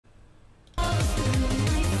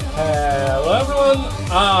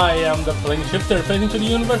I am the plane shifter fading to the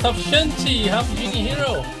universe of Shantae, Half-Genie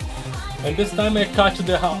Hero. And this time I caught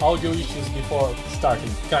the audio issues before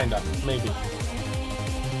starting, kinda, maybe.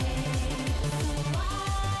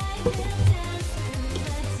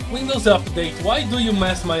 Windows Update, why do you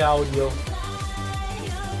mess my audio?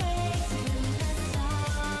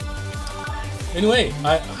 Anyway,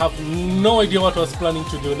 I have no idea what I was planning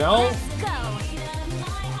to do now.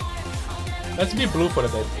 Let's be blue for a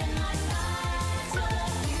bit.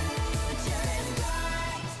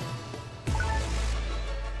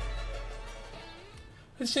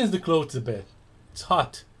 Let's change the clothes a bit. It's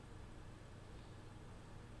hot.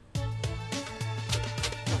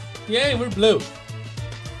 Yay, we're blue.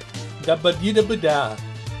 Da ba dee da ba da.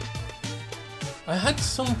 I had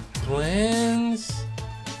some plans.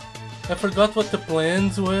 I forgot what the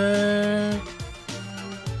plans were.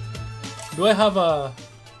 Do I have a...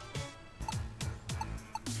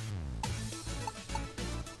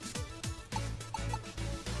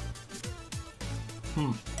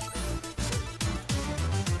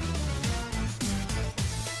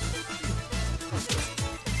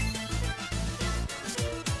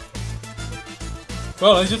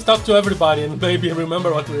 Well, I just talked to everybody and maybe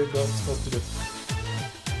remember what we were supposed to do.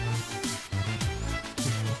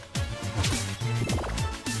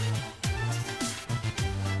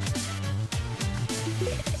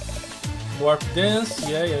 Warp dance,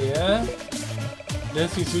 yeah.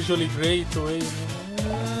 Dancing is usually great way.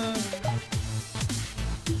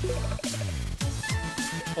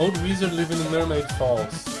 Old wizard living in Mermaid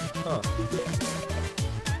Falls. Huh.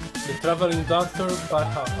 The traveling doctor, but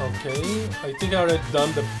okay. I think I already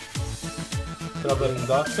done the traveling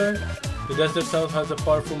doctor. The desert town has a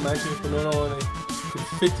powerful magic, but no one could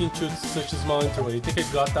fit into such a small interval. I think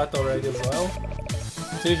I got that already as well.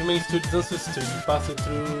 Change main student's ancestry. Pass it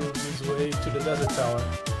through this way to the desert tower.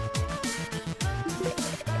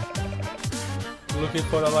 Looking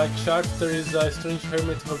for a light shard. There is a strange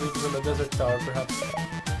hermit who lives in the desert tower. Perhaps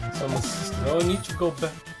some assist. No, I need to go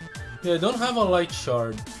back. Yeah, I don't have a light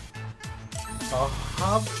shard. I'll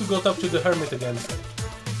have to go talk to the hermit again.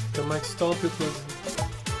 There might stone people.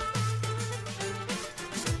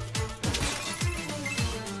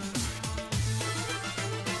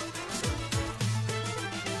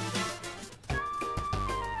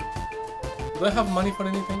 Do I have money for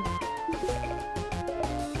anything?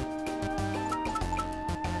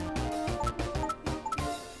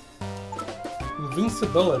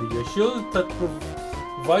 Invincibility. A shield that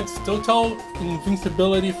provides total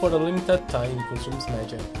invincibility for a limited time. Consumes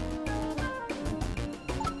magic.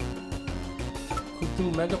 Could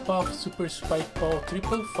do Mega Pop, Super Spike Ball,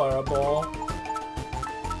 Triple Fireball.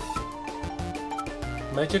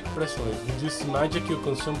 Magic Bracelet. Reduce magic you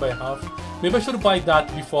consume by half. Maybe I should buy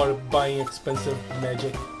that before buying expensive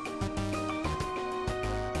magic.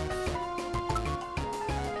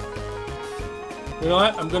 You know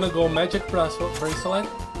what? I'm gonna go Magic Bracelet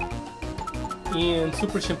and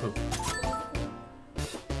Super Shampoo.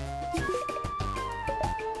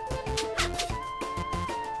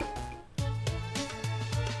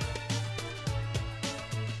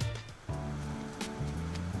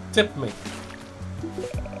 Tip me.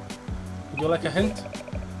 Would you like a hint?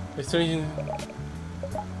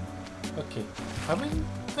 Okay. Haven't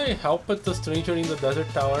they helped the stranger in the desert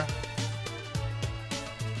tower?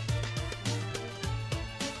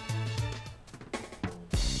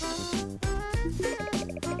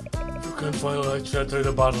 You can find a light shelter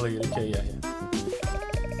the bodily. Okay, yeah.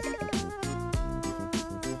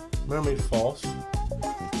 Mermaid Falls.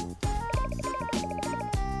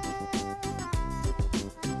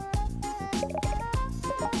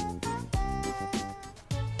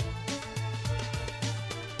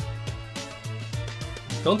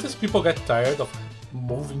 Don't these people get tired of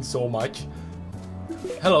moving so much?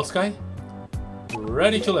 Hello, Sky.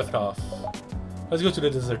 Ready to lift off. Let's go to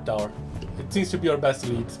the desert tower. It seems to be our best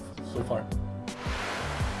lead so far.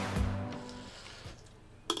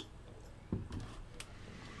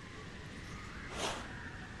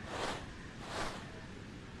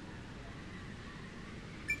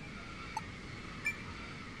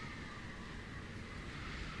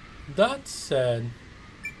 That said,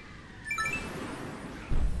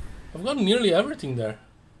 I've got nearly everything there.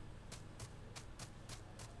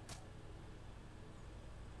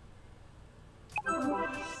 I'm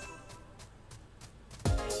ready.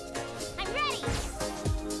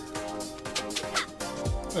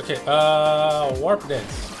 Okay, warp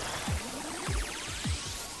dance.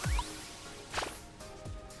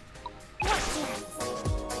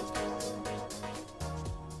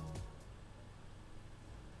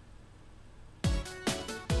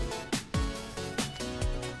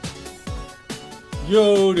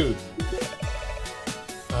 Yo, dude.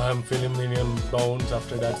 I'm feeling million bones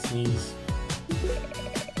after that sneeze.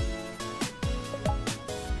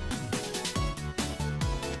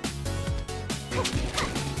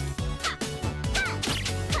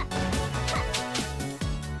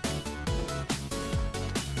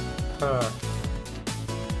 Huh.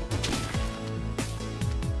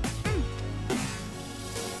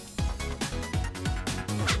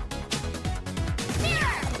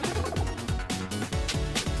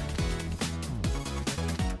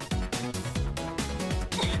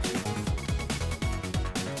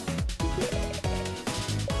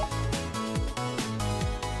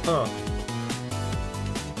 Huh.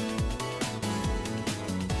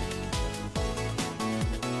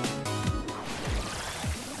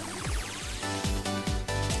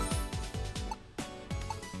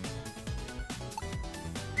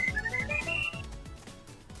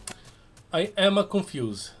 I am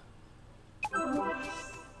confused.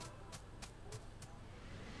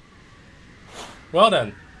 Well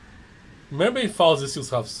then, maybe Falls still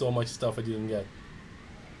have so much stuff I didn't get.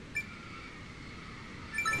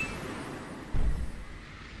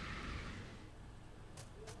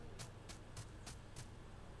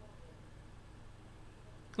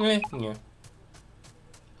 Yeah.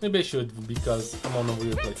 Maybe I should because I'm on a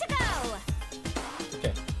weird place.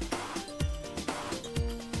 Okay.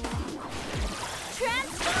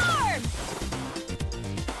 Transform!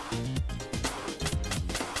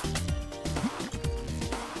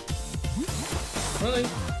 Really?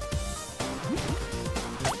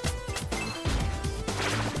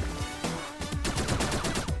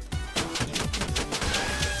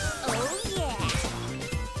 Oh yeah!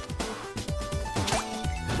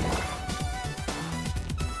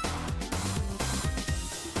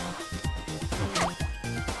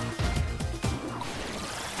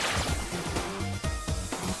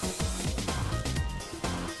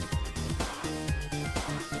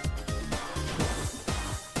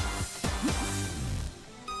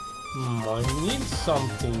 I need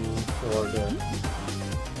something for the...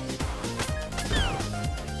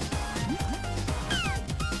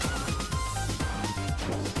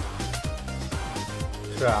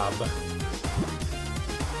 crab.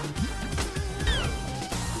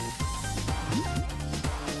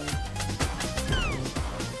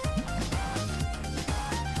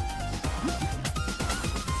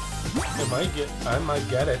 I might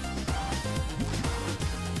get it.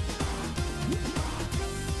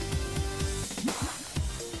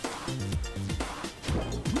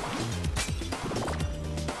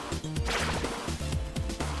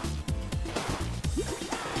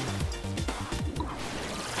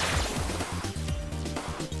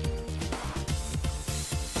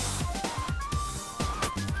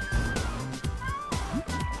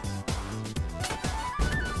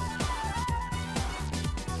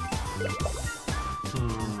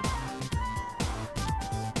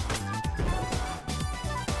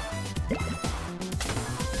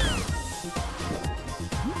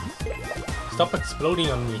 Stop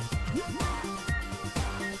exploding on me.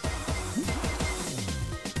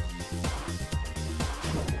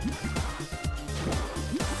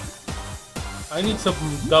 I need some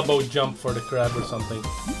double jump for the crab or something.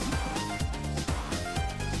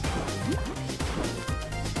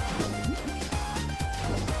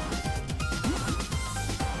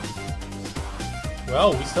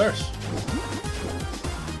 Well, we search.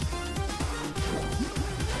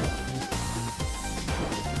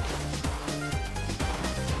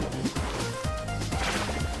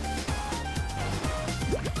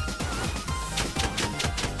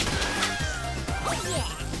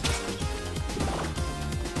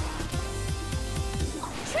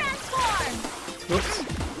 Oops.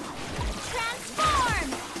 Transform!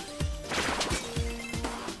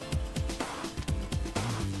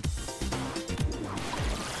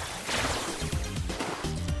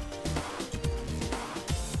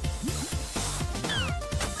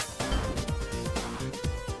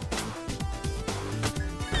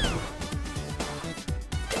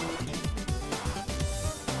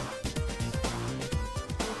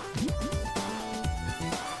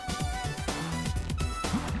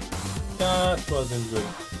 That wasn't good.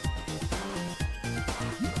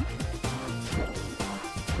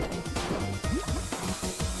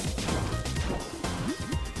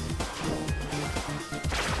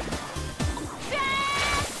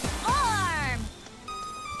 Transform!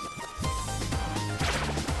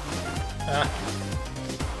 Ah.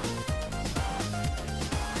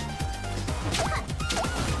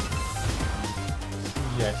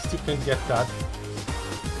 Yes, you can get that.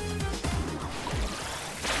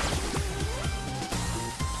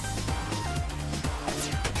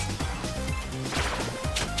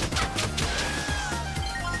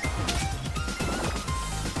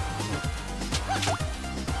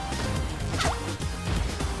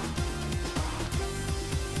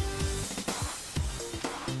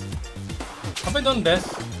 Have I done this?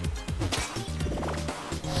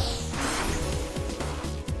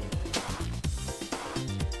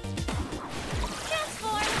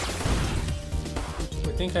 Transform.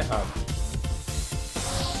 I think I have.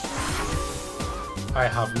 I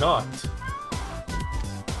have not.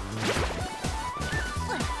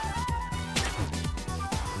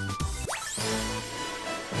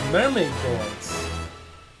 Mermaid dance.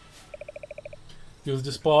 Use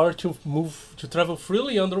this power to travel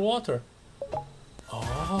freely underwater.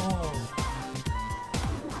 Oh.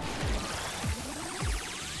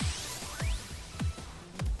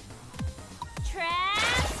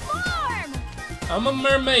 Transform. I'm a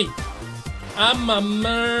mermaid. I'm a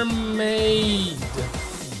mermaid.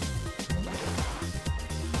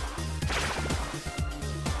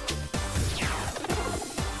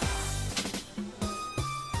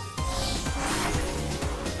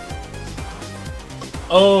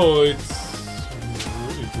 Oh, it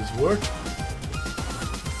is worth.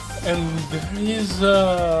 And there is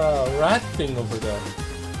a rat thing over there.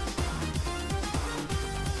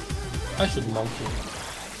 I should monkey.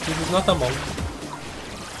 This is not a monkey.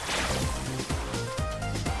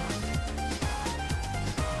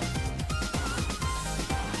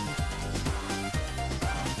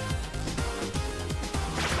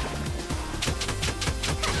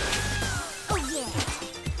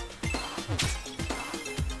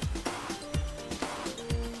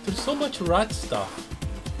 So much rat stuff.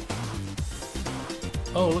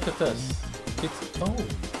 Oh, look at this. It's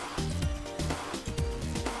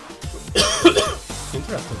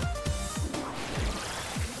interesting.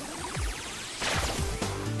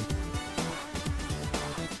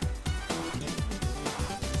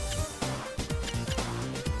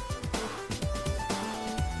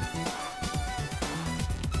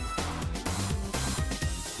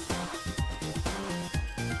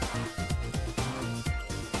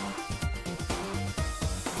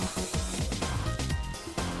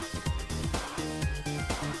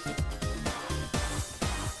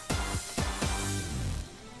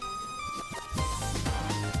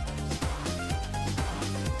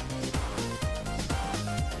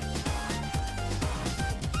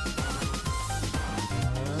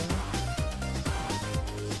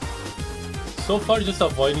 So far, just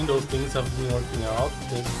avoiding those things have been working out.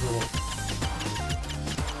 This will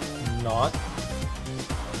not.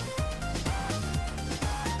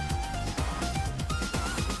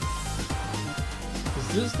 Is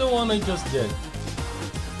this the one I just did?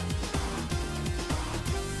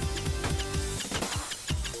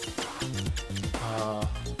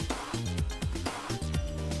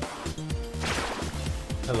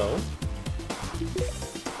 Hello?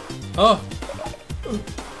 Oh!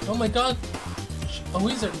 Oh my god! A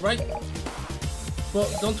wizard, right? Well,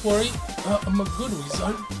 don't worry. I'm a good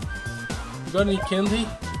wizard. You got any candy?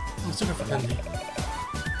 I'm super for candy.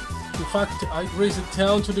 In fact, I'd raise the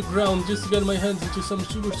town to the ground just to get my hands into some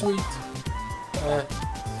sugar sweet.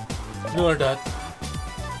 Ignore that.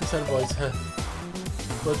 Sad boys, huh?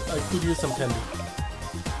 But I could use some candy.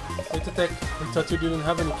 Wait a sec. I thought you didn't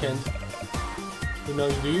have any candy. You know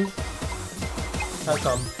you do? How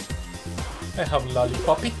come? I have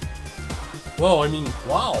lollipoppy. Whoa, I mean,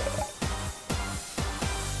 wow!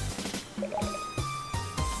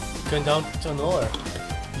 Going down to nowhere.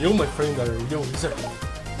 You, my friend, are a real wizard.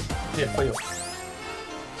 Here, for you.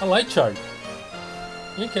 A light shard.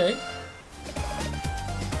 Okay.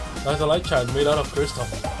 That's a light shard made out of crystal.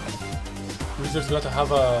 Wizards got to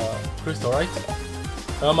have a crystal, right?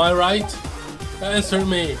 Am I right? Answer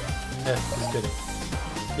me! Just kidding.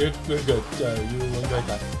 You're good. You enjoyed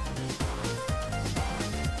that.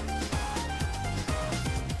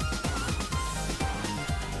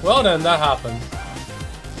 Well then, that happened.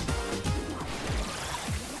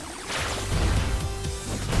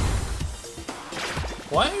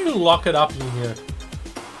 Why are you locked up in here?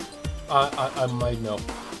 I might know.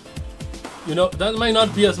 You know, that might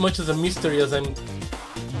not be as much as a mystery as I'm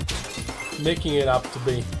making it up to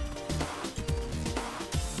be.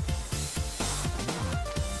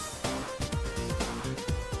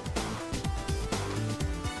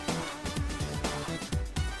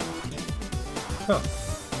 Huh.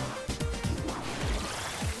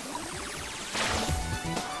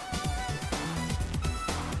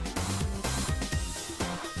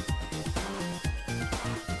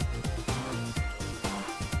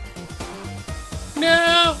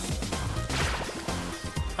 No!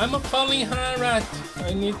 I'm a falling rat.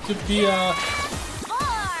 I need to be a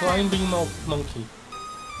climbing monkey.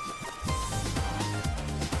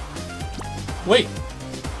 Wait!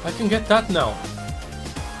 I can get that now.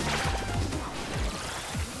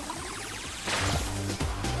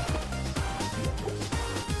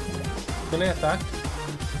 Can I attack?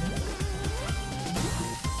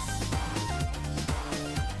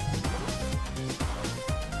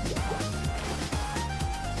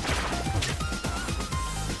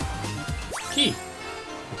 Key.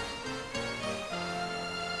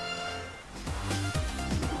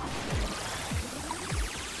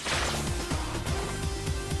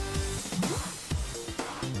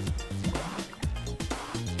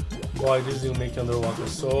 Boy, this will make underwater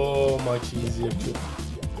so much easier to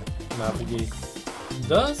navigate.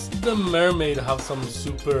 Does the mermaid have some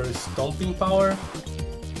super stomping power?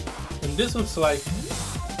 And this looks like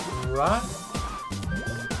rat.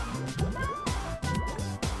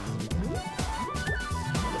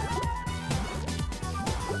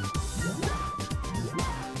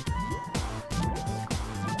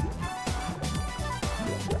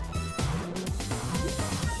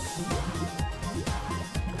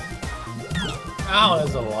 Ow,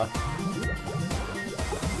 that's a lot.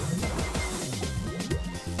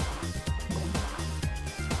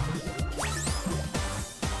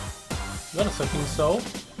 Got a sucking soul.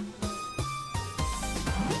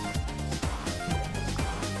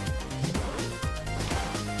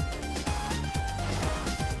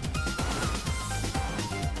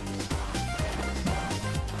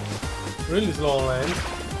 Really slow on land.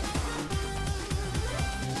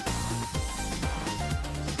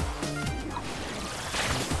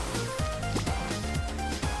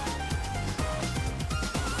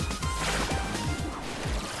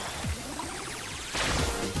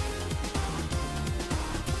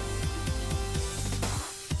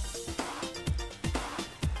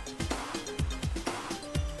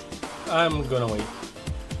 I'm gonna wait.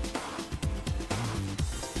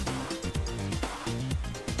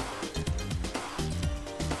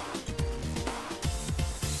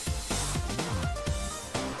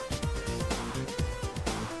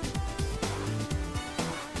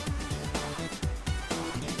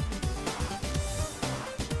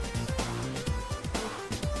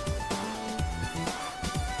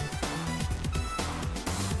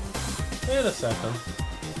 Wait a second.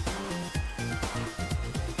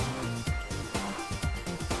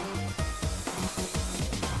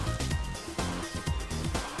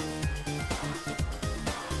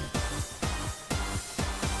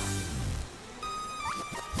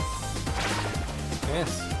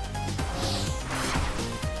 Yes.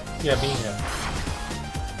 Yeah, being here.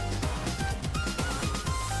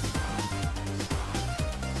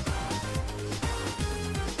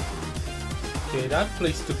 Okay, that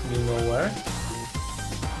place took me nowhere.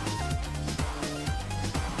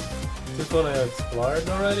 This one I explored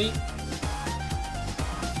already.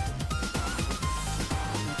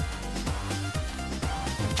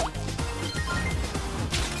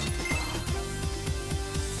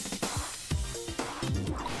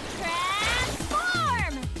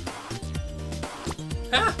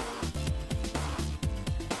 Ah!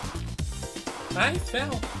 I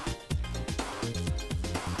fell.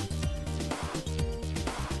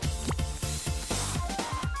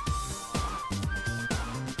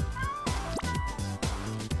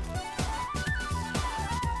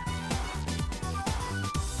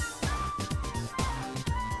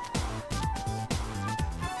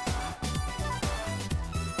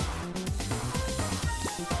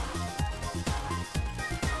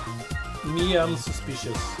 Me, I'm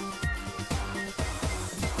suspicious.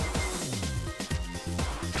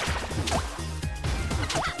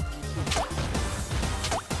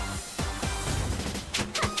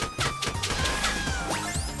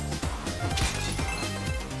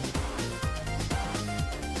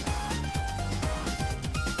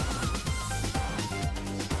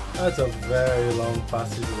 That's a very long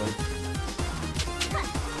passageway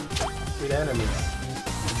with enemies.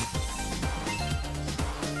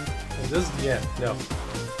 And this is the end. No.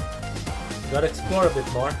 Gotta explore a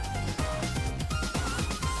bit more.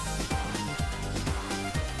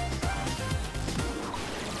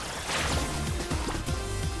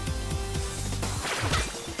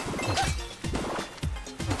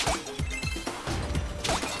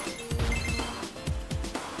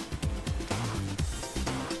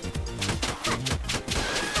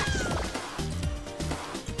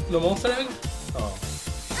 No monster egg? Oh.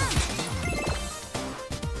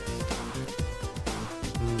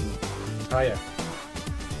 Higher.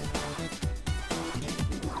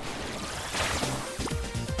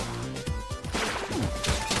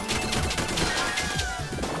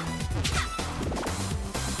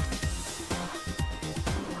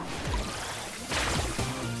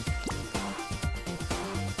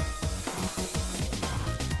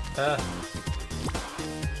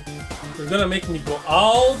 You're gonna make me go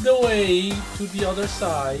all the way to the other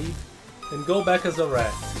side and go back as a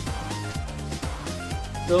rat.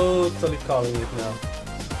 totally calling it now.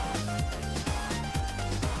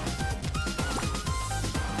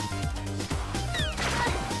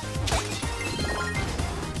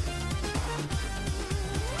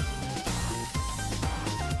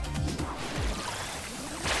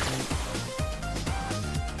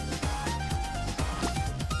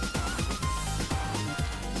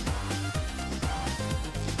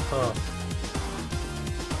 Huh.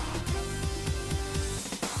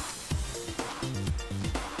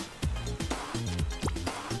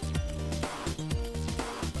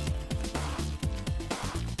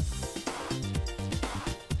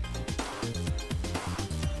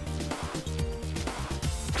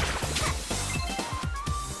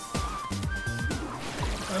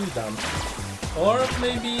 I'm done. Or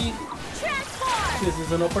maybe this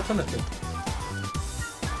is an opportunity.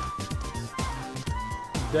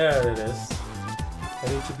 There it is. I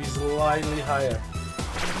need to be slightly higher.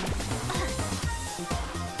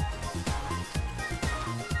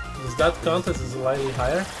 Does that count as slightly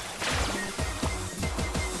higher?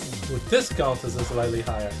 Would this count as slightly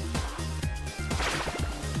higher?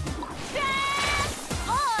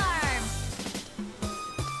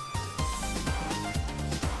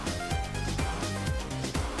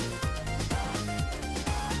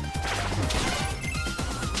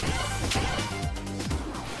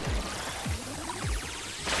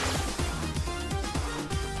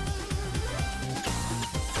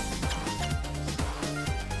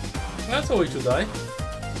 That's a way to die.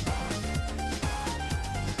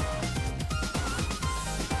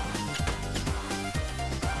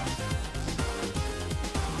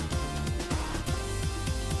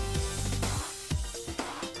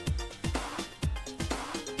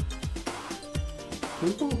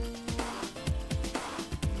 Ooh.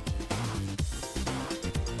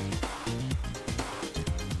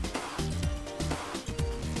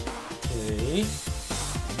 Okay.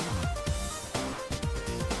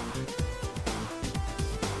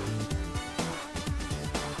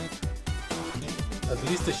 At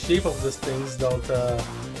least the shape of these things don't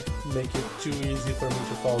make it too easy for me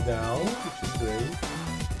to fall down, which is great.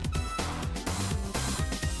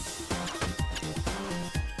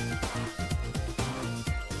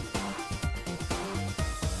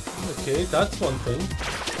 Okay, that's one thing.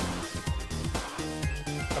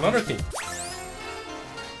 Another key.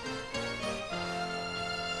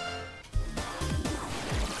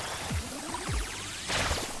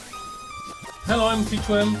 Hello, I'm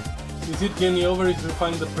P2M. Is it game over if you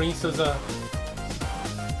find the princess a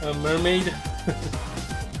mermaid?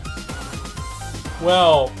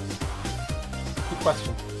 Well, good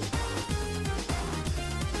question.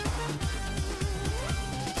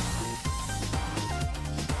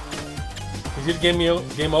 Is it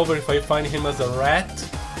game over if I find him as a rat?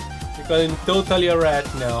 Because I'm totally a rat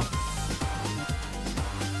now.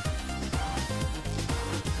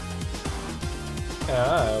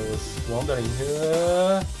 I was wondering.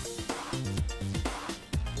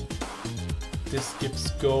 This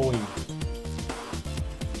keeps going.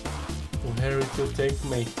 Where it will take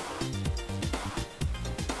me?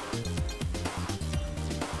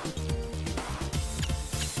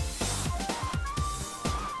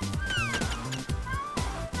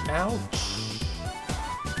 Ouch!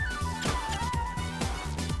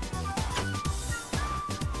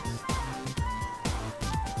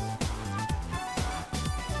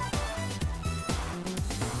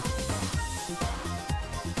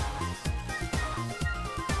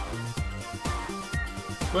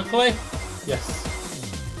 Quickly? Yes.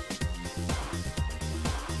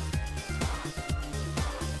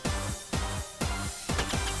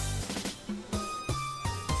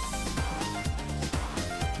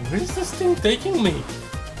 Where is this thing taking me?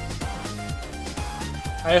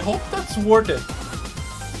 I hope that's worth it.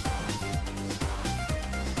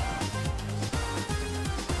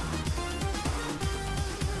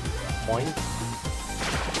 Point.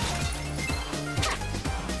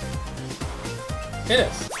 It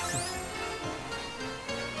is.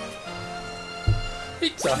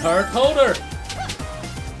 It's a heart holder.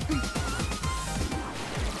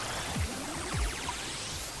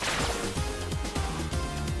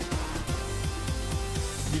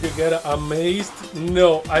 Did you get amazed?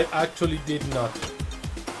 No, I actually did not.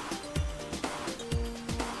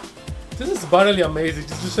 This is barely amazing.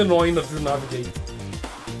 It's just annoying to navigate.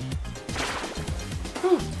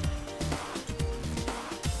 Whew.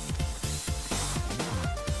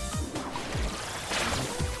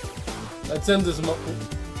 Let's end this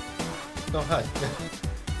oh, hi.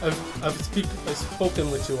 I've spoken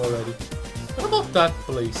with you already. What about that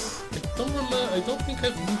place? I don't remember. I don't think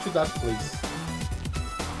I've been to that place.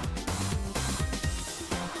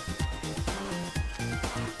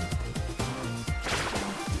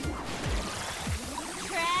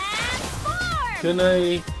 Can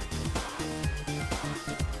I?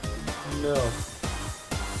 No.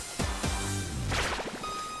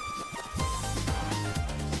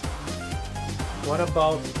 What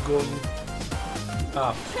about going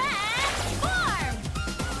up? Transform!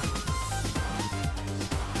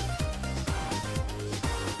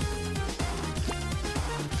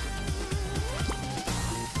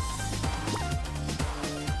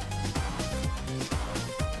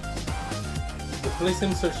 The place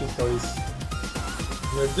I'm searching for is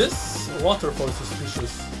near this waterfall is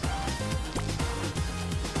suspicious.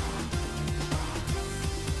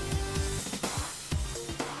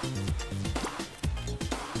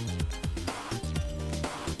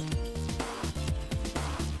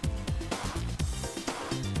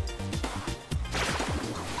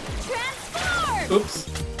 Oops.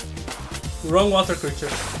 Wrong water creature.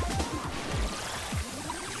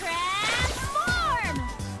 Transform!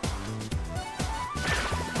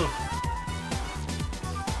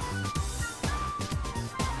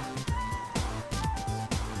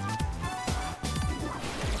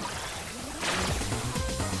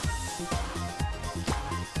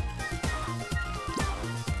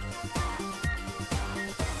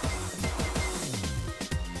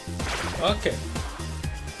 Okay.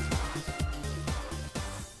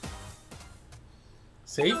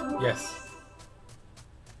 Save? Yes.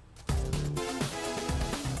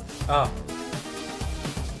 Ah.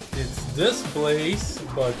 It's this place,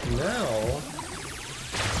 but now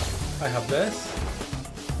I have this.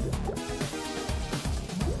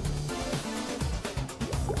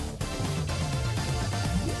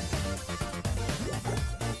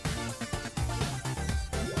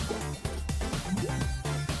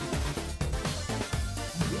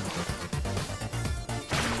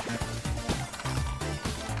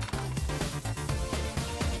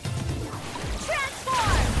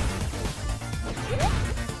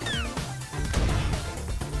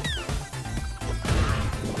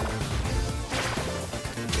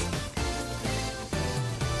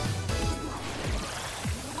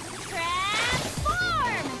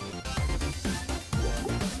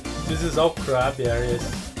 This is all crab areas,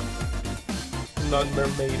 not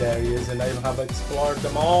mermaid areas, and I have explored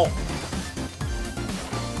them all.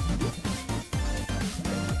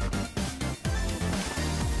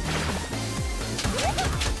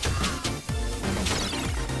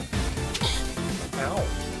 Ow.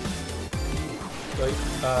 Wait,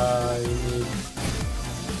 I need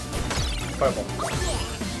purple.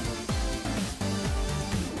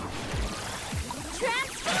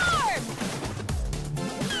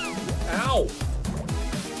 Ow!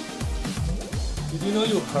 Did you know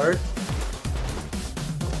you hurt?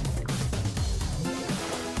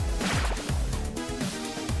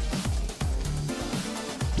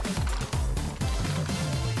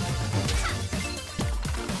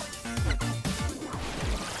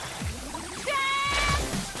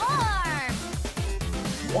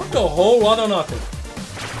 What the whole lot or nothing?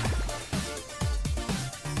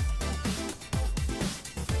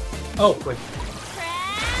 Oh, wait.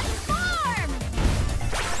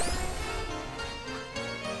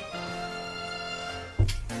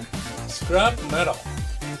 Scrap metal.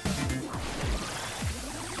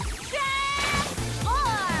 Transform!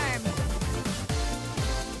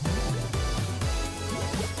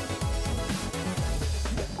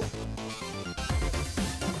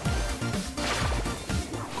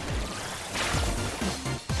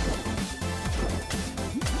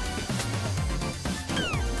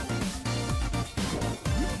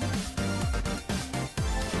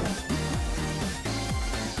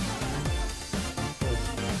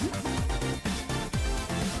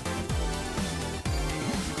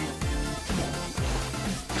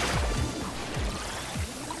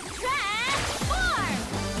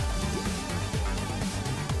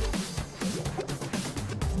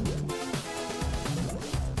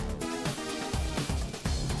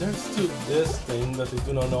 There's still this thing that I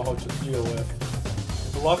do not know how to deal with.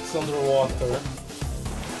 Blocks underwater.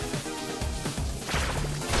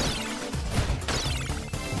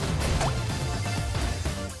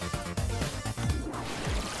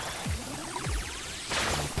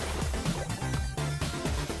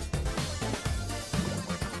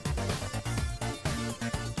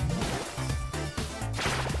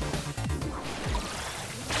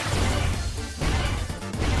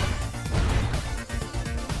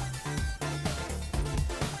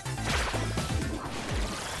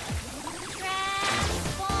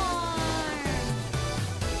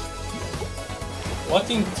 What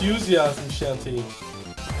enthusiasm, Shantae!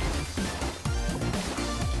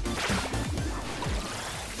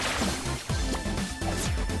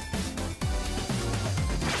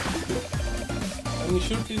 I'm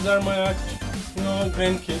sure these are my No,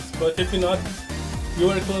 grandkids, but if you're not, you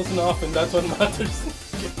were close enough, and that's what matters.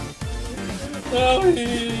 No,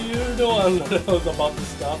 you're the one that knows about this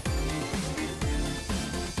stuff.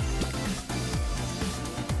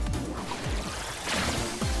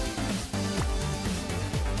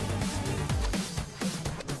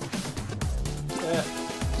 Yeah.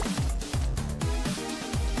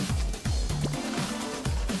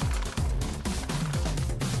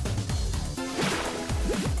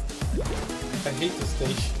 I hate the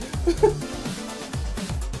station.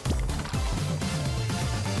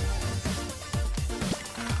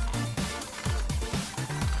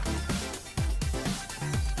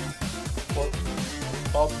 For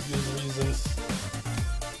obvious reasons.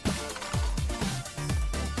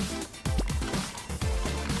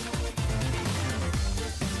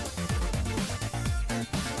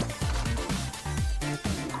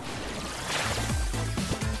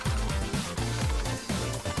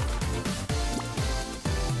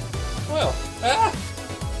 Well,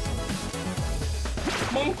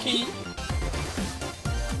 monkey!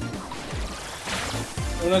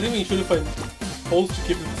 I'm not even sure if I'm supposed to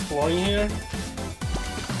keep exploring here.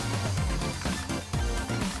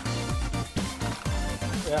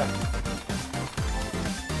 Yeah.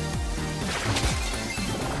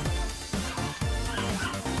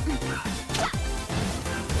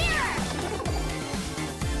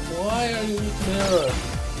 Why are you with mirror?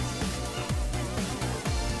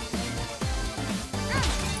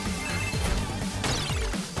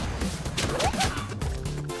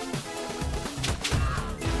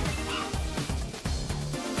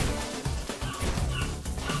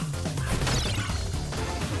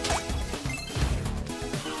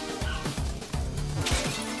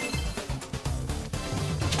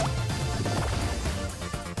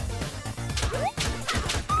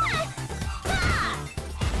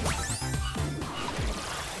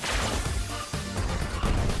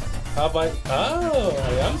 Have I? Oh,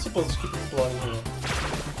 I am supposed to keep exploring here.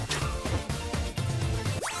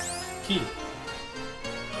 Key.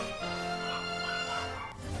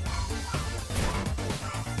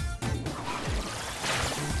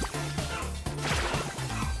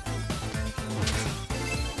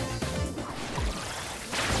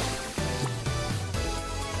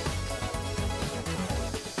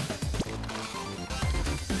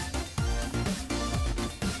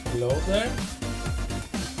 Hello there?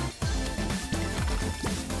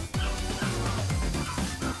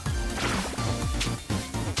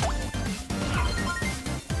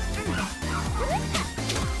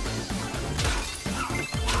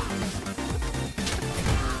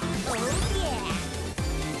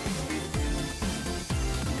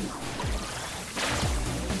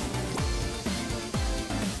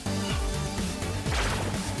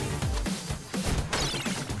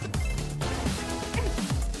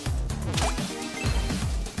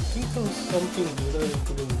 Something good that I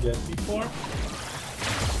couldn't get before.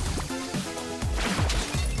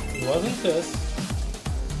 It wasn't this.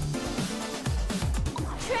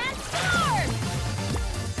 Transform!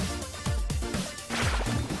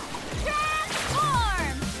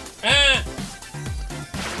 Transform! Ah!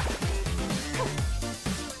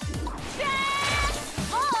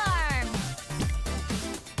 Transform!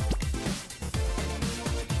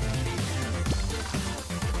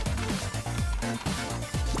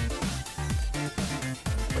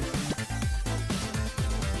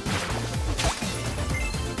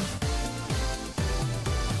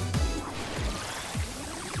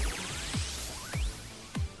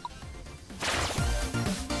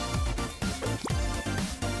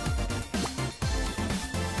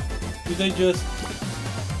 Did I just...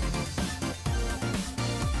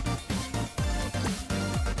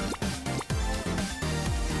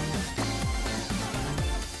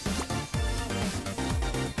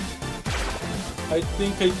 I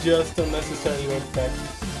think I just unnecessarily went back.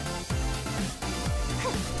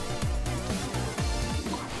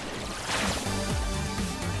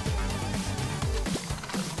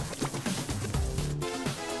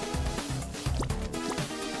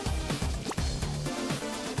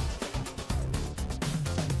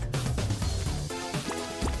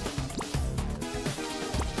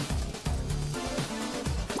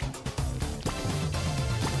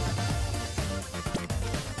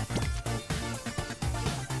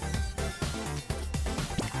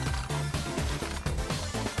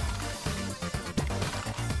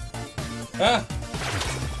 Ah!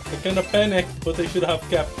 I kinda panicked, but I should have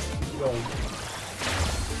kept going.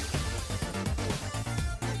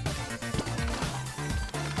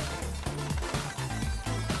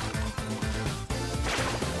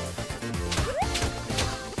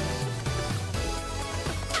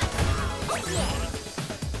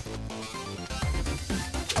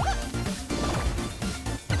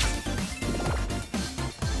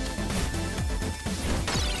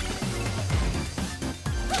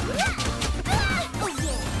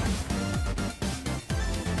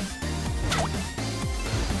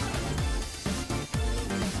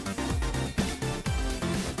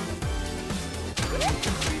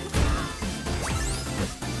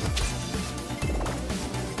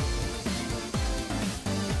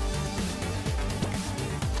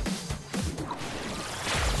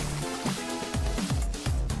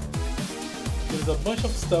 a bunch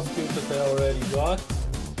of stuff here that I already got.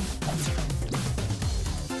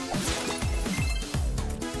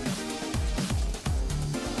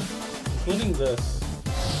 Including this.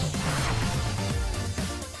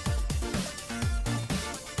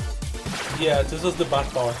 Yeah, this is the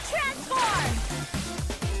bad part. Transform!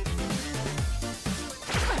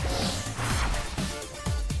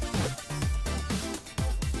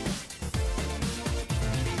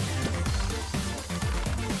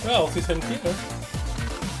 Well, since I'm here.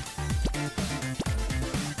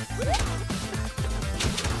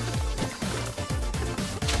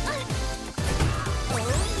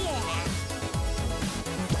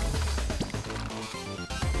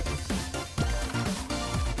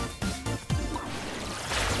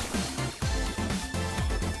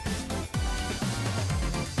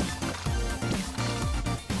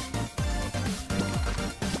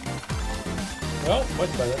 Well,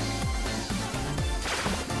 much better.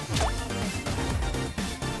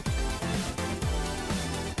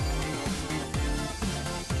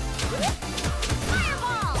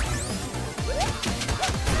 Fireball!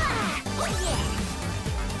 Oh yeah!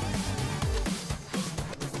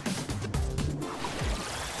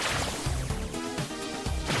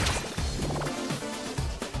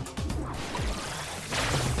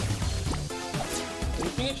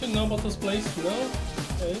 Anything I should know about this place? No?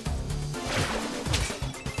 Okay.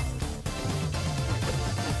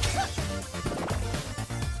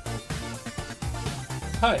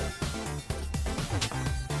 Hi.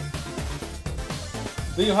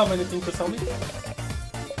 Do you have anything to sell me?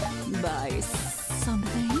 Buy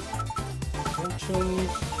something?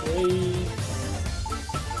 Functions, trades.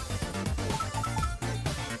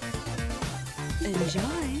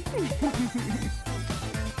 Enjoy.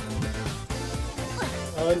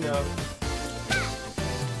 Oh no.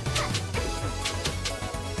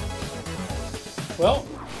 Well,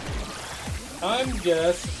 I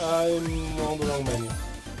guess I'm on the wrong menu.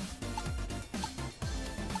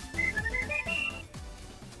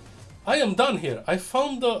 I am done here. I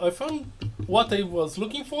found what I was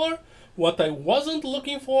looking for, what I wasn't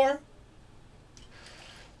looking for.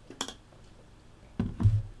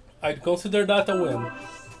 I'd consider that a win.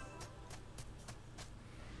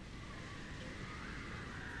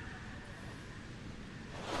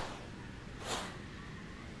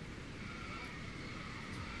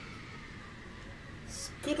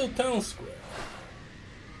 Scuttle Town Square.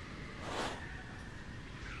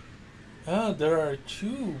 Ah, there are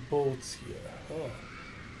 2 boats here. Oh.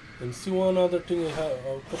 And see one other thing a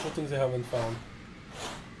couple things I haven't found.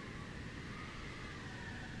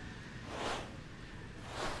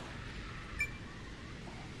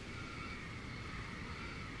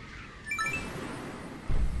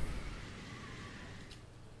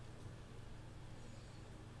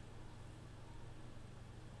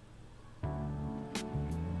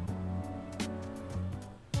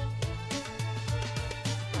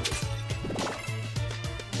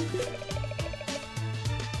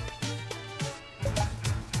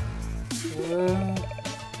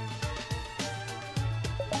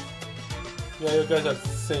 Yeah, you guys are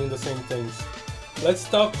saying the same things. Let's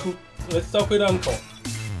talk with Uncle.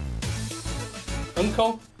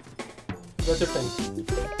 Uncle, what's your thing?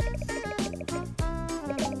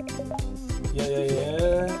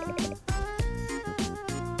 Yeah.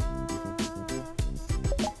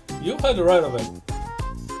 You had the right of it.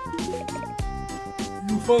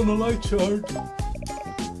 You found a light shard.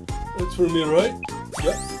 That's for me, right?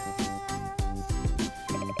 Yep.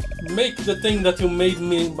 Make the thing that you made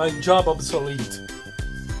my job obsolete.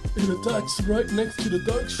 It attacks right next to the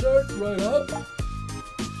dark shard, right up.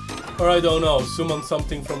 Or I don't know, summon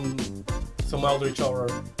something from some eldritch horror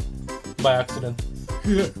by accident.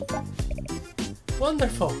 Here.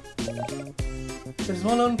 Wonderful. There's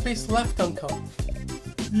one on piece left, Uncle.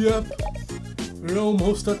 Yep. We're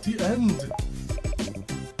almost at the end.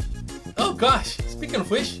 Oh gosh, speaking of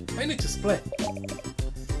which, I need to split.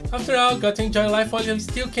 After all, got to enjoy life while you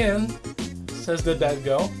still can, says the dead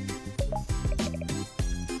girl.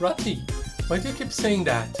 Rotty, why do you keep saying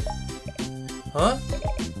that? Huh?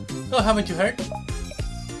 Oh, haven't you heard?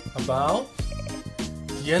 About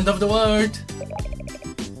the end of the world.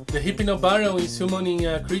 The Hypnobarrow is summoning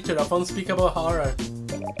a creature of unspeakable horror.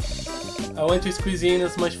 I want to squeeze in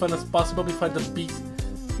as much fun as possible before the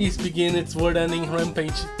beast begins its world-ending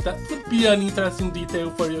rampage. That would be an interesting detail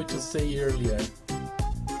for you to say earlier.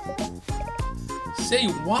 Say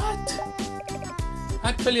what?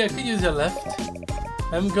 Actually, I could use a lift.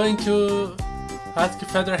 I'm going to ask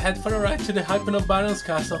Featherhead for a ride to the Hypnobarrow's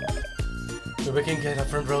castle. So we can get a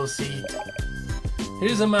front row seat.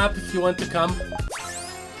 Here's a map if you want to come.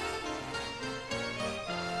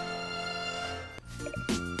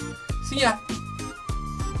 See ya!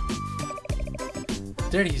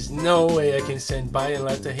 There is no way I can stand by and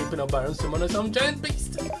let the Hypnobaron summon some giant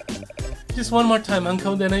beast! Just one more time,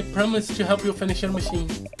 Uncle, then I promise to help you finish your machine.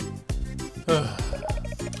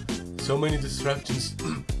 So many distractions.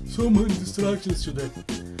 So many distractions today.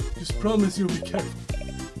 Just promise you'll be careful.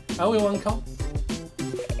 I will, Uncle.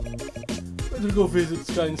 Better go visit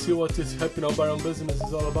Sky and see what this Hypnobaron business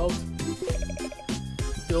is all about.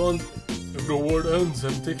 If the world ends,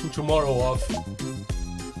 I'm taking tomorrow off.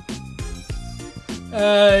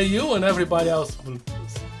 You and everybody else,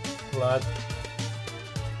 lad.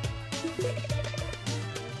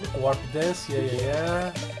 Warp dance,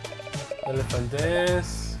 yeah. Elephant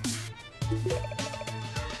dance.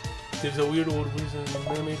 There's a weird old reason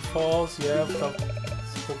Mermaid Falls, yeah,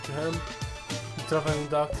 spoke to him. The traveling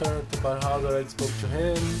doctor, the Valhalla, I spoke to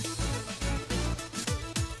him.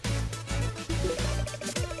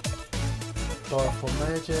 Powerful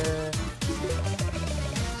magic.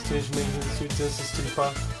 Stage making sweet dances to the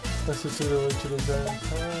park. That's to the way to the dance.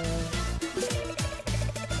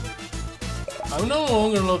 I'm no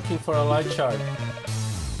longer looking for a light chart.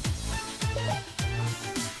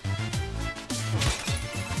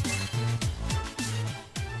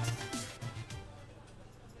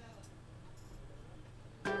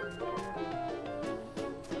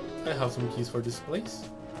 I have some keys for this place.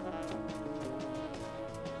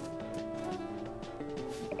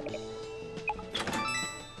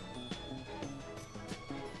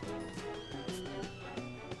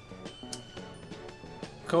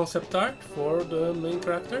 Concept art for the main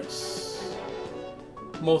characters.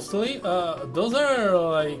 Mostly, those are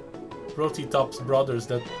like Roti Top's brothers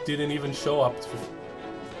that didn't even show up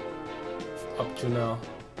to now.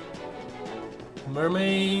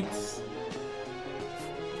 Mermaids.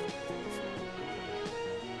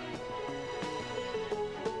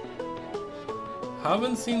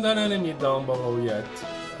 Haven't seen that enemy down below yet.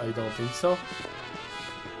 I don't think so.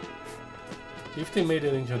 If they made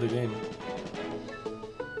it into the game.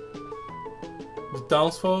 The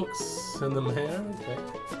townsfolk and the mayor, okay.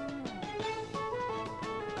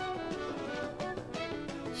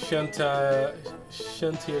 Shantae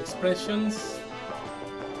expressions.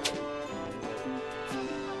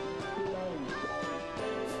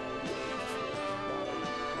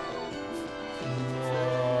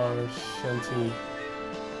 More Shantae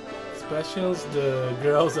expressions. The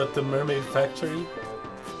girls at the mermaid factory.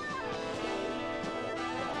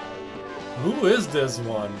 Who is this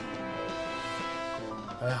one?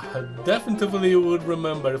 I definitely would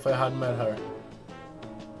remember if I had met her.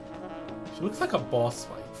 She looks like a boss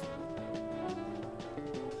fight.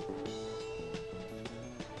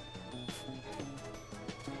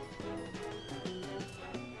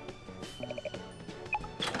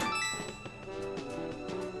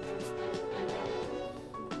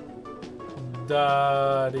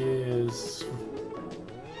 That is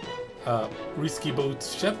Risky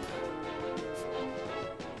Boat's ship.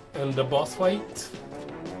 And the boss fight.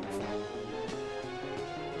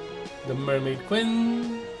 The Mermaid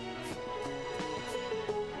Queen.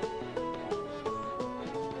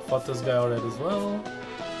 Fought this guy already as well.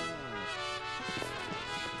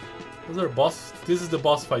 Those are boss. This is the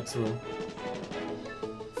boss fights room.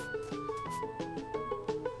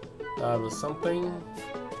 That was something.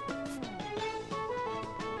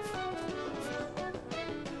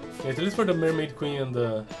 Yeah, at least for the Mermaid Queen and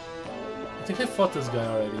the. I think I fought this guy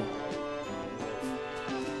already.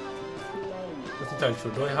 Not entirely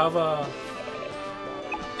sure. Do I have a...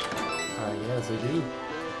 Ah, yes, I do.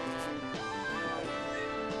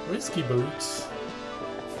 Risky Boots.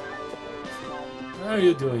 How are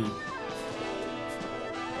you doing?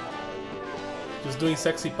 Just doing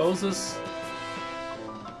sexy poses?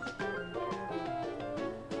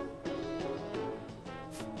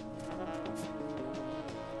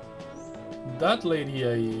 That lady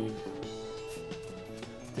I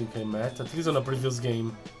think I met, at least on a previous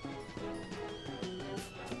game.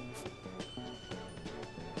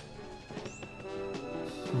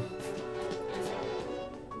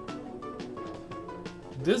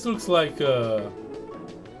 This looks like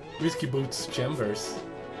Risky Boots chambers.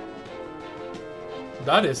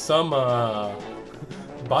 That is some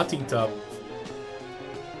bathing tub.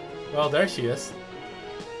 Well, there she is.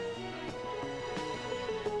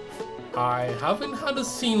 I haven't had a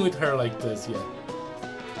scene with her like this yet.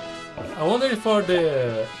 I wonder if for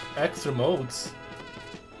the extra modes.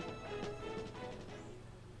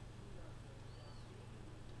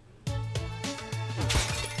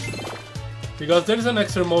 Because there's an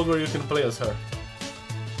extra mode where you can play as her.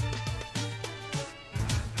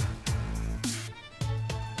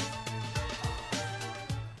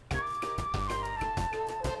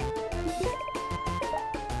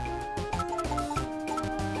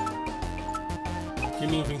 Give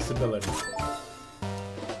me invincibility.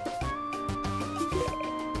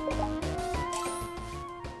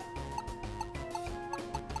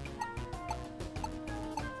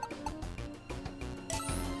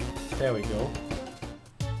 There we go.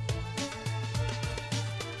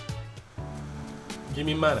 Give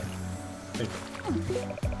me mana. Thank you.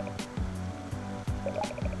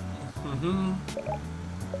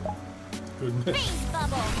 Goodness. Freeze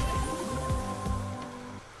bubble.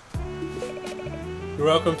 You're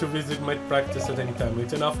welcome to visit my practice at any time.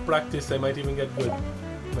 With enough practice, I might even get good.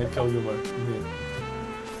 Might kill you more.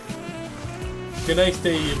 Can I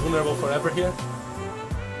stay vulnerable forever here?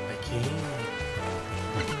 I can.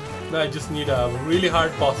 No, I just need a really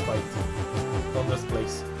hard boss fight on this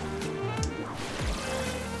place.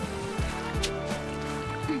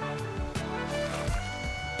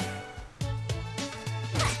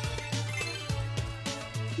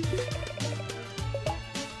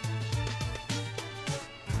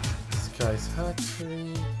 Sky's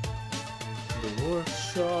hatchery, the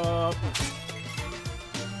workshop.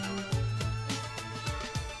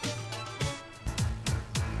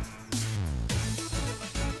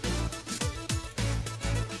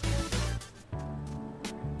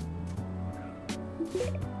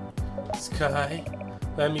 Sky,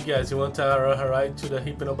 let me guess, you want a ride to the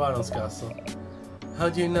Hypnobaron's castle. How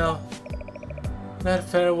do you know? That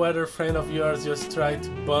fair weather friend of yours just tried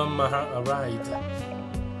to bum a ride.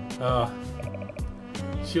 Ah,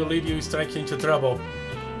 she'll lead you straight into trouble.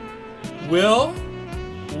 Will?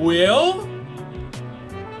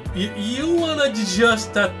 You wanna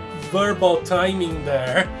adjust that verbal timing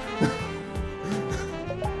there?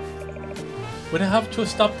 Would I have to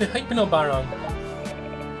stop the Hypnobaron?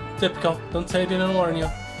 Typical, don't say I didn't warn you.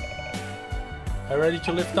 Are you ready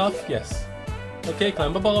to lift off? Yes. Okay,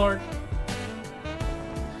 climb aboard.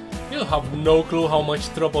 You have no clue how much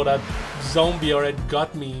trouble that zombie already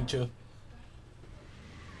got me into.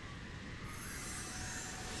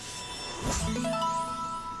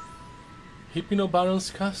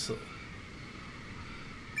 Hypnobaron's castle.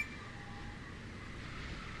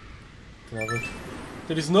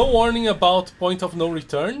 There is no warning about point of no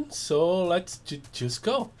return, so let's just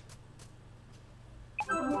go.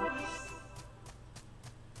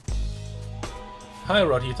 Hi,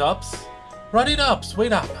 Roddy Tops. Roddy Tops,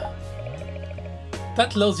 wait up.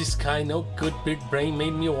 That lousy Sky, no good big brain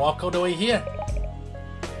made me walk all the way here.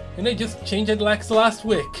 And I just changed it like last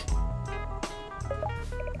week.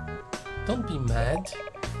 Don't be mad.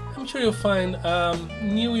 I'm sure you'll find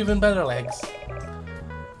new, even better legs.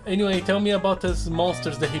 Anyway, tell me about those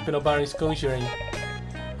monsters the Hypnobaron is conjuring.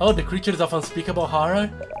 Oh, the creatures of unspeakable horror?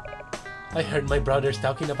 I heard my brothers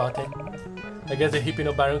talking about it. I guess the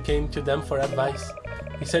Hypnobaron came to them for advice.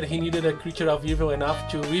 He said he needed a creature of evil enough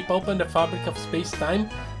to rip open the fabric of space-time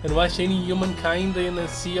and wash any humankind in a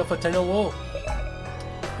sea of eternal woe.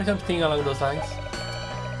 Or something along those lines.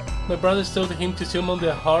 My brothers told him to summon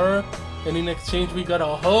the horror, and in exchange we got a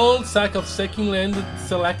whole sack of Sequin Land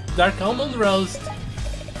select dark almond roast.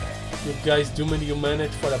 You guys doomed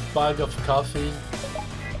humanity for a bag of coffee.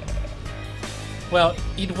 Well,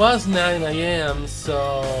 it was 9 AM,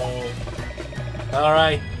 so...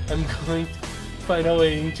 Alright, I'm going to find a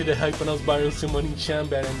way into the Hypnobaron summoning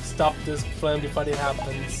chamber and stop this flame before it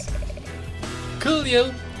happens.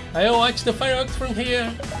 Coolio! I'll watch the fireworks from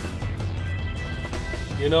here!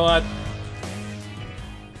 You know what?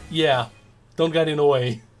 Yeah, don't get in the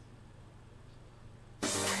way.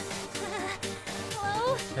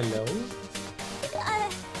 Hello? Hello?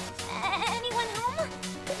 Anyone home?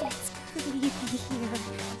 It's creepy here.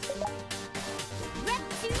 Ready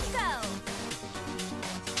to go.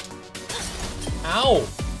 Ow!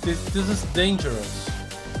 This is dangerous.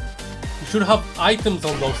 You should have items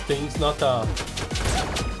on those things, not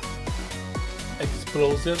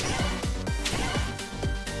explosives.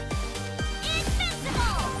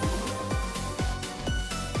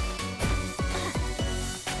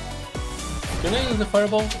 Can I use the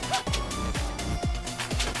fireball?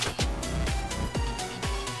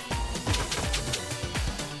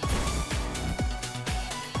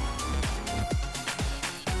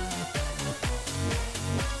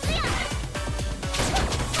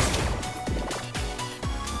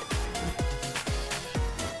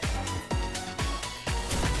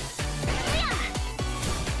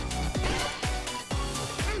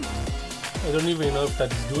 I don't even know if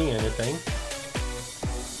that is doing anything.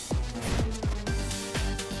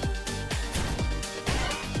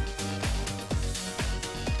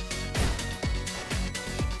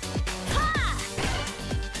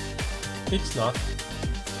 It's not.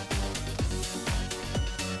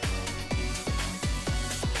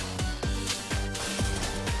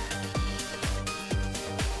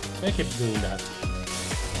 I keep doing that.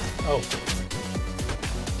 Oh.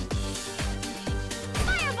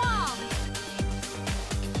 Fireball!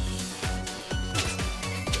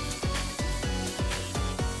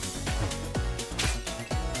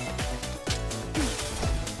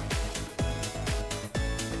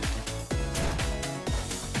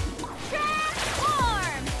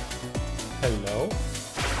 Transform! Hello.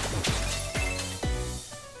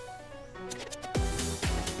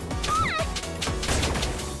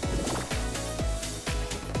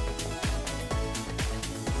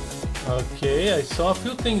 Okay, I saw a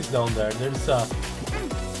few things down there. There's a...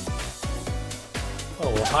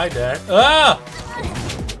 Oh, hi there. Ah!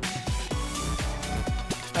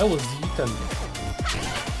 I was eaten.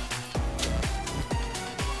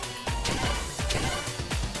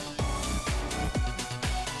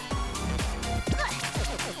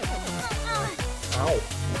 Ow.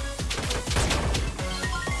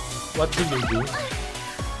 What do you do?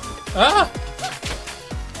 Ah!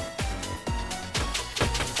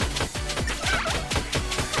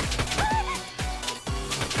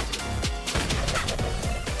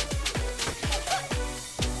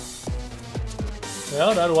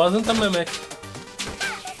 Well, that wasn't a mimic.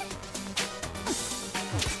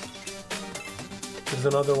 There's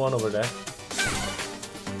another one over there.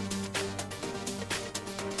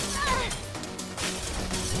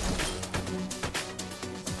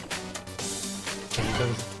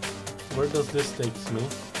 Where does this take me?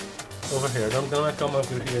 Over here. I'm gonna come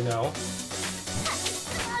over here now.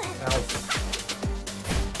 Ow.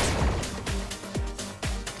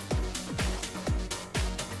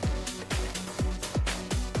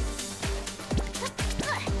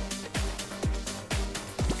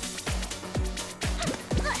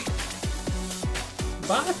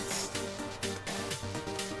 What?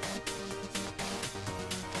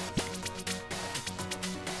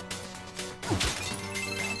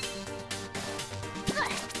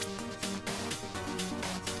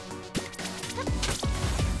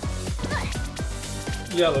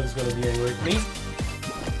 Yellow's gonna be angry with me.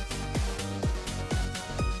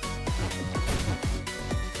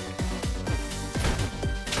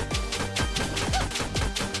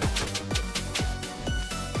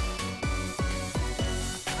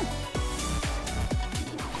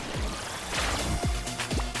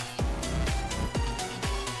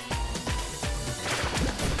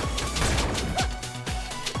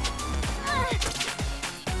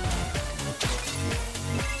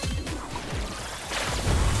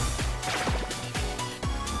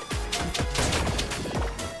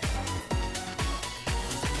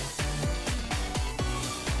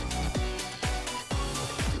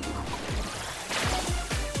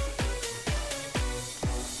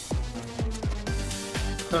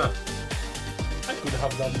 Huh. I could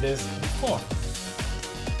have done this before.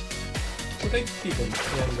 But I didn't,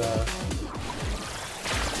 and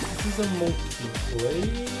this is a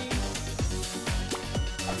multiplayer.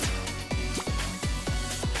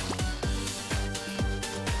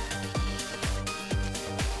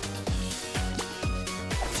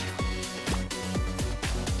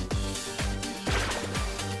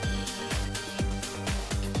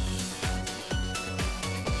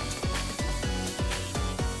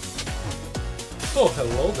 Oh,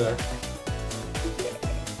 hello there.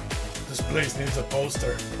 This place needs a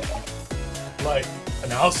poster. Like,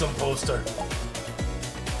 an awesome poster.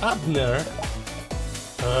 Abner?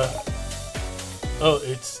 Oh,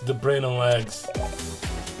 it's the brain on legs.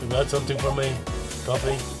 You got something for me?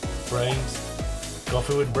 Coffee? Brains?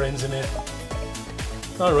 Coffee with brains in it?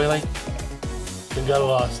 Not really. You got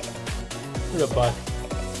lost. You're a bud.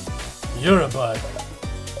 You're a bud.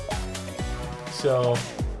 So,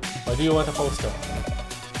 why do you want a poster?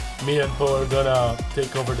 Me and Po are gonna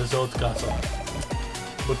take over the Zod castle.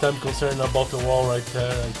 But I'm concerned about the wall right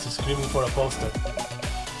there. It's screaming for a poster.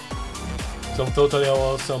 Some totally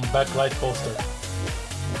awesome backlight poster.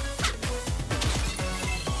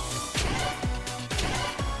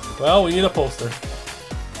 Well, we need a poster.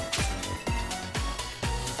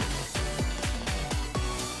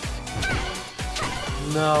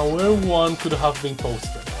 Now, where one could have been posted?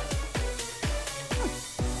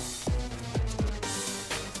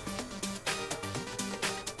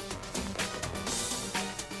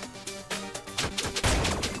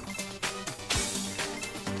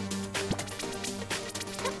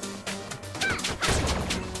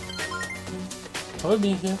 Have I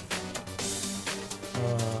been here?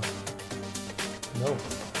 No.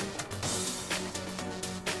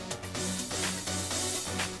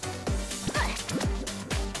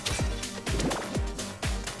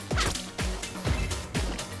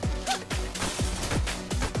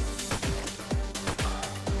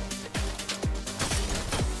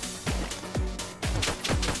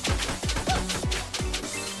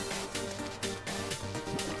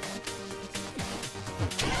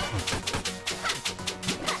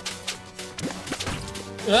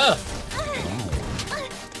 Ah!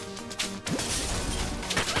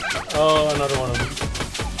 Oh, another one of these.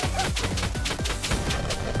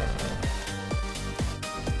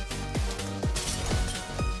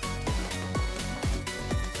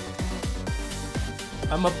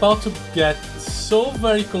 I'm about to get so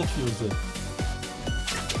very confused.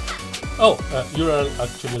 Oh, you're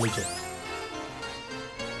actually legit.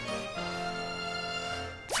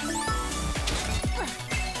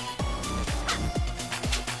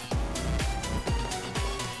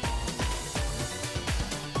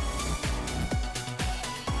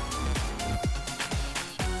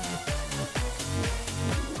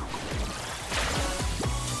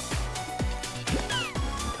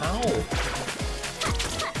 Ow.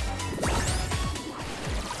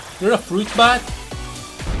 You're a fruit bat?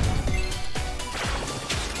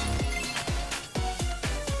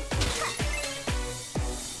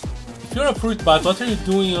 If you're a fruit bat, what are you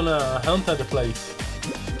doing on a haunted place?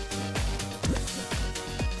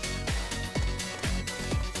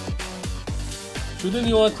 Shouldn't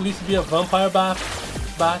you at least be a vampire bat?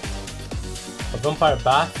 A vampire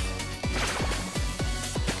bat?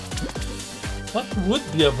 What would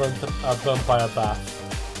be a vampire bat?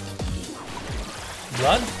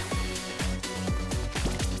 Blood?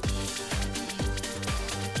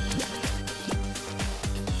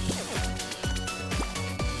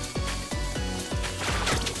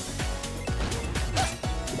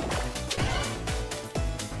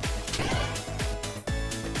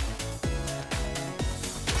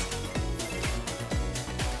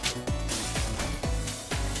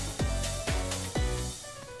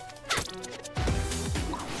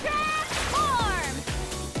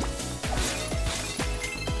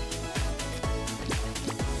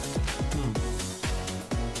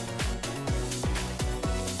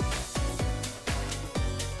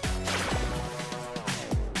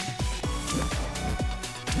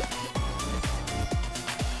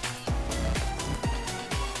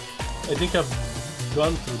 I think I've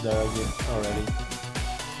gone through there again already.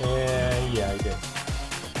 Yeah, I did.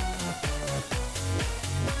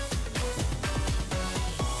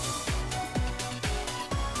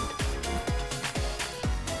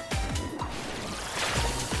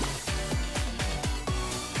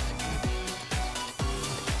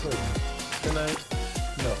 Wait, can I?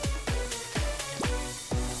 No.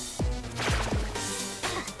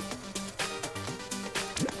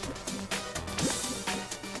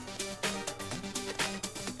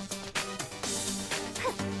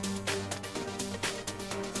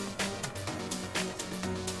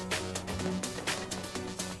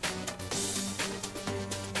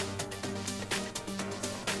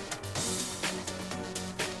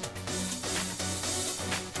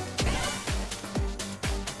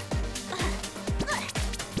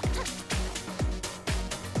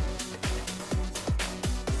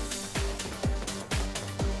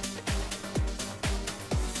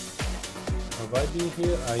 Have I been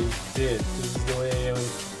here? I did. This is the way I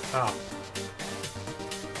went up.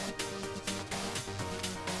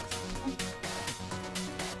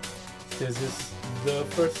 This is the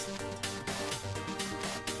first.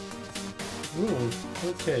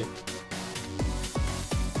 Okay.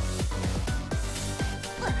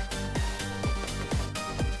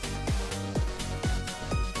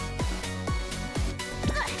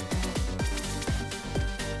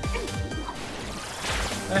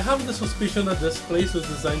 I have the suspicion that this place was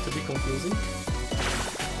designed to be confusing.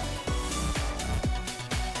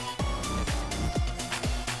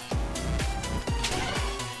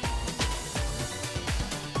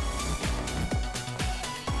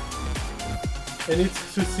 And it's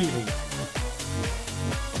succeeding.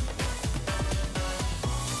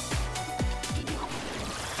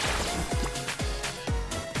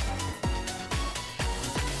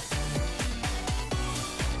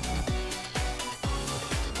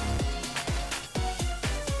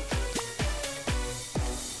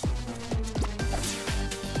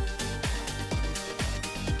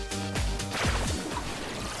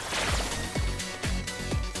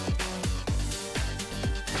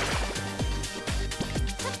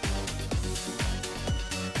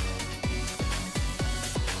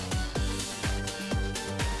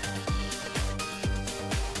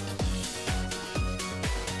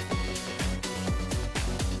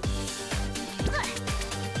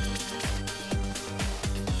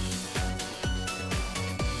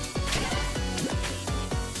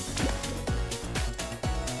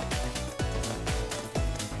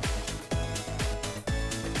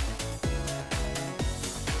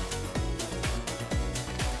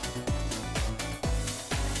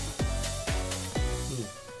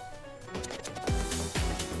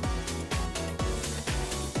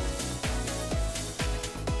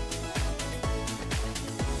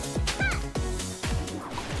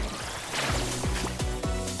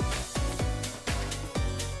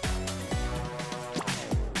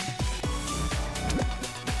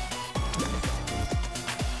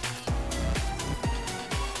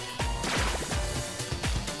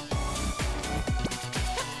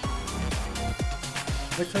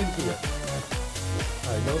 I tried here?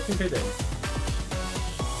 I don't think I did.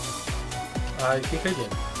 I think I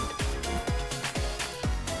did.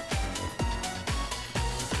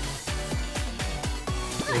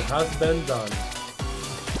 It has been done.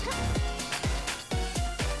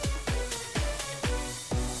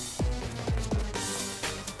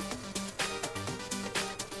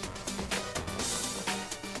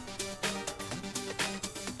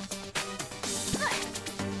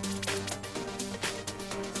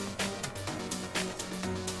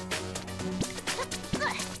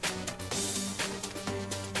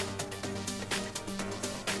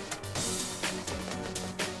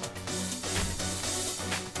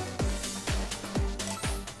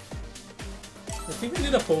 I think we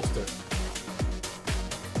need a poster.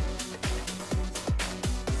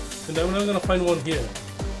 And then we're not gonna find one here.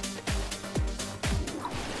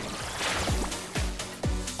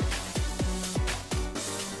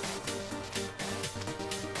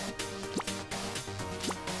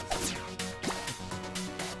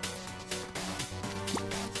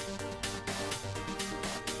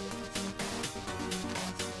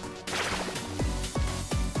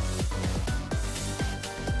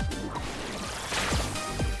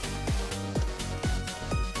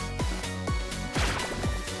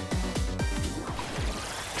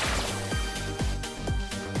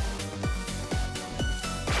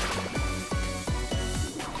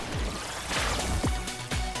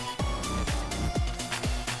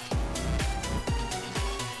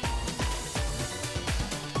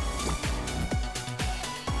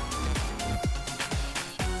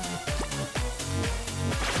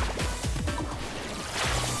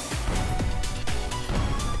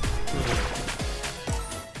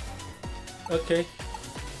 Okay.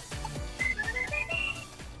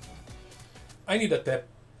 I need a tip.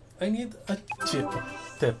 I need a chip.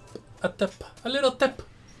 Tip. A tip. A little tip.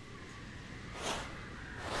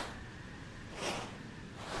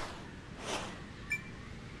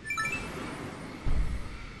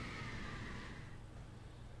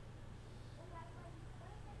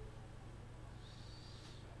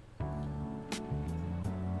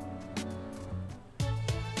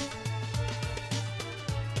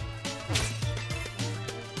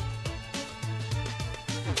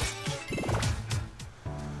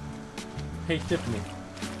 Hey, Tiffany.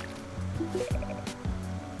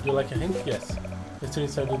 You like a hint? Yes. It's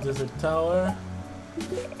inside the desert tower.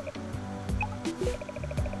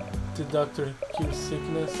 The doctor cures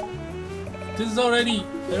sickness. This is already...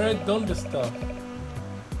 They already done this stuff.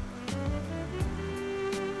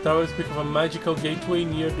 Tower speaks of a magical gateway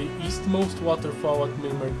near the eastmost waterfall at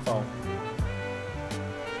Memory Fall.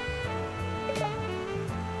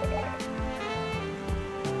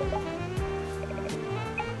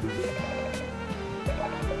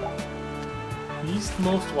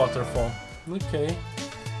 Eastmost waterfall. Okay.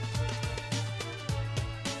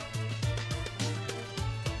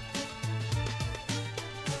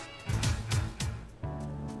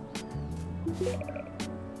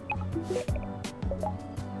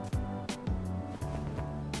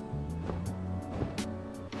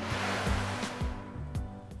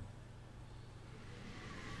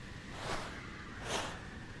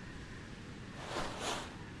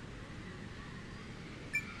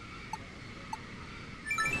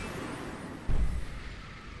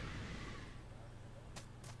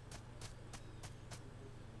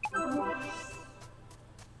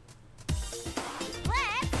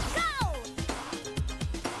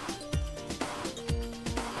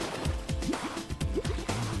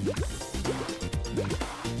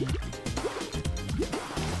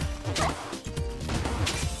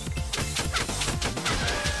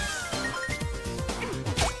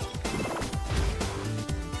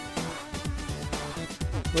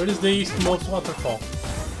 Where is the eastmost waterfall?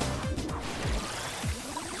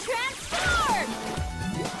 Transform!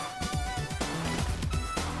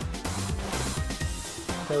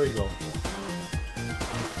 There we go.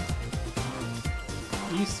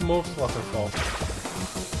 Eastmost waterfall.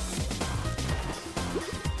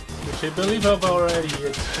 Which I believe I've already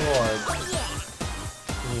explored.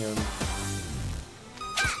 And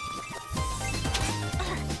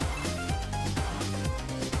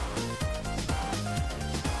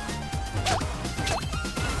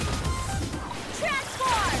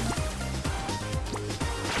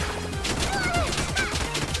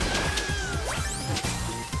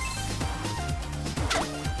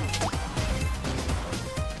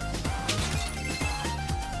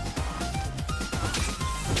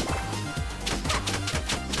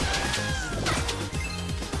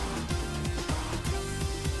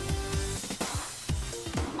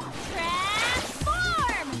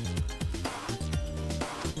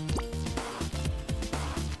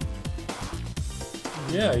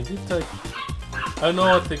Yeah, I did take... I know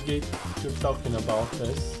what the gate you're talking about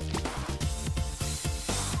is.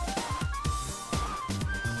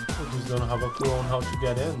 I just don't have a clue on how to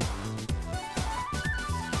get in.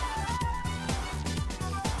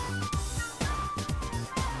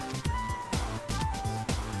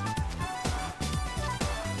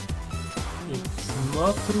 It's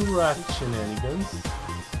not through rat shenanigans.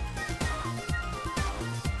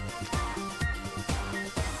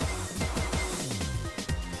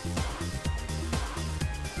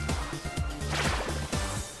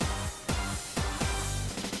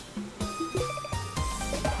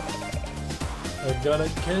 I got a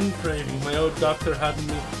Ken craving. My old doctor had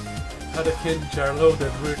a Ken jar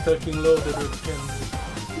loaded. We're talking loaded with candy.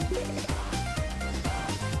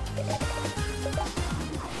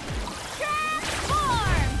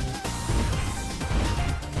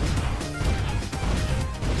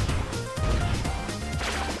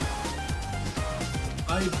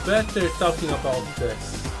 I bet they're talking about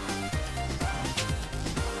this.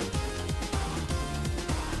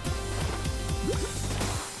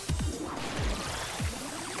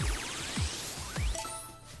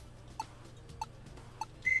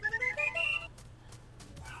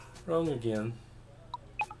 Wrong again.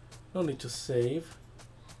 No need to save.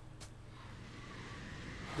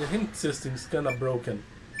 The hint system is kinda broken.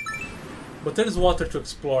 But there's water to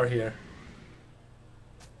explore here.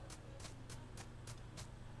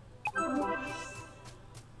 I'm ready.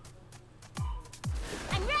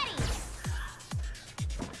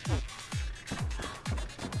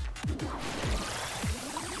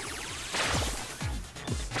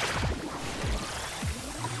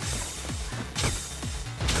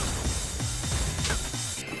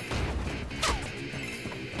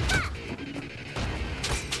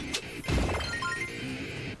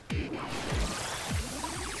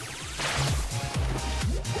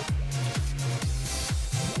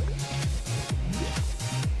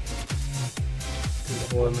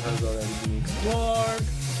 One has already been explored.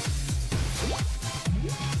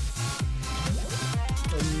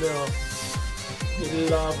 Oh no. It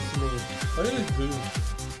loves me. I really do.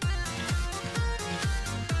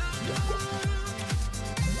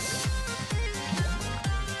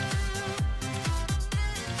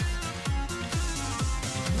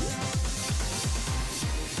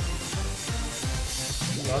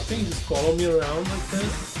 Nothing, just follow me around like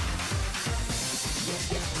this.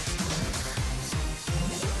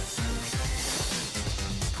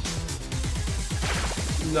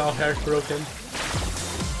 Now heartbroken.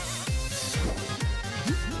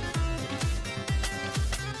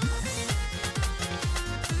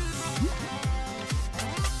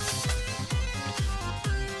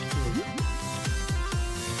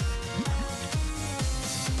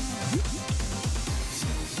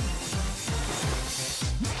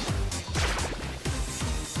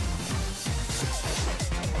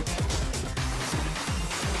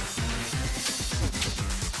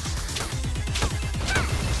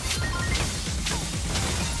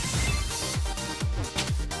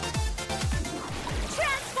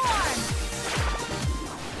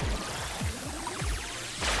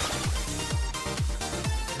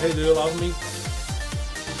 Hey, do you love me?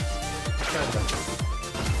 Kinda.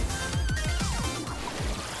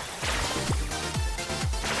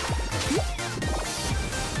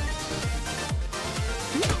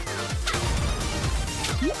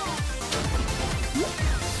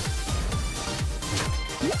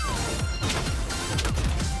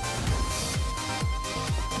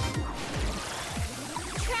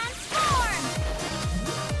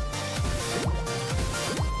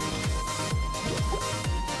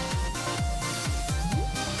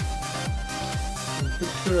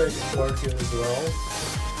 Sure, I explored here as well.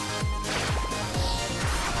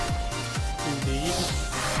 Indeed.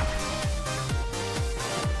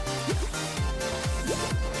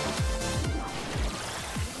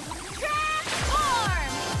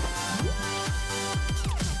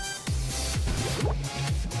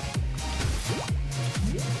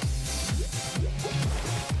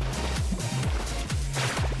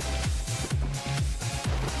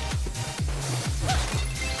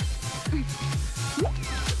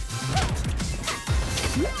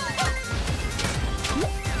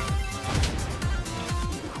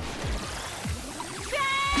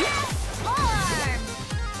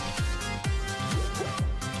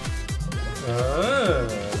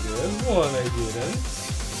 Good one, I didn't.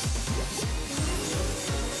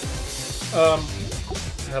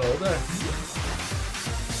 Hello there.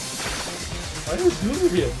 What are you doing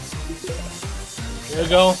here? Here you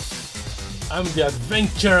go. I'm the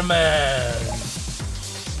adventure man.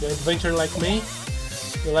 You adventure like me?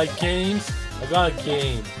 You like games? I got a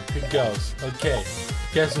game. Here goes. Okay.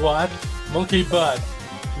 Guess what? Monkey butt.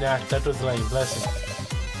 Nah, that was lame. Blessing.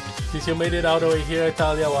 Since you made it all the way here, I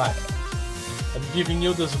tell you what. I'm giving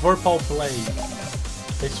you this Vorpal blade.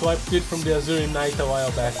 I swiped it from the Azure Knight a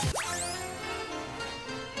while back.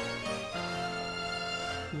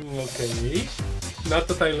 Okay. Not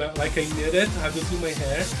that I like I need it. Have you seen my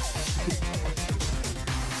hair?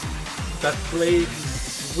 That blade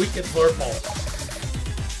is wicked Vorpal.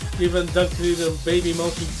 Even dunked it in baby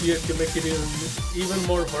monkey tear to make it even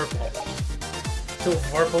more Vorpal. So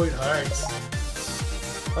Vorpal it hurts.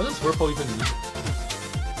 How does Vorpal even mean?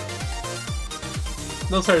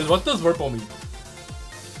 No, sorry, what does Vorpal mean?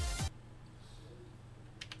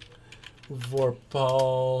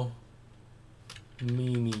 Vorpal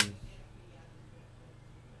meaning.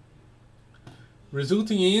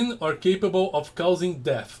 Resulting in or capable of causing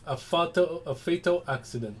death, a fatal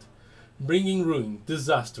accident. Bringing ruin,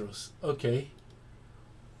 disastrous. Okay.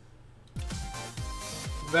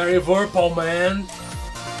 Very Vorpal, man.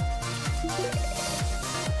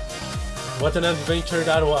 What an adventure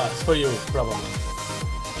that was for you, probably.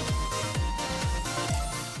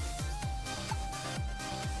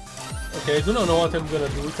 Okay, I do not know what I'm gonna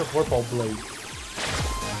do with a Vorpal blade.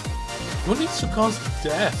 Who needs to cause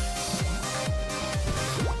death?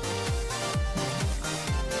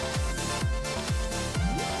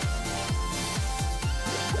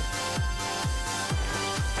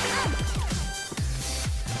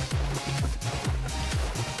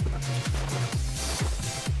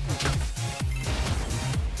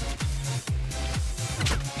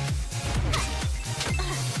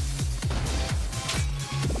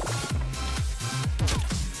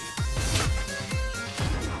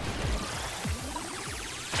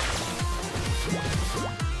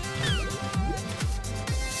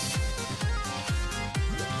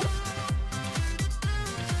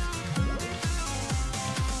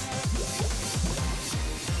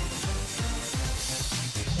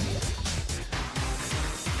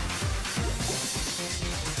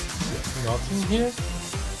 Nothing here?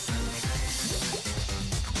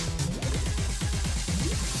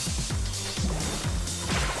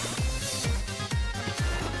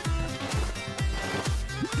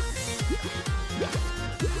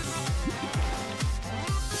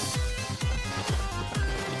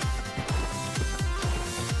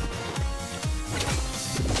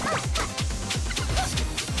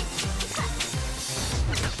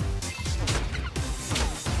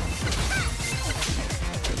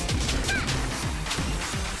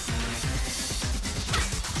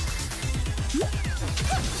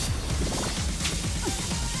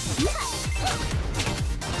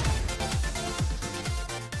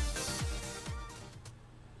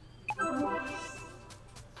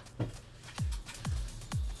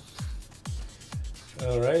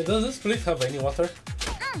 Alright, does this place have any water?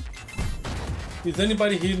 Is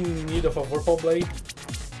anybody here in need of a Vorpal blade?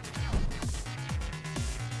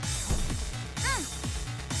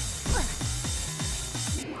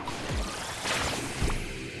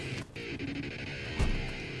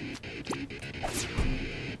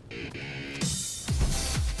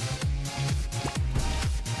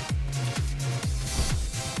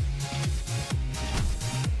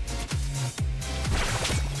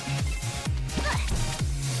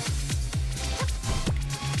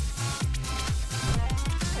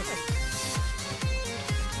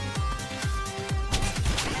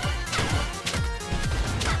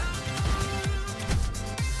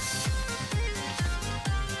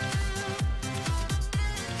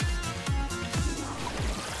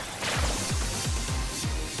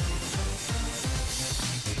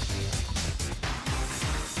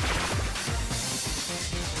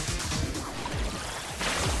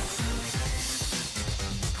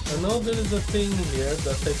 I know there is a thing here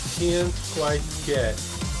that I can't quite get.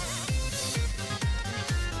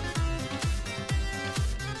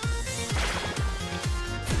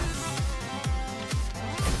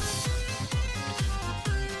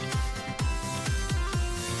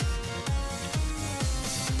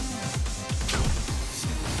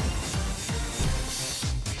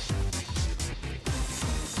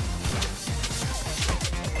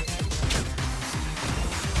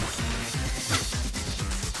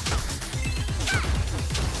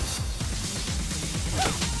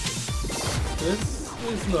 This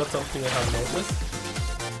is not something I have noticed.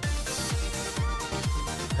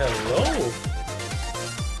 Hello?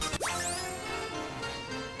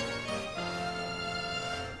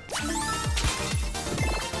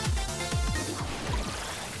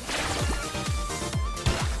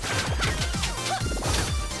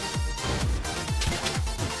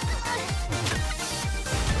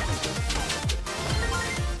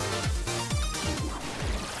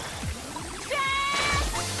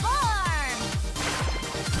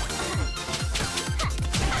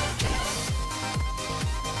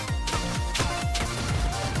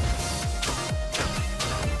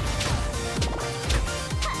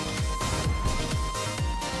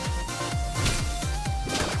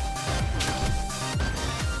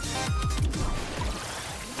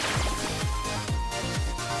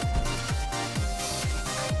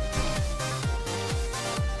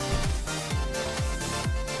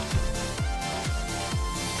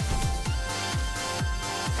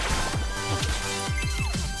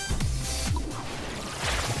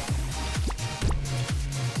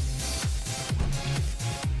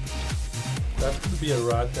 be a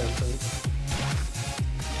rat entrance.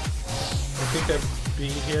 I think I've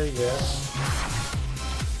been here, yeah.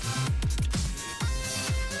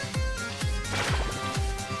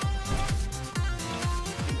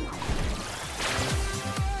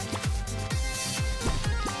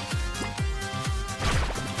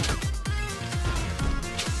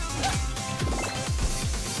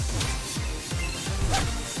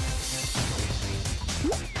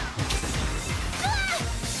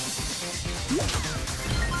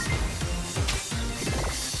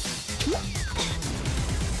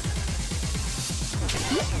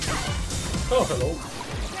 Oh, hello.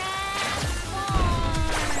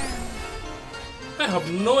 I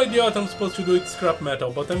have no idea what I'm supposed to do with scrap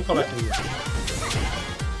metal, but I'm collecting it.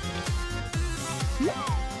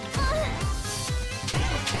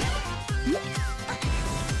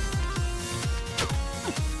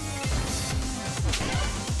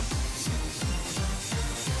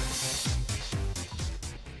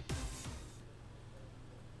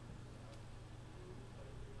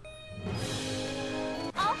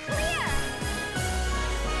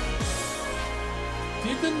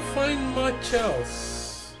 Didn't find much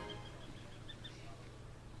else.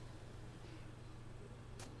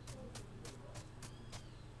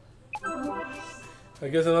 I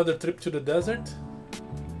guess another trip to the desert.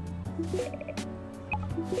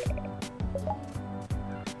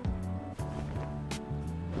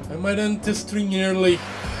 I might end this stream early.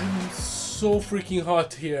 I'm so freaking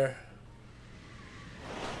hot here.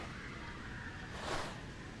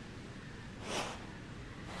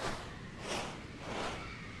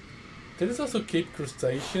 There is also Cape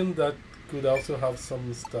Crustacean that could also have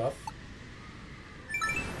some stuff.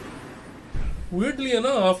 Weirdly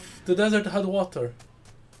enough, the desert had water.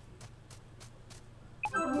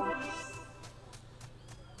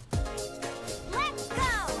 Let's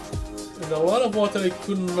go. And a lot of water I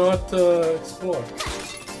could not explore.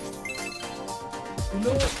 You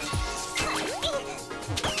know what?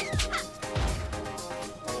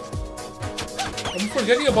 I'm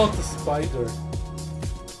forgetting about the spider.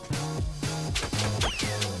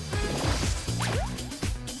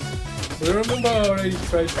 I remember I already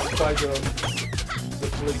tried the spider on the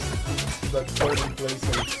place, that burning place.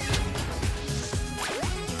 And...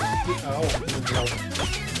 Ow, no.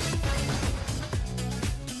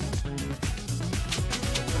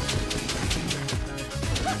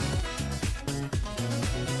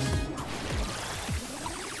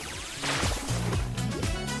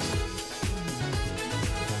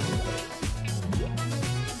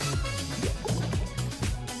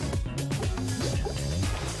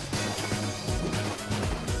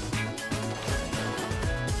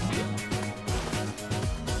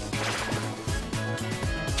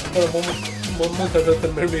 For a moment I thought the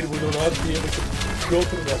mermaid would not be able to go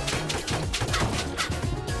through that.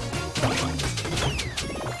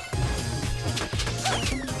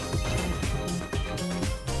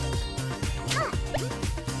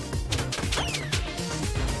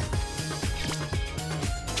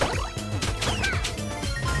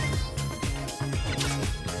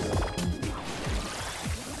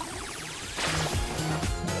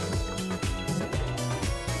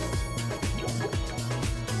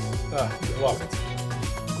 Locked.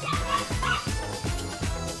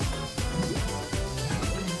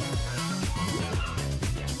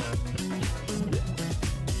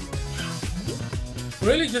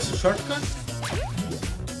 Really, just a shortcut?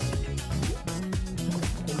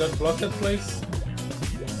 In that blocked place?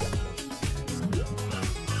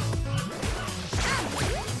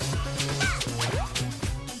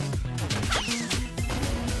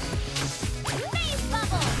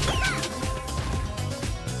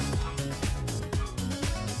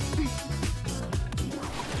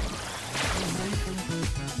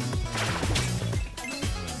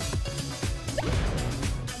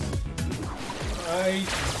 I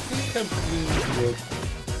think I've been good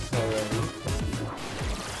already.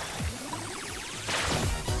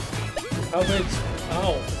 How about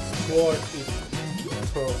sword is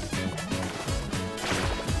throw.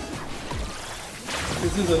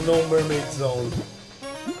 This is a no mermaid zone.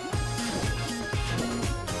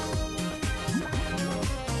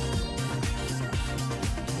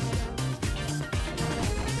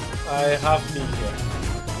 I have been here.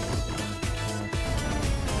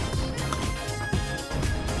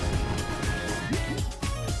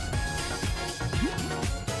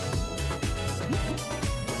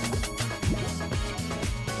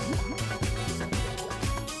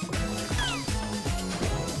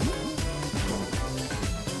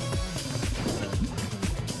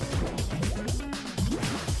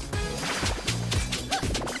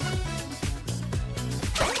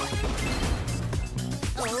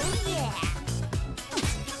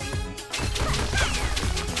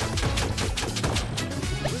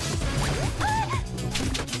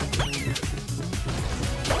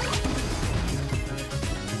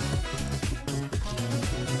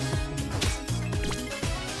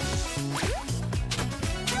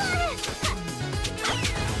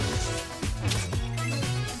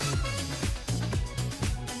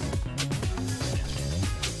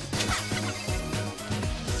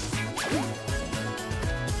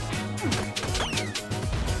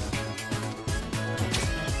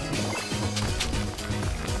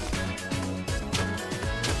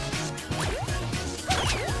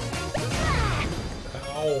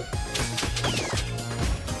 Ow.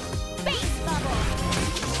 Face bubble.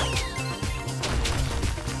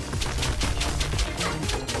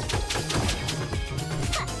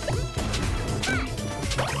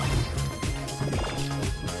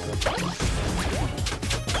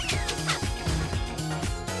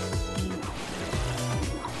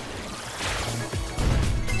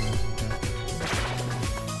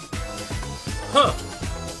 Huh.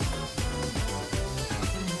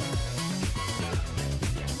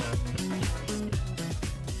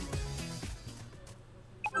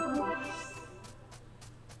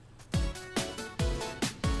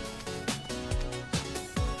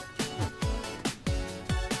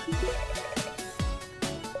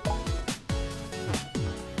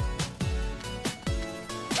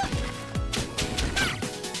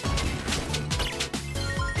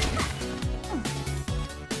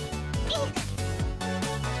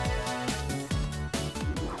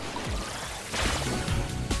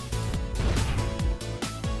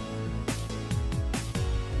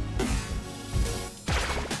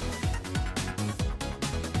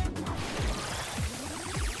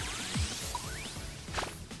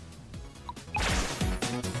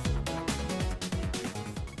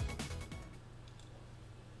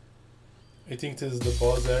 I think this is the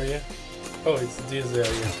boss area. Oh, it's this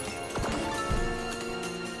area.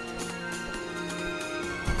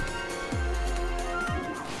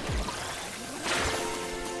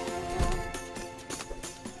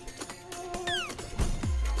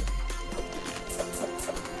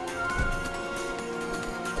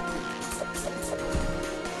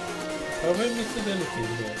 Have I missed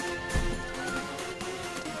anything here?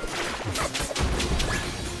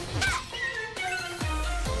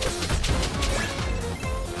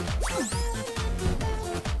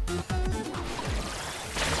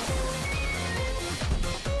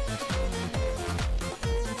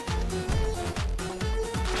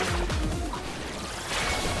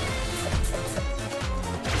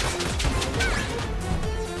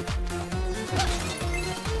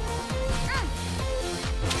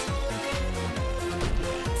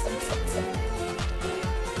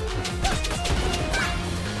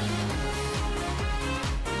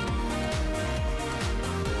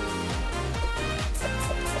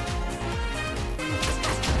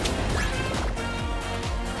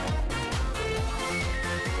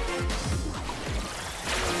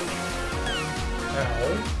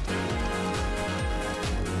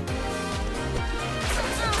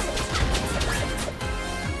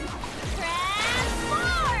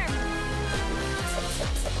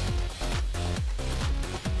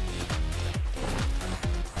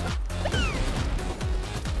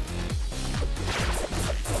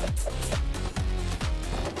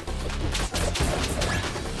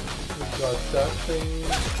 Got that thing.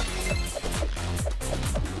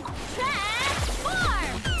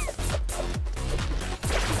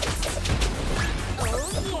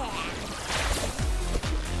 Transform!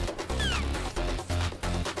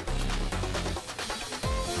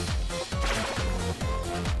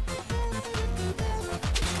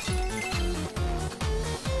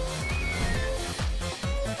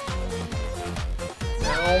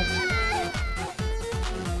 Oh yeah!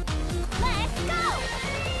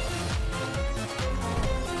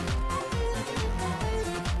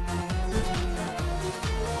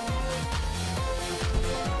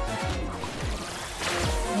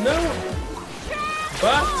 Now.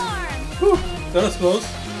 But whew, that was close.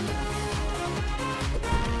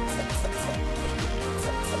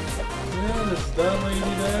 Yeah, there's that lady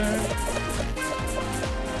there.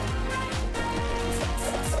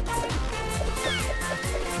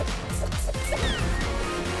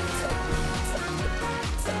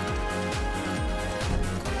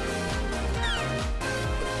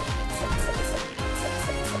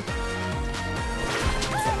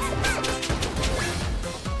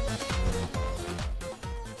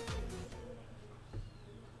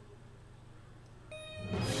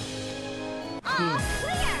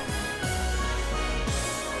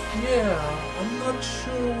 Yeah, I'm not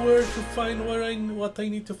sure where to find what I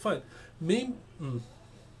need to find. Maybe.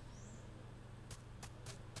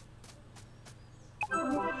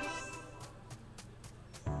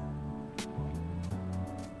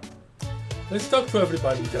 Let's talk to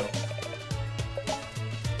everybody though.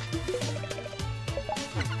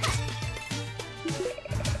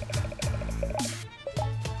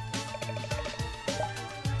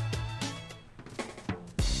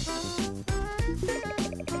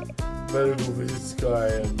 Better go visit this guy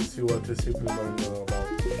and see what the Sequin Land is all about.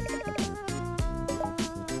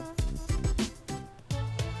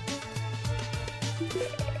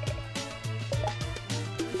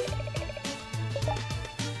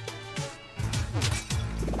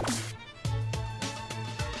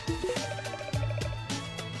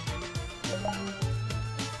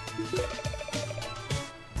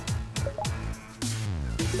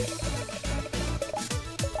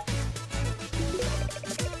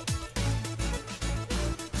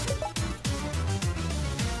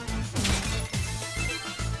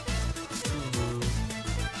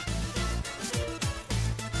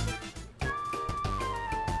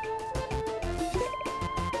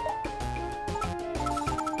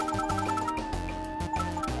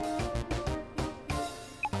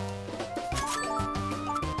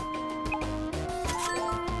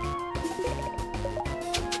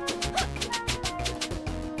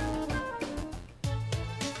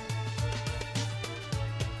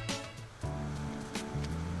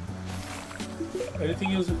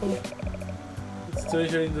 Anything useful? It's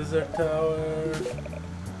treasure in desert tower.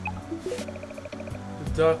 The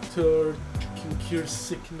doctor can cure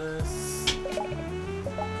sickness.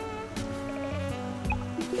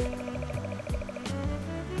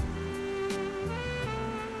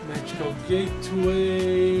 Magical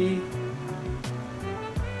gateway.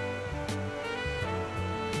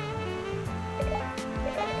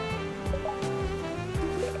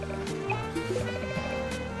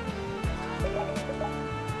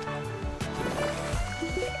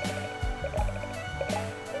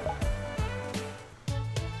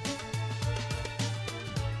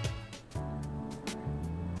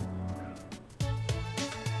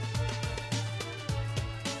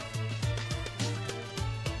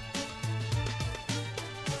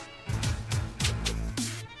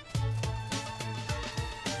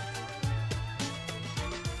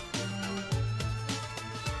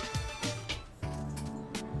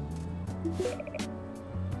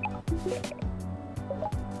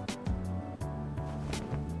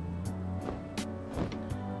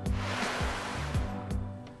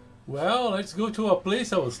 Well, let's go to a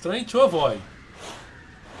place I was trying to avoid.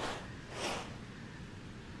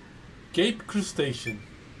 Cape Crustacean.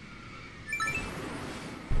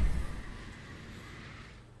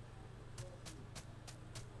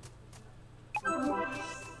 On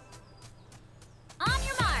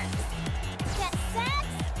your marks. Get set.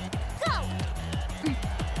 Go.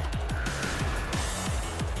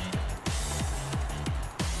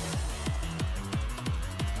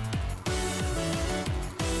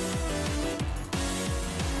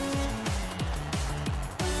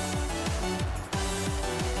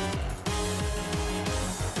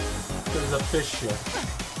 There's a fish here.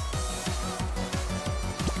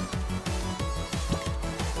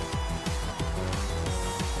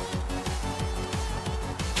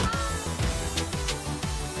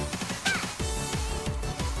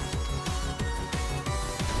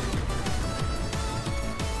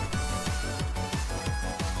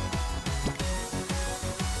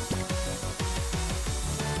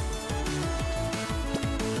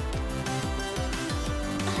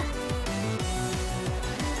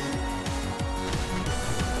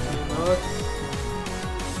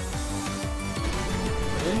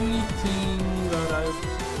 Anything that I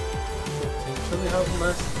potentially have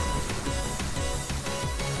mastered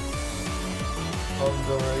on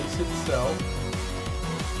the race itself.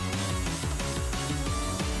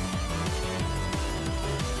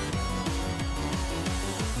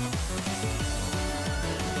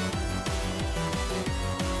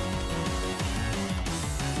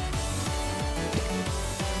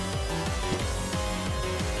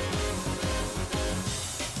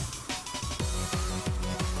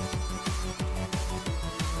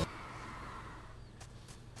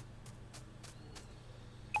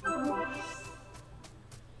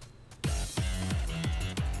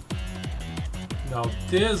 Now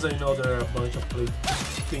this, I know there are a bunch of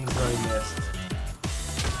things I missed.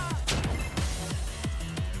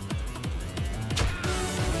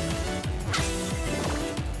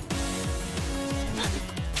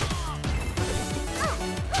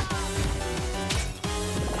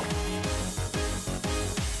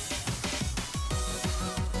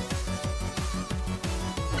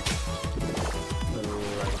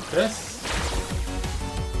 Like this.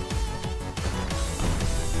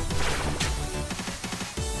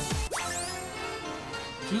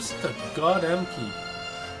 Just a goddamn key.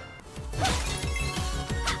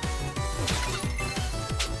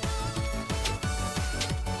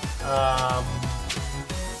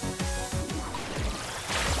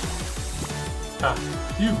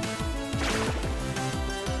 You.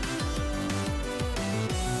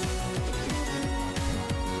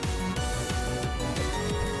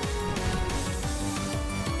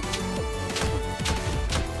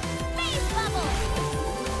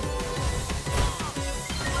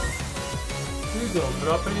 Don't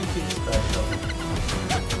drop anything special.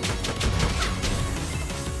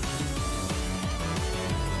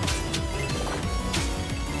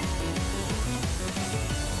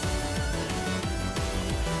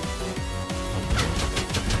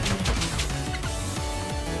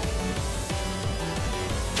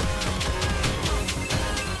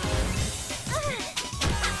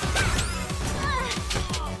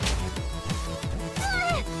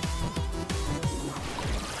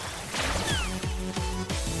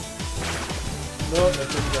 No, that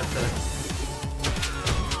didn't get there.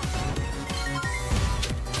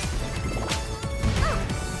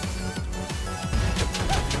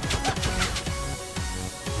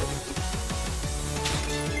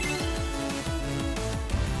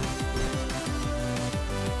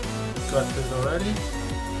 Got this already.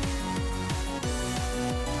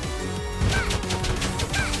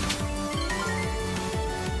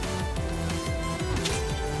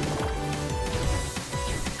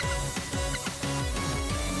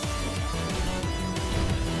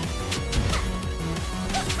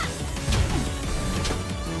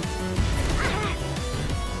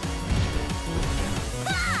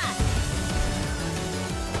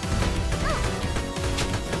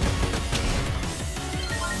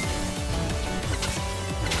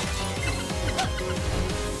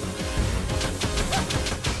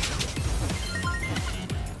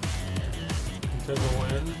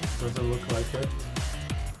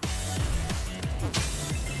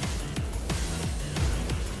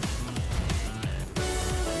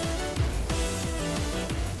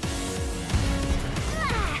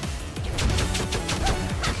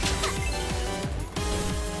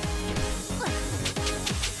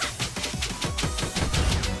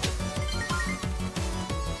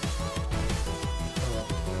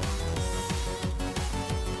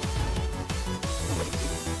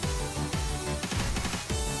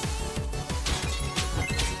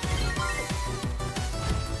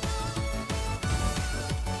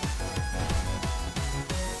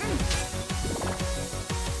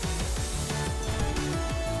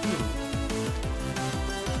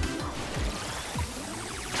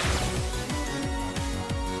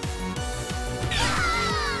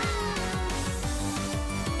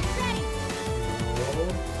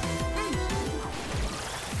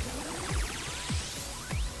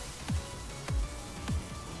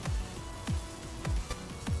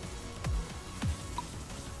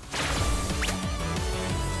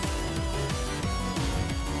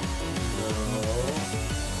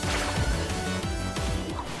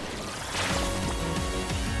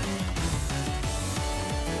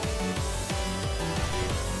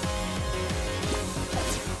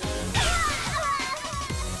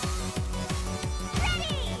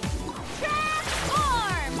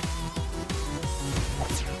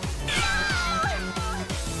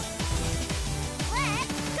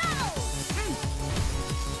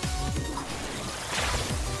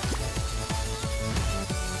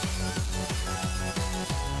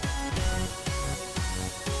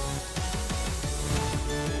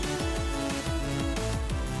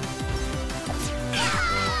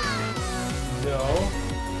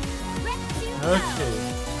 Okay.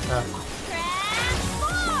 Transform!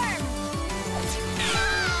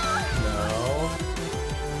 No.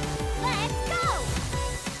 Let's go!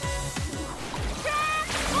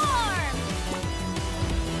 Transform!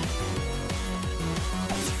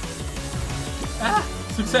 Ah!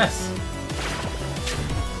 Success!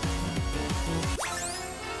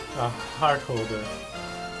 A heart holder.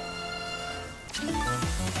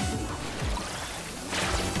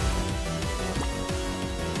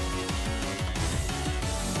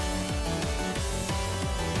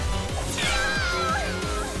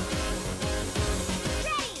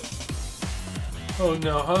 Oh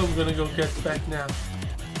no, how am I gonna go get back now?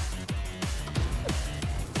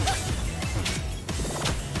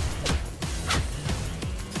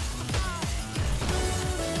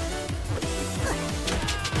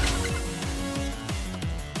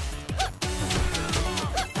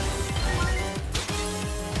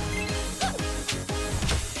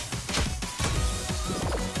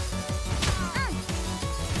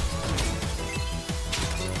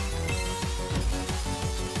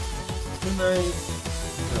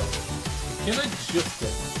 Can I just get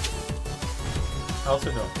it?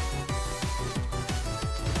 Also no.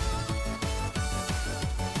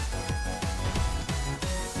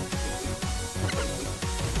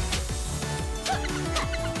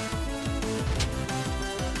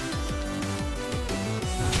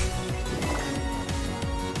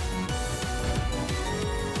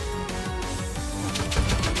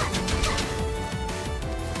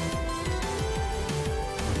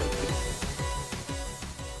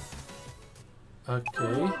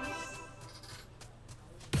 Okay.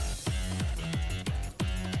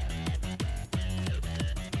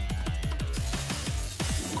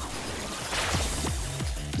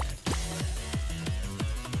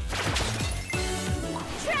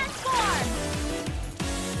 Transform!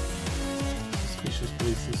 Suspicious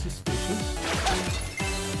places, suspicious.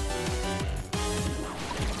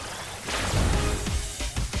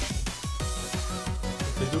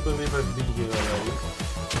 I do believe I've been here already.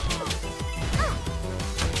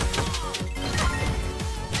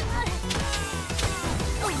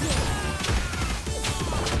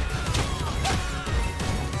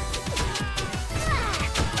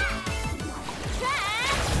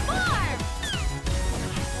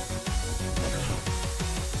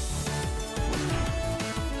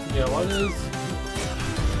 Yeah, what is...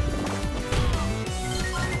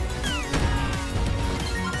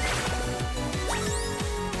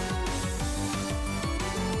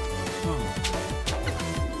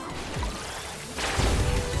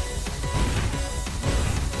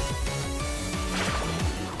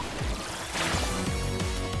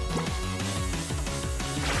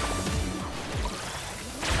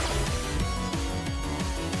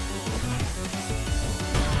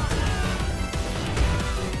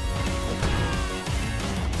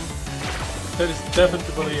 That is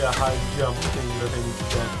definitely a high jump thing that I need to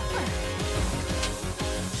get.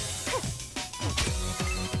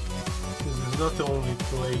 This is not the only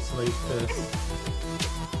place like this.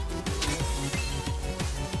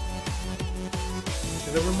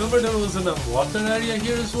 And I remember there was an water area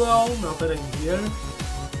here as well, now that I'm here.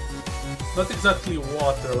 Not exactly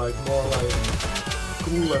water, like more like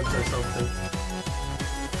coolant or something.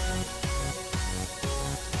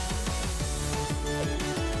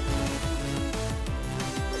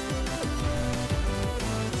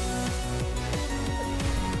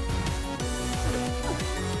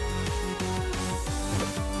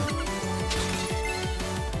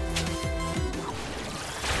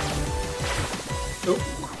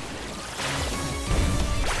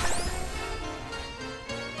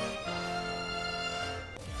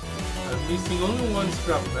 Missing only one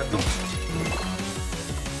scrap metal.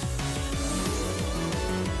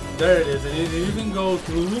 There it is, and it even goes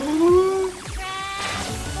through.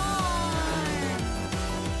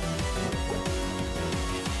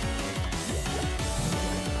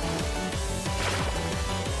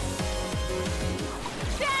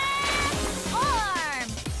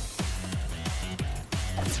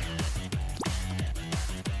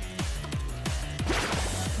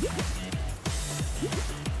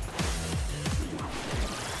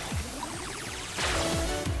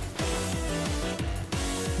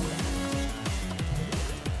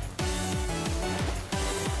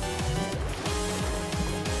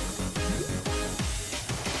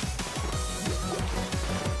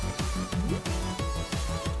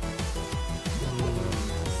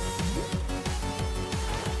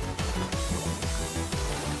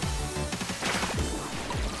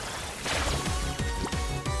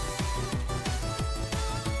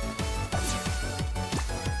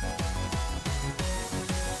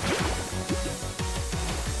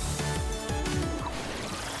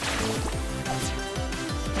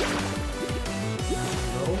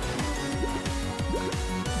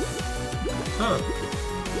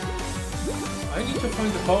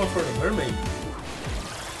 find the power for the mermaid.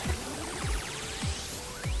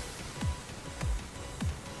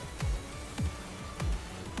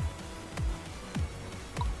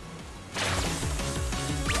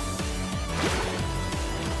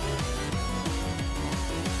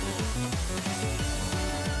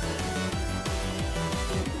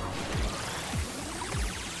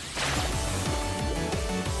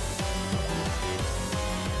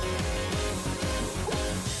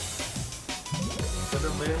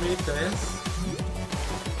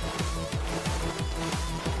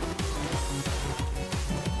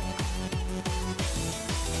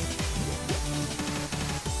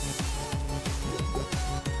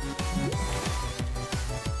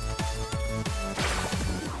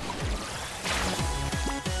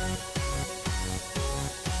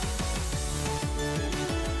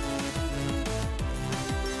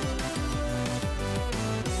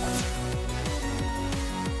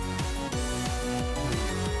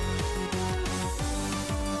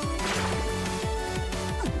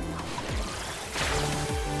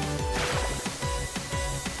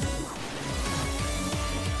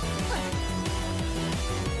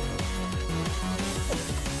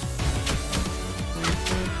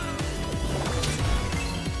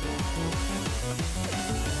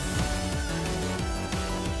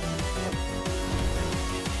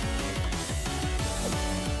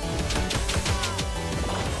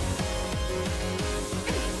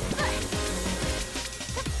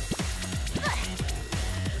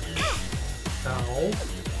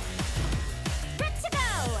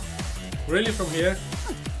 Really from here?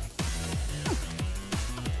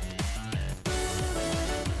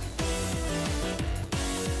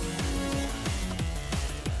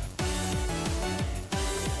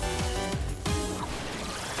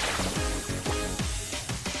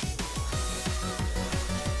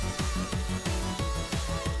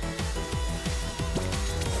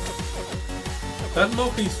 That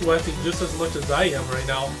Loki's sweating just as much as I am right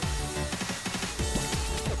now.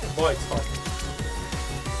 Boy, it's hot.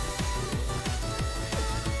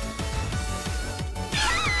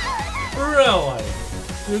 Really?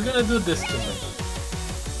 You're gonna do this to me?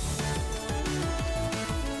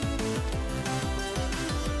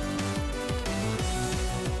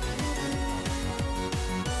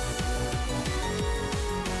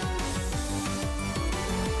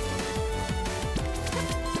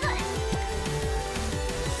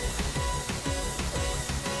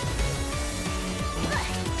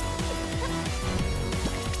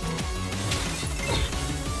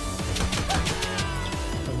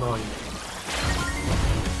 Annoying.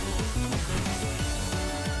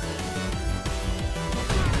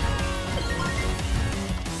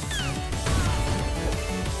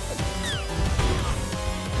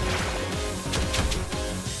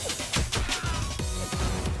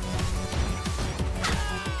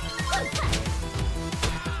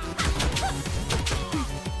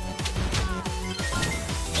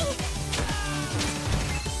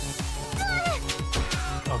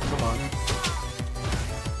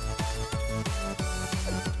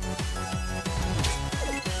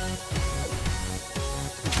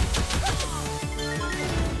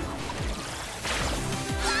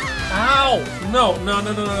 No,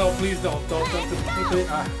 please don't, please.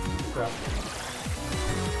 Ah, crap.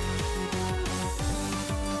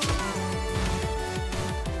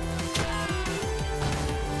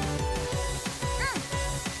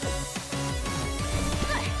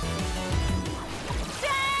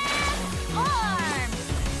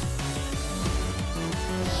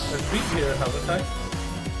 Let's beat here, haven't I?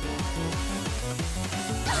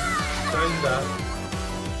 Kinda.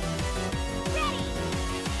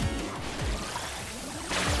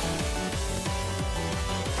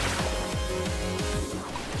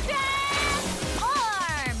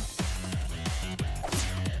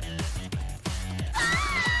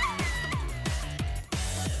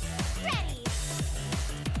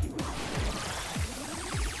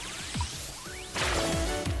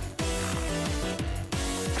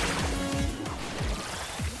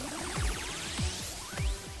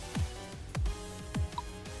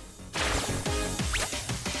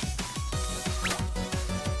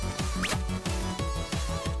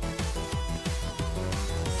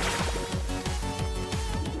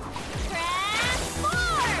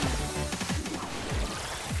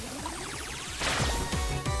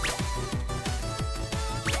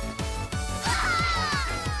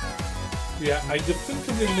 Yeah, I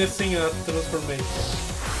definitively missing a transformation.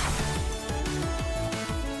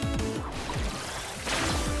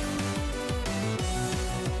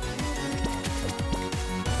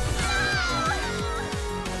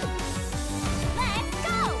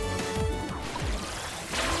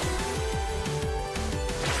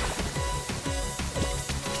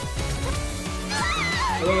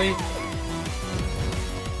 Really?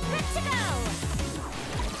 Good to go.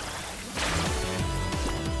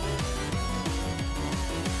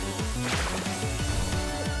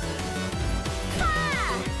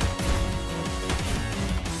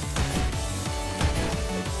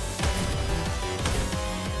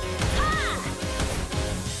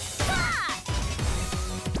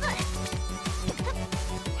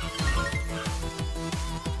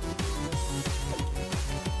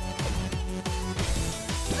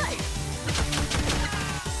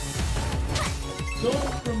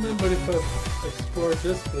 Don't remember if I've explored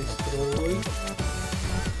this place thoroughly.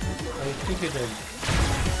 I think I did.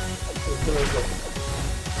 So there we go.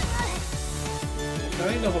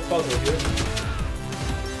 Kind of a puzzle here.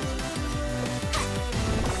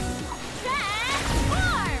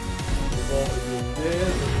 Transform! We're going to do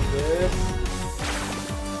this and this.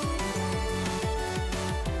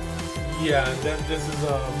 Yeah, and then this is a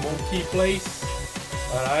monkey place.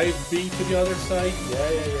 And I've been to the other side.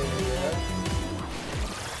 Yeah.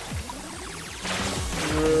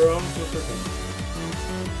 Wrong to circle.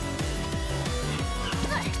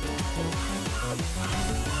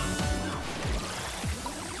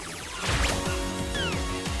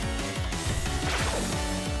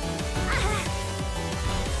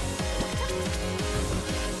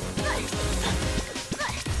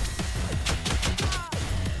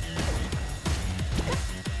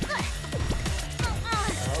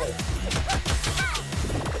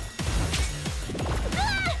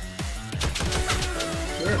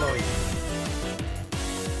 You're annoying.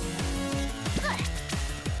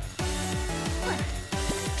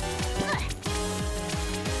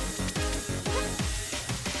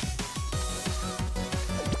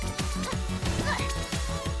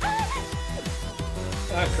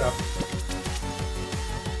 Ah, crap.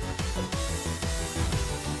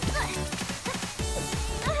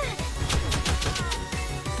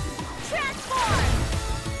 Transform!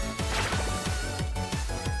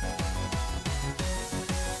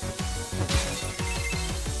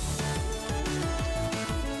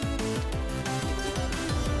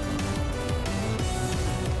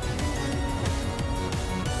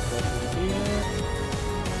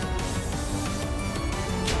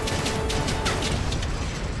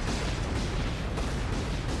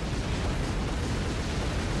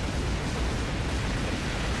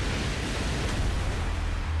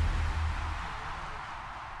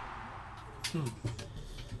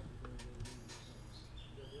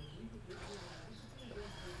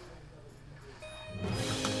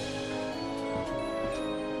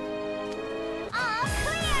 All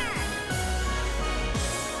clear!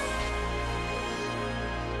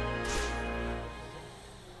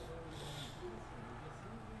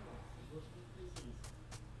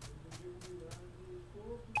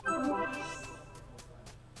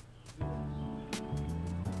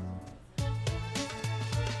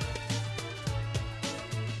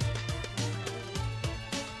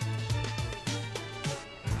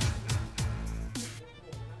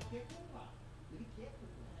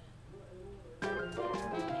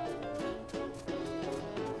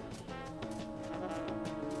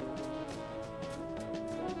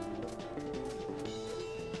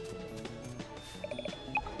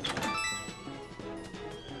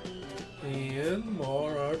 And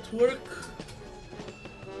more artwork.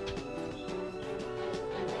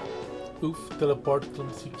 Oof, teleport from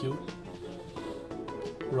CQ.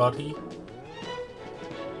 Roddy.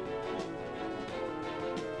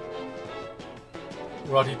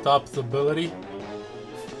 Roddy Top's ability.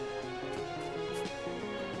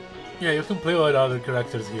 Yeah, you can play with other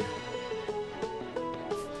characters here.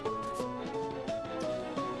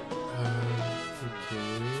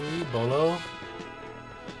 Okay, Bolo.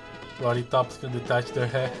 Roddy Tops can detach her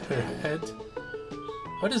head.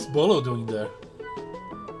 What is Bolo doing there?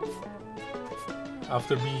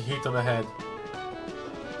 After being hit on the head.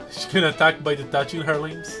 She can attack by detaching her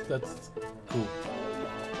limbs? That's cool.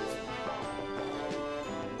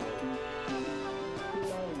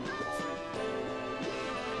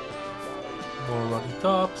 More Roddy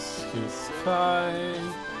Tops. Here's Sky.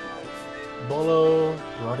 Bolo.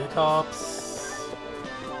 Roddy Tops.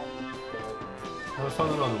 I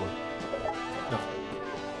found another one. No.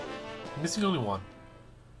 I'm missing only one.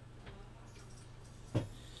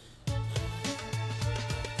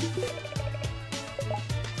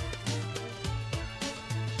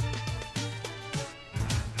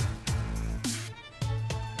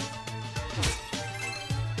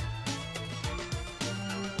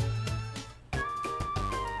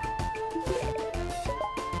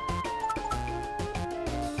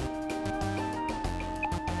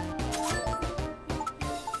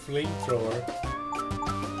 Flamethrower.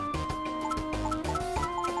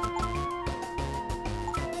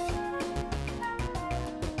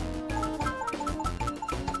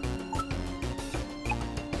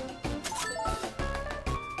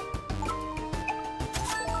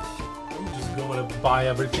 gonna buy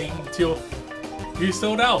everything until he's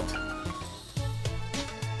sold out.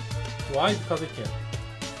 Why? Because I can.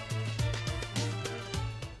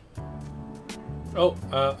 Oh,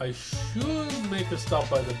 I should make a stop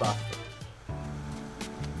by the bathroom.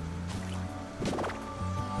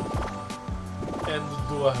 And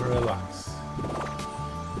do a relax.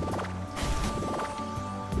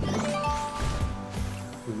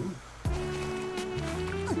 Ooh.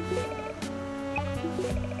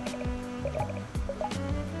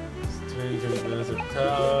 Stranger in the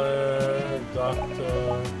tower,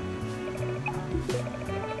 doctor.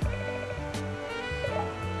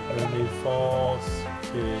 Enemy falls.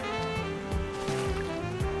 Okay.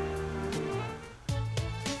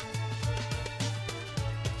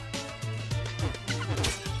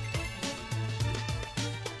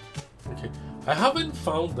 Okay. I haven't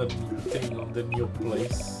found the thing on the new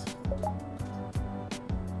place.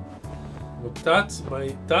 But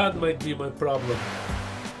that might be my problem.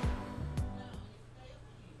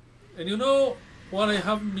 And you know what I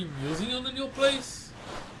haven't been using on the new place?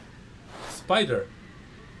 Spider.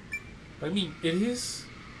 I mean, it is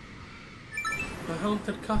a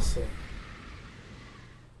haunted castle.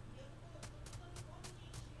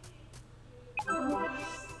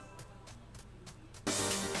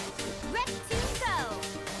 Ready to go.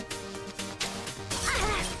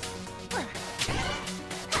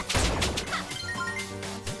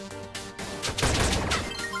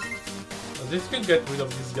 This can get rid of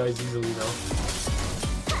these guys easily now.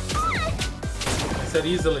 I said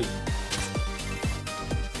easily.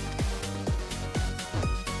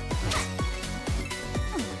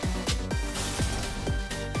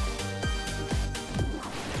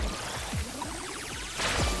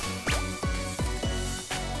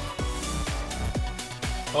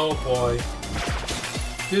 Oh boy.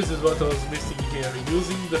 This is what I was missing here.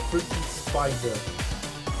 Using the freaking spider.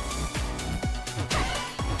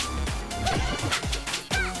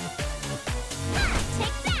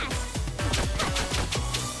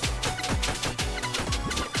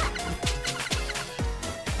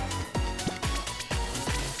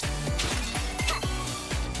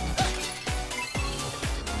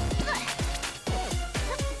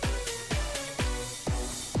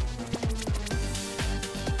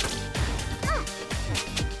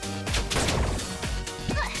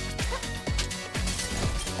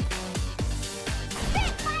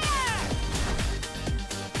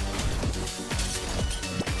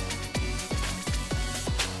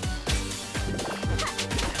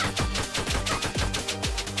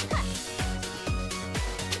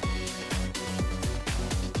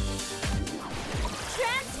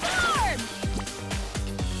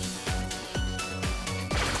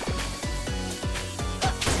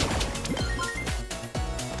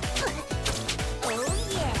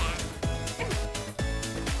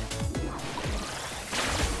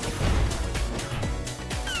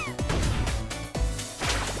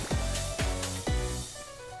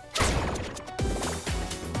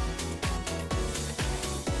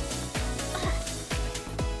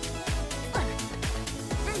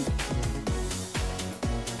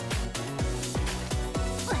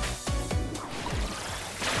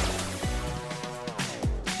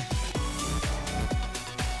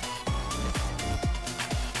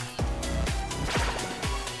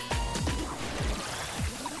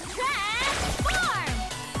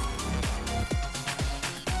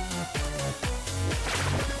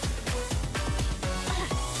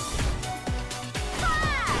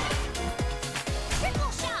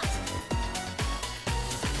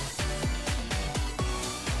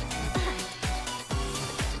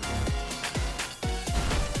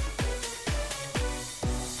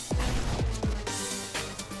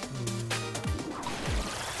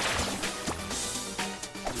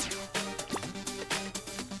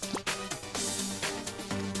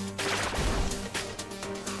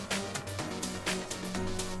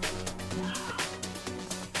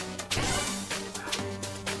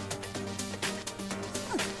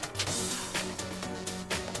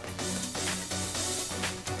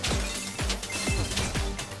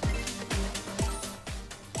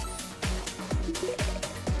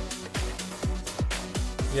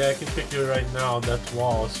 Yeah, I can pick you right now. That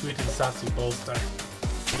wall, sweet and sassy bolster.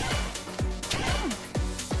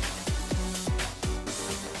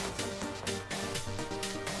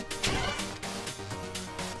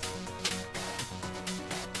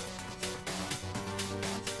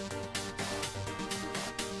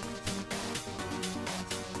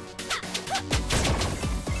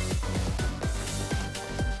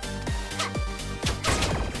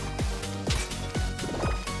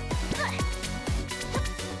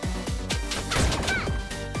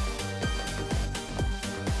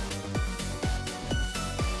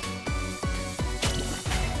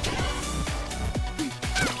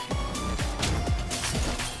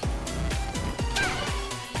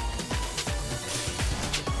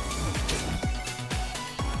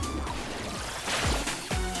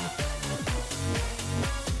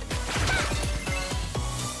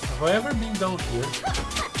 Have I ever been down here?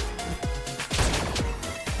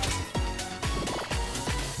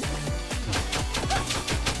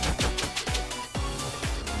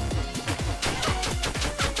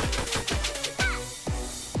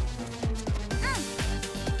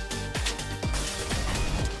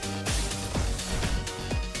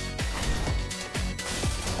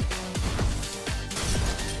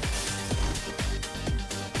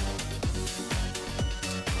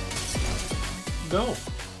 No.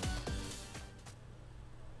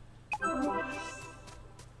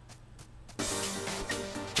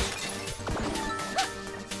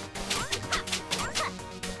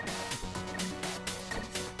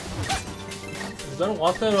 Is that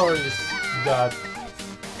water or is that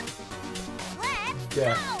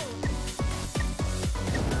death?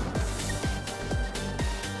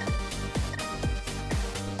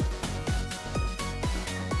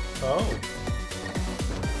 Oh.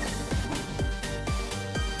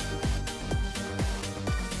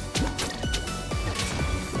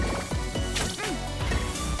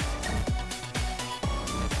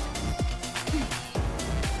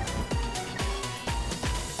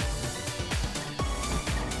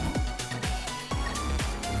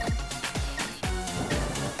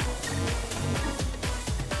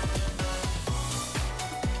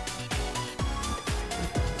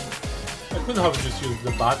 I could have just used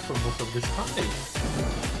the bat for most of this time.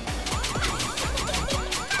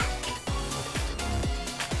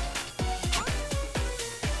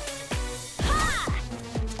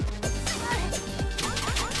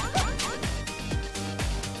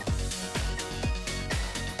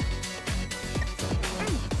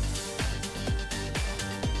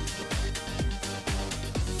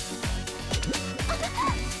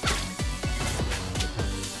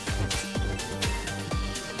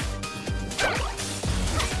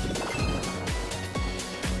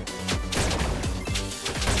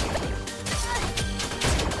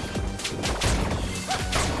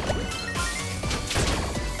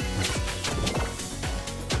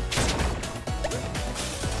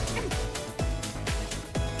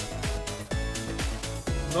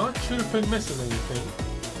 Not sure if I'm missing anything.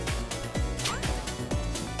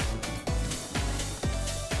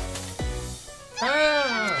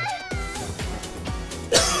 Ah!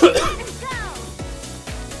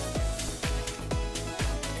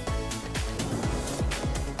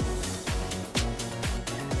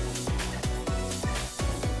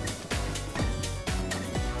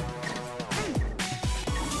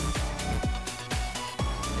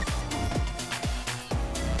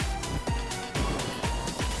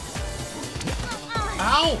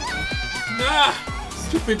 Ow! Nah!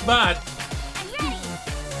 Stupid bat!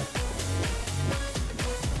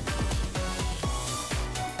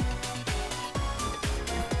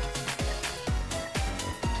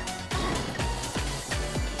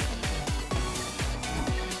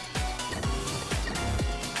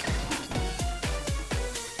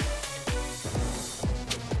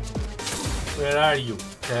 Where are you?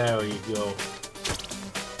 There we go.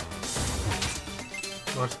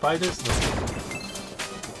 More spiders? No.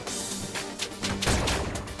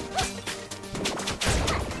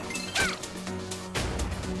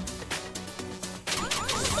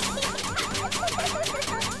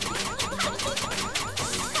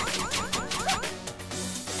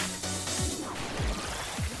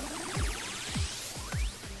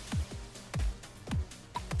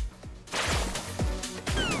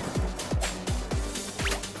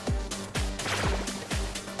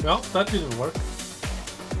 Well, that didn't work.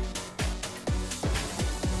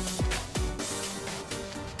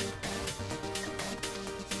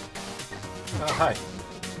 Hi. I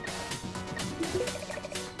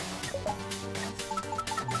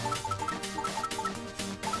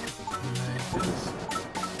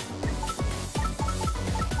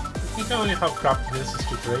think I only have craft nemesis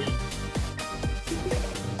to trade.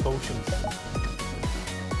 And potions.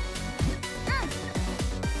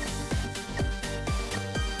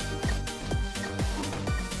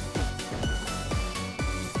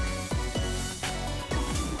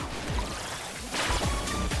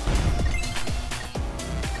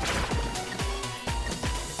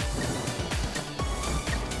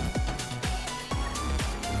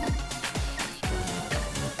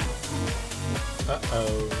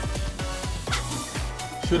 Uh-oh.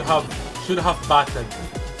 Should have batted.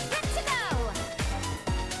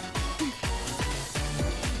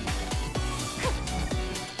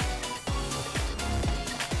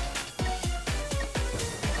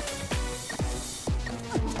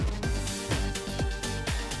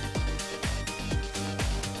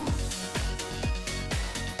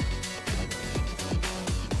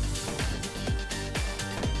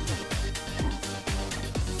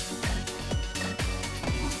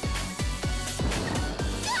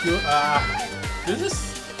 You,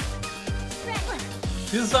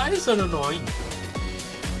 these eyes are annoying.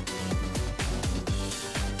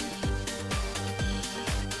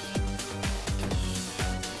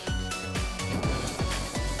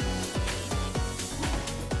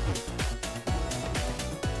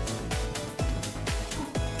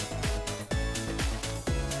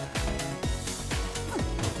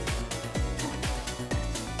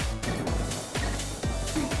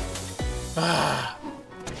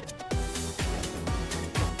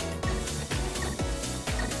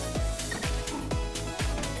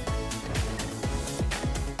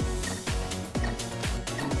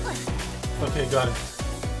 Okay, got it.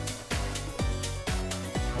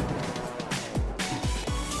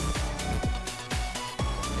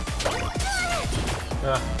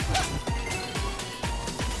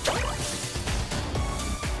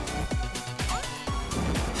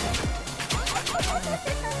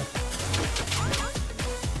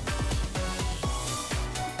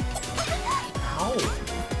 Ow.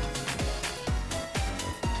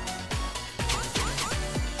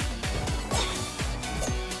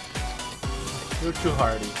 You're too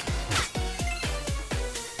hardy.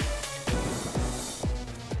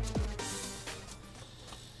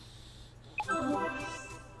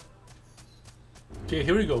 Okay,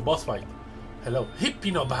 here we go, boss fight. Hello,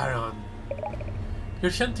 Hypno Baron. Your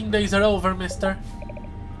chanting days are over, mister.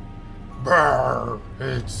 Brrr,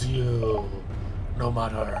 it's you. No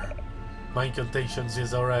matter. My incantations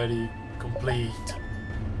is already complete.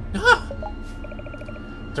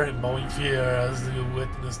 Tremble in fear as you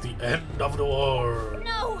witness the end of the world.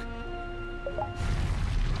 No!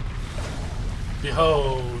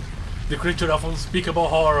 Behold, the creature of unspeakable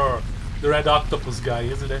horror. The red octopus guy,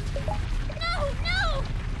 isn't it? No, no!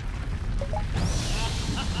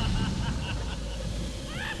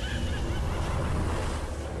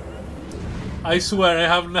 I swear I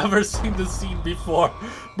have never seen this scene before,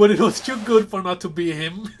 but it was too good for not to be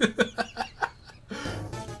him.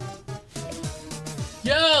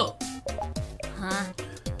 Yo! Huh?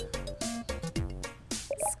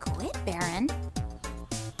 Squid Baron?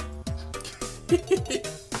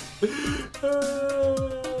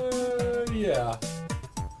 Yeah.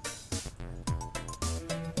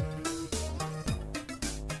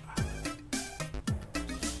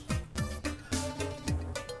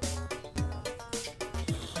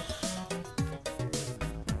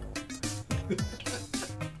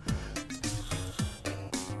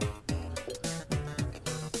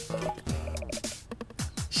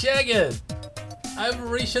 Shaggin! I've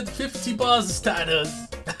reached 50 boss status!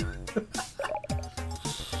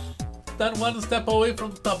 That one step away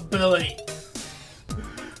from top billing!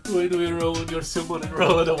 When we ruin your summon and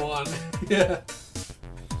roll the one. Yeah.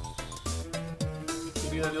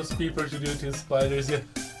 You need a newspaper to do it in spiders, yeah.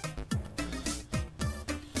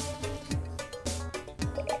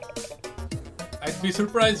 I'd be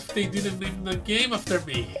surprised if they didn't name the game after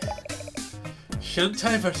me.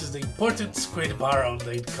 Shantae versus the important Squid Baron,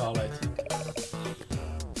 they'd call it.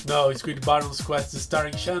 No, Squid Baron's Quest is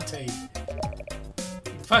starring Shantae.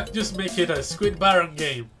 In fact, just make it a Squid Baron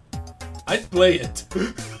game. I'd play it.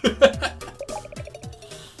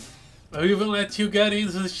 I'll even let you get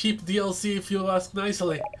into the cheap DLC if you ask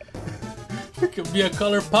nicely. It can be a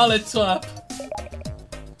color palette swap.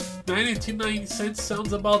 99 cents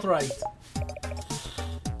sounds about right.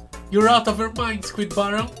 You're out of your mind, Squid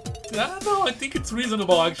Baron. No, I think it's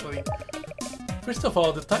reasonable actually. First of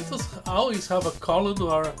all, the titles always have a colon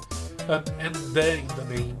or an ending in the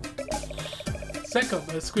name. Second,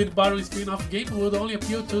 a Squid Baron spin-off game would only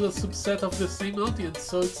appeal to the subset of the same audience,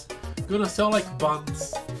 so it's gonna sell like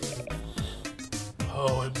buns.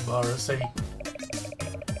 Oh, embarrassing.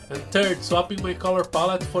 And third, swapping my color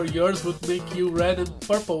palette for yours would make you red and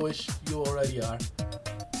purple-ish. You already are.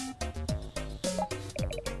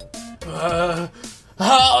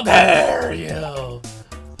 How dare you!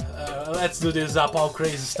 Let's do this up all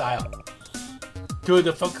crazy style. Do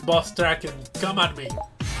the funk boss track and come at me.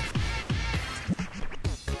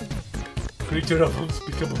 Creature of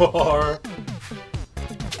unspeakable horror.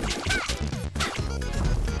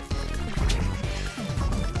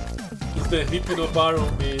 Is the Hypno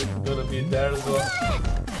Baron gonna be there as well?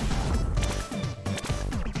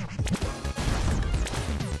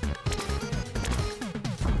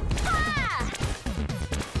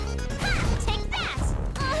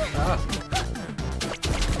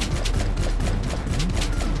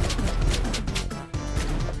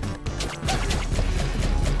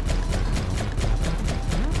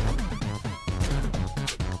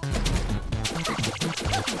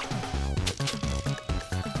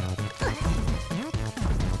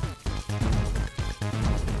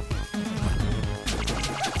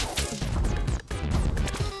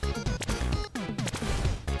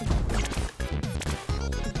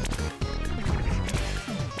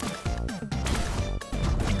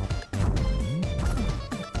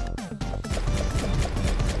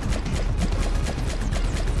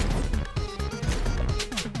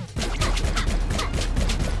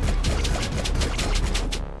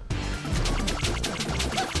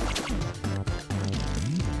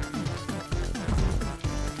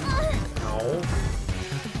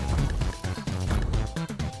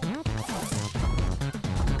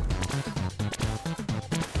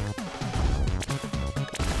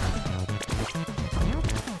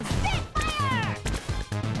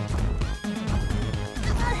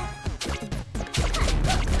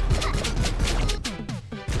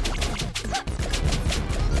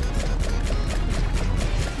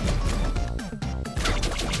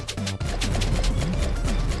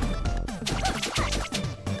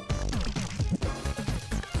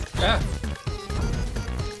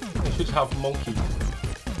 half monkey.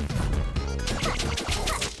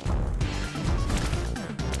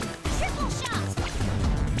 Triple shot.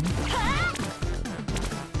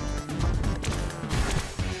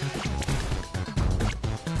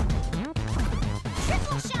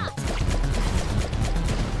 Triple shot.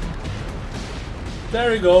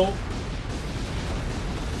 There we go.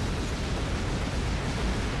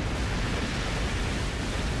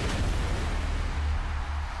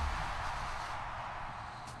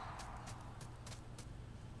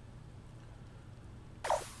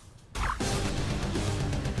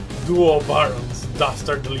 Duo barons,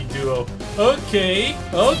 dastardly duo. Okay,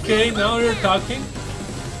 okay, now you're talking.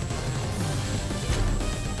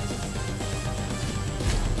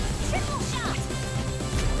 Triple shot.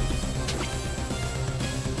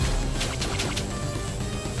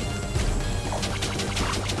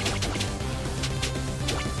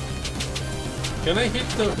 Can I hit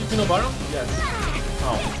the Hipino Baron? Yes.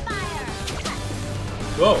 Ow. Fire.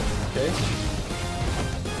 Go. Okay.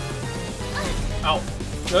 Ow.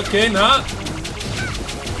 Okay, nah.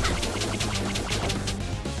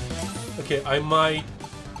 Okay, I might.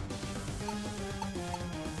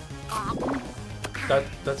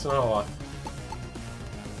 That's not a lot.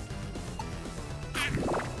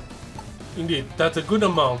 Indeed, that's a good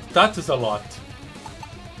amount. That is a lot.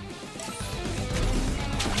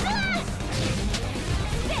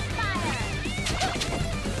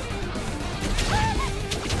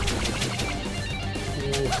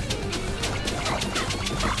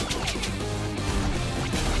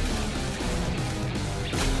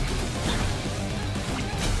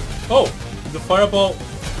 Oh, the fireball.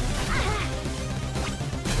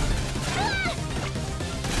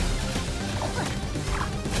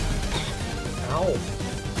 Ow.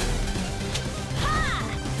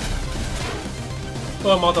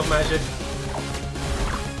 Oh, I'm out of magic.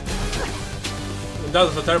 And that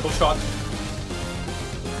was a terrible shot.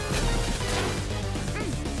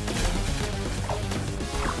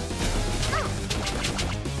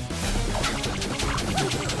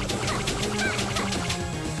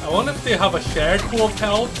 I wonder if they have a shared pool of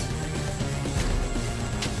health.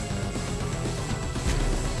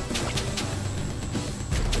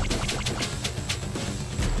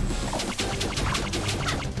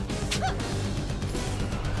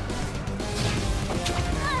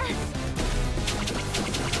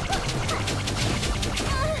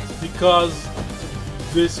 Because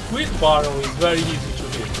the Squid Baron is very easy to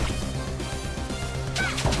hit.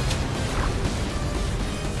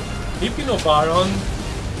 Hipino Baron,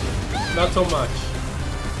 not so much.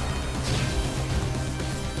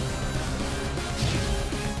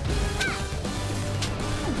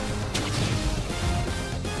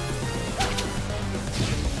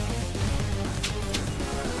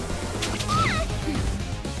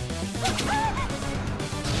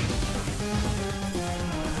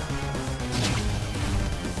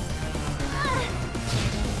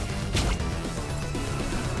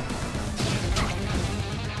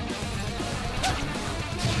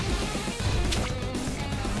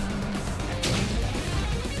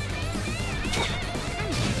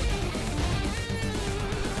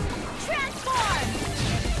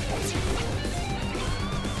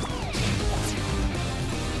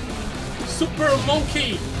 Super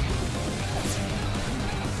monkey!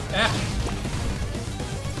 Ah!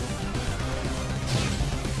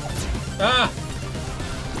 Ah!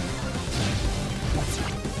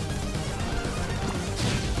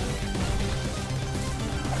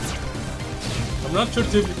 I'm not sure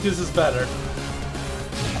if this is better.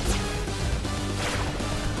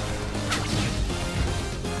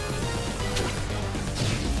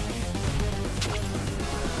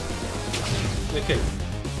 Okay.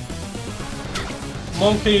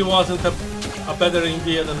 Monkey wasn't a better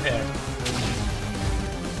idea than hair.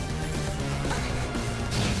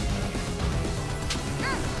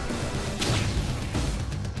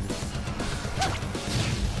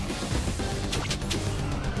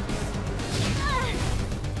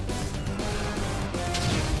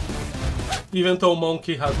 Even though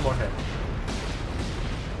Monkey has more hair.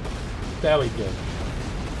 There we go.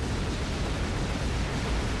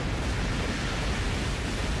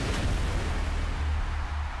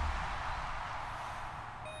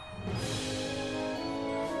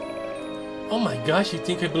 Oh my gosh, you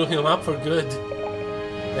think I blew him up for good.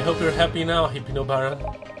 I hope you're happy now, Hipino Baron.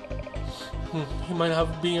 He might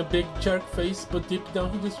have been a big jerk face, but deep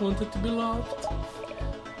down he just wanted to be loved.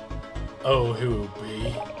 Oh, he will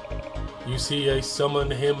be. You see, I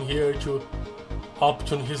summoned him here to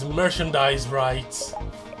option his merchandise rights.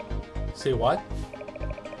 Say what?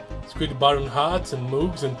 Squid Baron hats and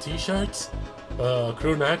mugs and t-shirts?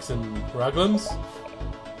 Crew necks and raglams?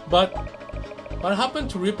 But what happened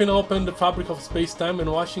to ripping open the fabric of space-time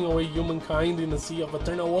and washing away humankind in a sea of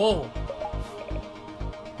eternal woe?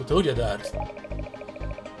 Who told you that?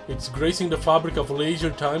 It's gracing the fabric of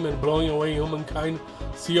leisure time and blowing away humankind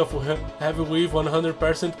sea of heavy weave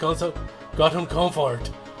 100% gotten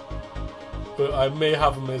comfort. I may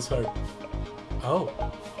have misheard. Oh.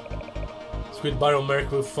 Sweet Baron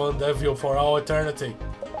Mercury fun devil for all eternity.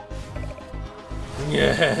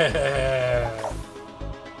 Yeah.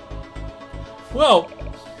 Well,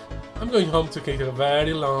 I'm going home to take a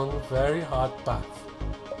very long, very hot bath.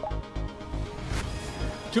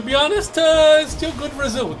 To be honest, still good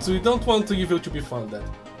results. We don't want the evil to be funded.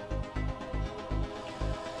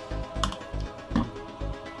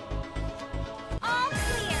 All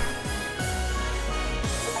clear.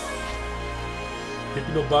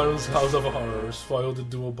 Hypno Baron's House of Horrors foiled the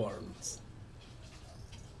dual barons.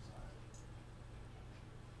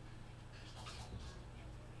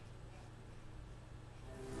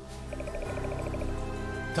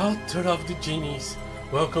 Daughter of the Genies,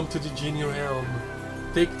 welcome to the Genie Realm.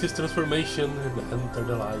 Take this transformation and enter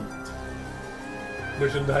the light.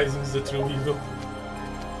 Merchandising is the true evil.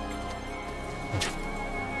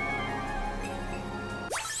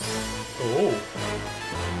 Oh.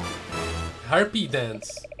 Harpy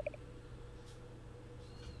dance.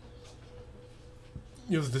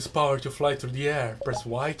 Use this power to fly through the air. Press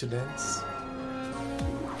Y to dance.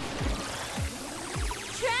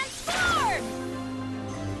 Transform!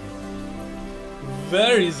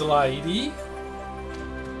 Very slidey.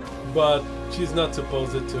 But she's not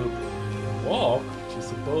supposed to walk. She's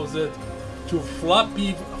supposed to flap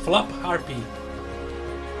harpy.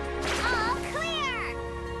 All clear!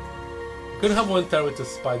 Could have one there with a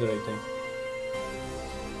spider, I think.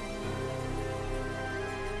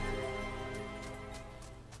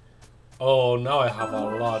 Oh, now I have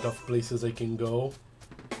a lot of places I can go.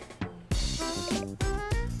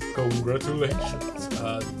 Congratulations,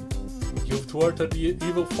 you've thwarted the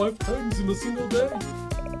evil 5 times in a single day.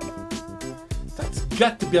 That's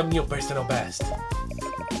got to be a new personal best.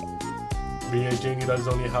 Being a genie that's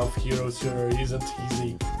only half hero sure isn't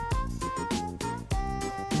easy.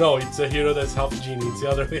 No, it's a hero that's half genie, it's the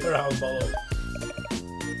other way around, Bolo.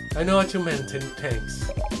 I know what you meant, and thanks.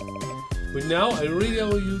 But now I really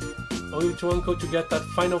owe you to Uncle to get that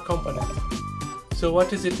final component. So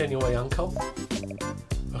what is it anyway, Uncle?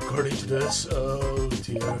 According to this, oh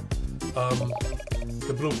dear.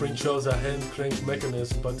 The blueprint shows a hand crank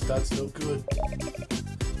mechanism, but that's no good.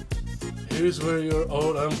 Here's where your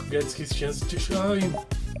old uncle gets his chance to shine.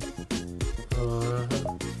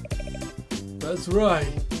 That's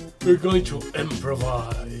right. We're going to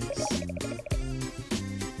improvise.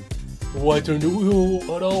 Why turn the wheel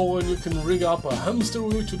at all when you can rig up a hamster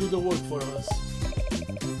wheel to do the work for us?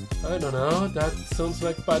 I don't know, that sounds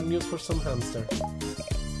like bad news for some hamster.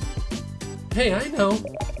 Hey, I know!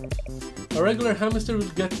 A regular hamster will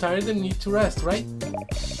get tired and need to rest, right?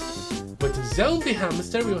 But a zombie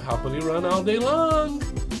hamster will happily run all day long!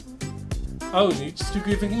 All it needs to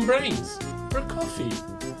give him brains! Or coffee!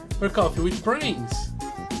 Or coffee with brains!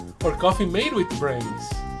 Or coffee made with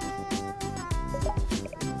brains!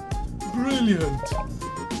 Brilliant!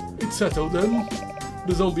 It's settled then.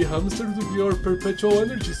 The zombie hamster will be our perpetual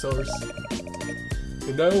energy source.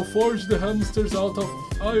 And I will forge the hamsters out of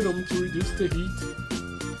iron to reduce the heat.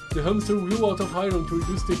 The hamster wheel out of iron to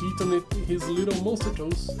reduce the heat on his little monster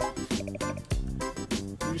toes.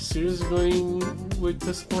 Are you seriously going with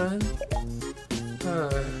this plan?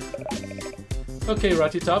 Okay,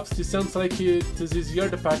 Ratty Tops, this sounds like this is your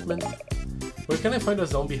department. Where can I find a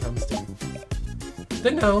zombie hamster?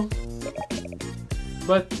 Don't know.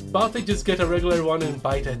 But about I just get a regular one and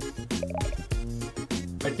bite it.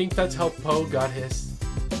 I think that's how Poe got his.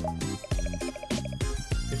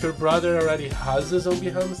 If your brother already has a zombie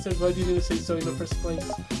hamster, why didn't you say so in the first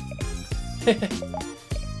place?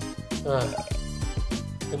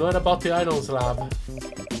 And what about the Iron Slab?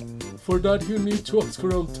 For that you need to ask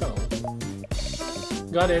around town.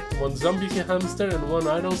 Got it, 1 zombie hamster and 1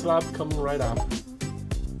 Iron Slab coming right up.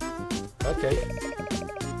 Okay.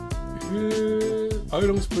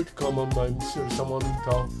 Iron's pretty common, but I'm sure someone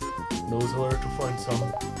knows where to find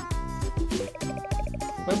some.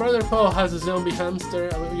 My brother Paul has a zombie hamster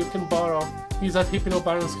you can borrow. He's at Hypno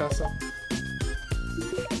Baron's castle.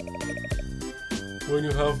 When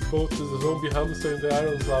you have both the zombie hamster and the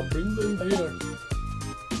Iron Slab, bring them here.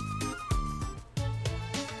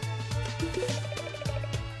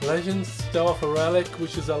 Legends tell of a relic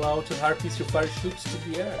which is allowed to harpies to fire shoots to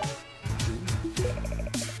the air.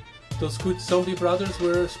 Those good zombie brothers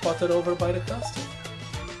were spotted over by the castle.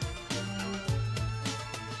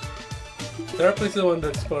 There are places I want to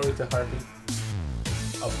explore with the Harpy.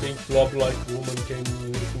 A pink blob-like woman came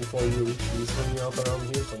looking for you. She's hanging out around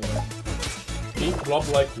here somewhere. Pink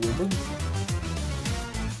blob-like woman?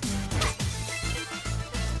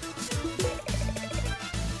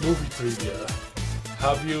 Movie trivia.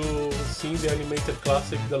 Have you seen the animated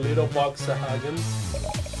classic The Little Box Hagen?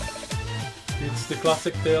 It's the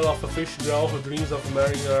classic tale of a fish girl who dreams of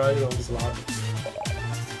marrying her iron slab.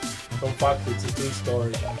 Fun fact, it's a true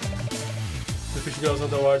story. The fish girl's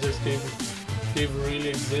underwater cave really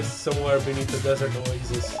exists somewhere beneath the desert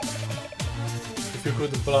oasis. If you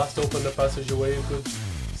could blast open the passageway, you could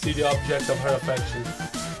see the object of her affection.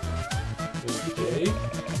 Okay.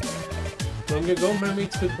 Long ago,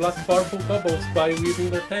 mermaids could blast powerful bubbles by weaving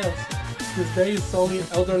their tails. These days, only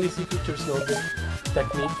elderly sea creatures know the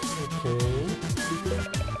technique. Okay.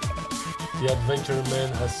 The adventurer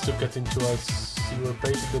man has took it into us. You were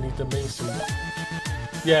painted beneath the mainstream.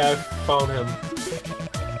 Yeah, I found him.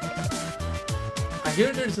 I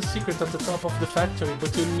hear there's a secret at the top of the factory,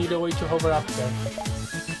 but you need a way to hover up there.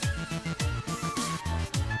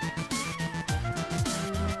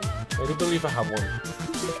 I do believe I have one.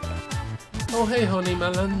 Oh hey honey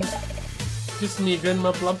melon. Just me,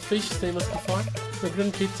 Grandma Blobfish, same as before. The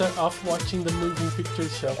grandkids are off watching the moving picture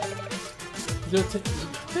show. Do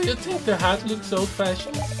you think the hat looks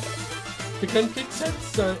old-fashioned? The grandkid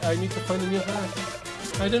said I need to find a new hat.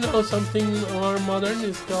 I don't know, something more modern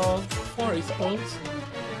is called for, I suppose.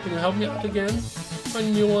 Can you help me out again? Find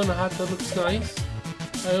a new one hat that looks nice.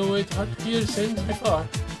 I wait hot here since before.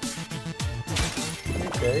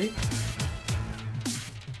 Okay.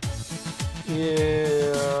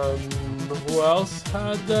 And who else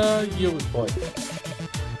had you boy?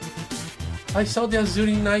 I saw the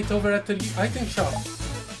Azuri Knight over at the item shop.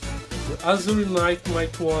 The Azuri Knight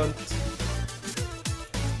might want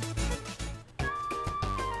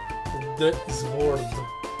the sword.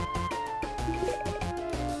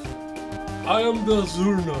 I am the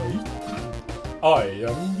Azure Knight. I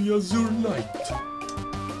am the Azure Knight.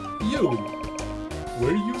 You,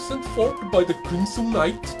 were you sent forth by the Crimson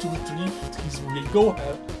Knight to retrieve his regal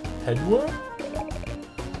headwear?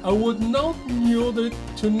 I would not know that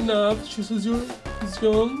to notch is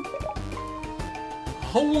gone.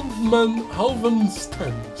 How one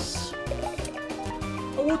stands.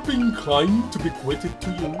 I would be inclined to bequeath it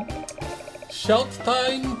to you.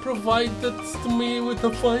 Sheltine provided to me with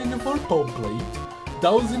a fine purple blade,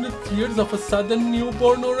 dousing the tears of a sudden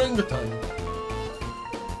newborn orangutan.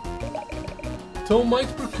 Thou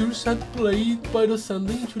might procure said blade by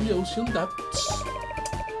descending to the ocean depths,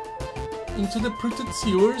 into the polluted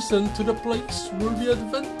sewers and to the place where the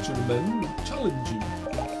adventuremen will challenge you.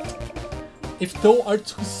 If thou art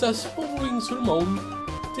successful in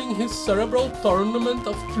surmounting his cerebral tournament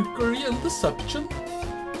of trickery and deception,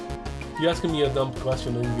 he asked me a dumb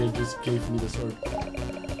question and he just gave me the sword,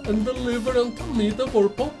 and deliver unto me the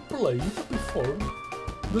purple blade before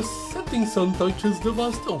the setting sun touches the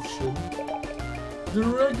vast ocean. The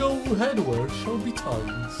regal headwear shall be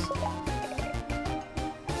times.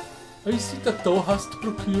 I see that thou hast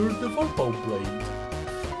procured the purple blade.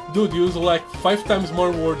 Dude, use like 5 times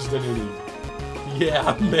more words than you need.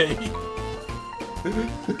 Yeah, mate.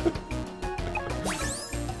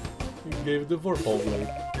 He gave the purple blade.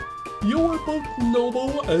 You are both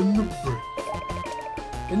noble and brave,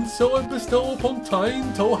 and so I bestow upon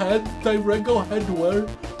thine thou had thy regal headwear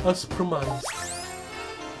as promised.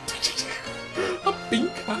 A pink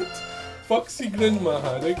hat? Foxy grandma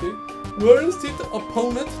hat, okay. Where is it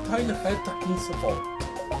opponent thine head henceforth?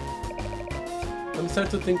 I'm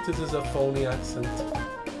starting to think this is a phony accent.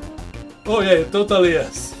 Oh yeah, it totally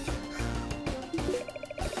is.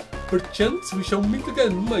 Perchance we shall meet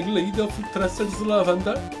again, my lady of Tresser's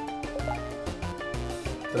Lavender.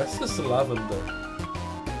 Tresser's Lavender.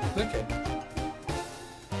 Okay.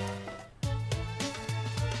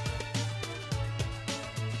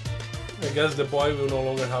 I guess the boy will no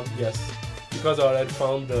longer have yes, because I already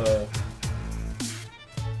found the.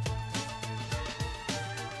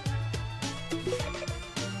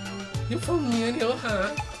 You found me in your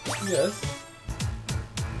hat? Yes.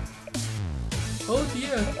 Oh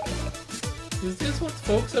dear. Is this what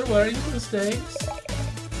folks are wearing these days?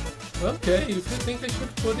 Okay, if you think I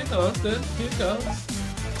should put it on, then here goes.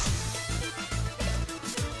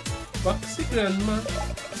 Foxy grandma.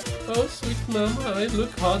 Oh sweet mama, I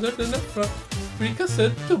look hotter than a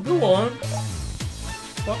fricassette to be warm.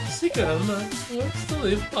 Foxy grandma wants to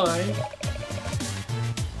live by.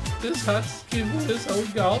 This hat's giving this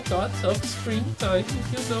old gal thoughts of springtime,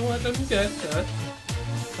 if you know what I'm getting at.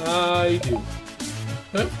 I do.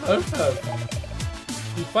 Huff, huff, huff.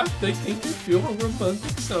 In fact, I think I feel a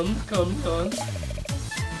romantic sun coming on.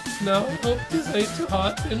 Now I hope this ain't too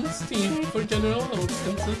hot and steamy for general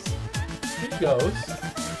audiences. Here goes.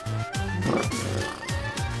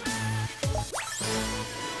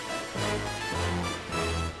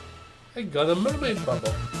 I got a mermaid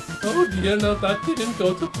bubble. Oh dear, now that didn't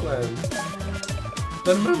go to plan.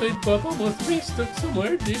 The mermaid bubble must be stuck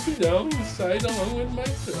somewhere deep down inside along with my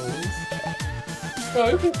films. Oh,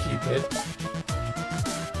 you can keep it.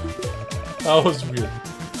 That was weird.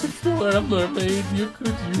 If you were a mermaid, you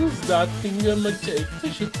could use that thingamajig to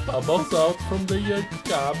shoot bubbles out from the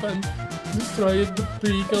cap and destroy the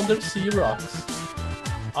big undersea rocks.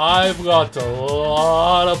 I've got a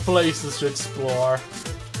lot of places to explore.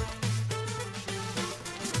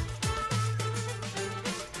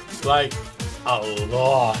 Like, a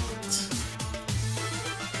lot.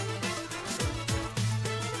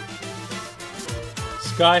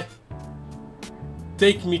 Sky,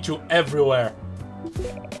 take me to everywhere.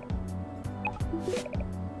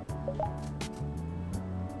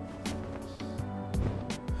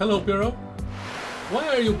 Hello, Bureau. Why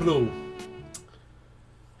are you blue?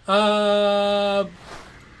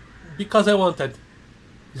 Because I wanted.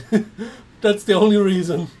 That's the only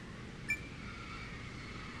reason.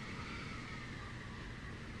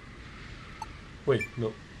 Wait,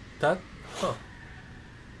 no. That? Huh.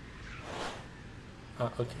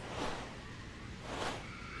 Ah, okay.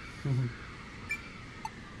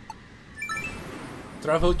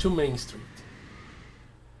 Travel to Main Street.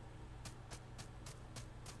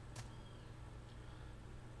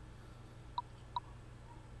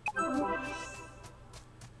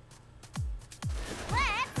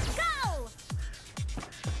 Let's go!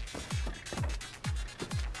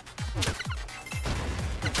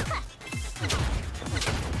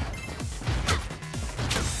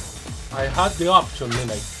 I had the option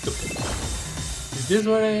and I took it. Is this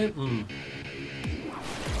where I...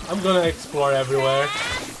 I'm gonna explore everywhere.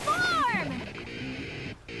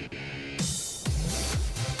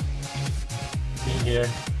 Be here.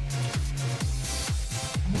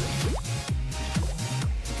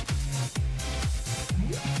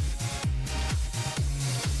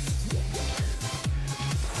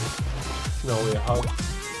 No way out.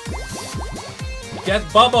 Get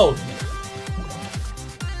bubbled!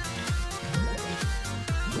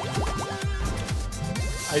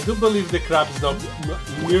 I do believe the crab is not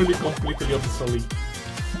nearly completely obsolete.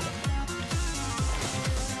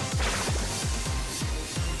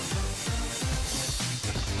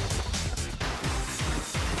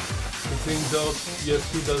 It turns out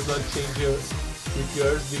ESP does not change with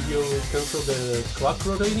yours. Did you cancel the clock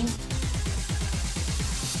rotating?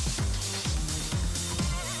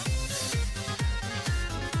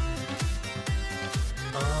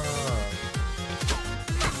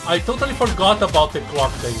 I totally forgot about the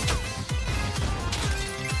clock thing.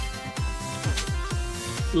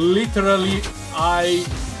 Literally, I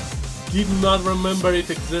did not remember it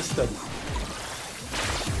existed.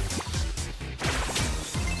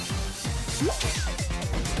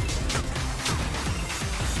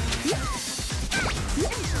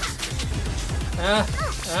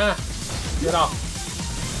 Get off.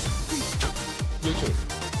 You too.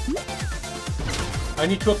 I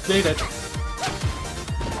need to update it.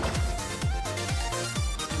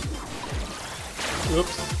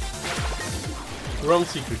 Oops. Wrong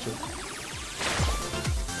secreture.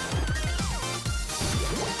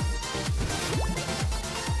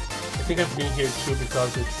 I think I've been here too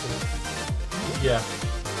because it's... yeah.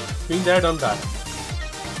 Been there, done that.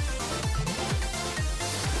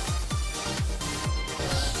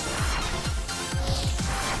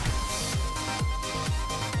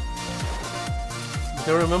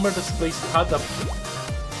 Do you remember this place had a...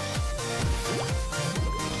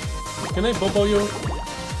 Can I bubble you?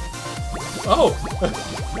 Oh!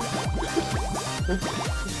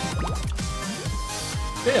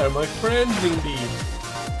 They are my friends indeed.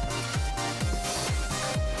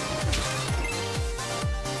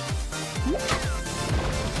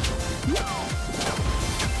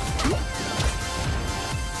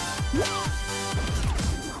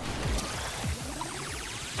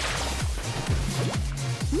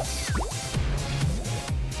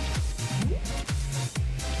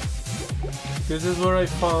 This is where I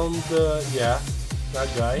found, yeah, that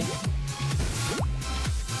guy.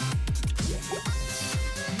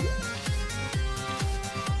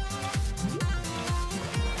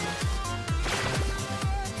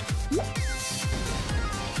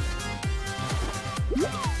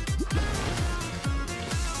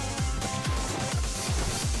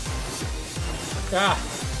 Ah!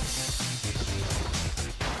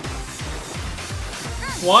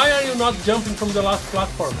 Why are you not jumping from the last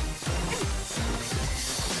platform?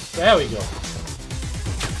 There we go.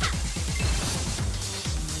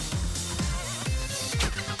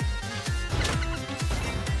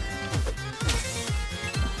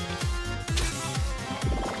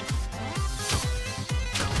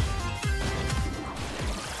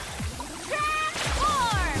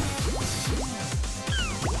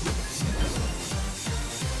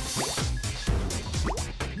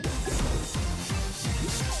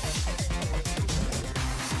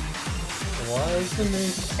 Why isn't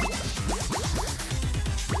it?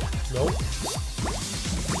 Nope.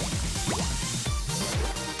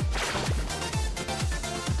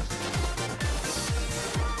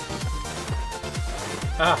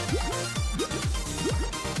 Ah.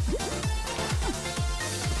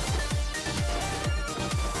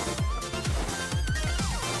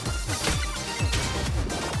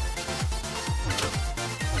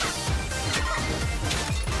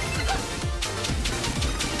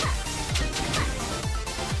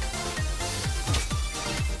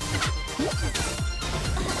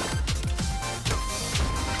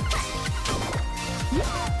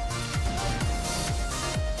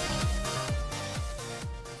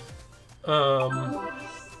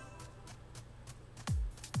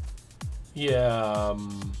 Yeah,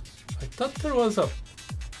 I thought there was a...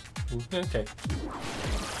 Okay.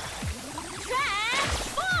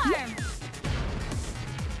 Transform!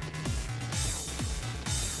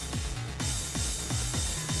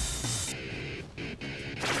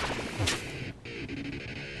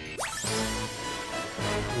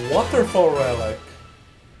 Waterfall relic.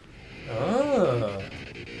 Ah.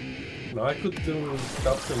 Now I could do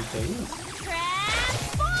stuff and things.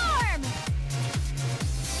 Transform!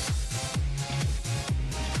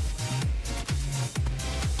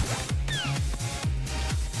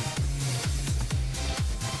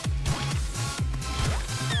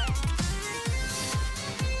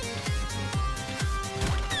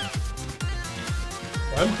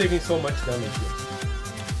 I'm taking so much damage here.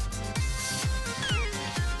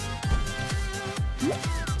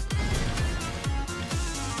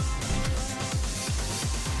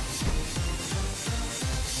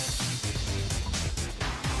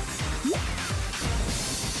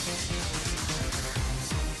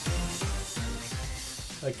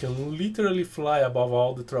 I can literally fly above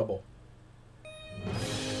all the trouble.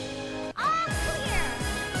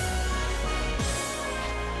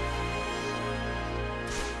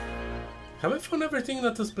 Have I found everything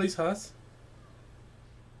that this place has?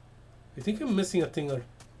 I think I'm missing a thing or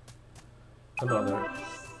another.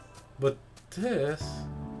 But this...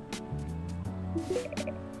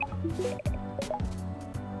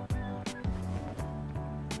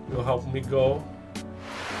 will help me go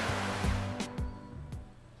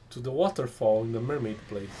to the waterfall in the mermaid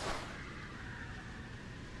place.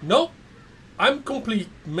 Nope! I'm complete.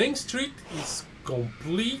 Main Street is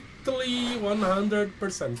completely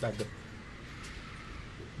 100% active.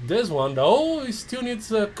 This one though, it still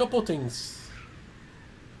needs a couple things.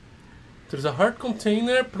 There's a heart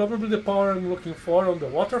container, probably the power I'm looking for on the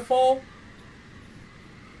waterfall.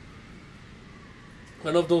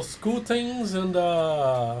 One of those school things and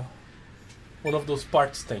one of those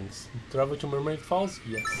parts things. Travel to Mermaid Falls?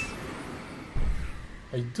 Yes.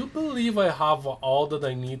 I do believe I have all that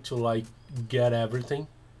I need to like get everything.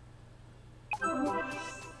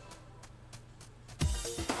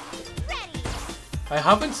 I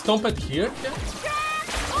haven't stomped here yet.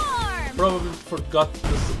 Transform! Probably forgot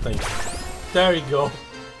this thing. There you go.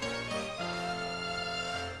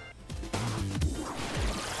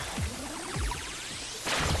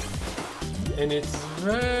 And it's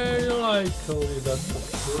very likely that the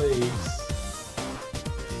place...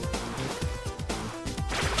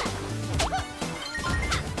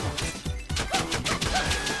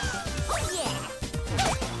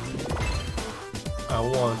 I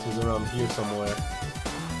want is around here somewhere.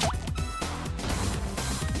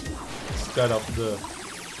 Instead of the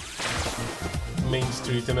main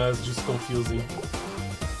street, and that's just confusing.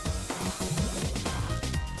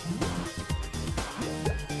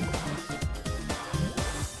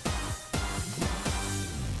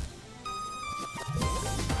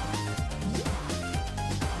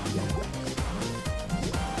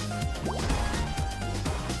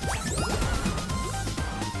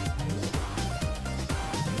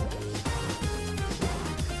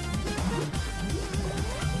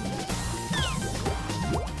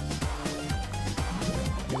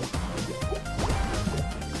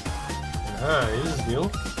 Ah, it is new.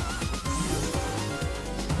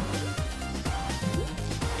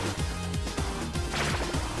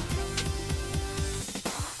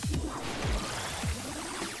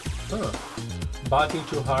 Huh. Bat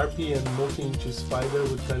into Harpy and Monkey into Spider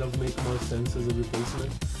would kind of make more sense as a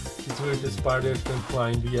replacement. It's weird the Spider can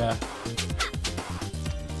climb, yeah.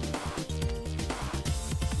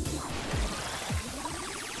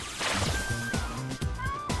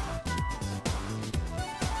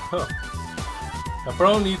 Huh. I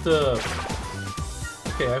probably need the...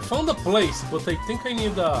 Okay, I found a place, but I think I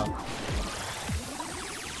need a...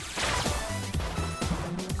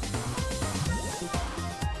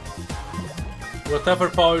 Whatever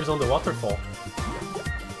power is on the waterfall.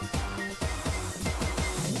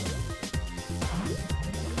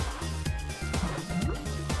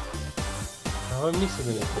 Now I'm missing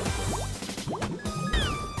anything.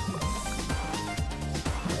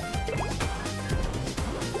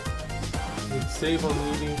 Save on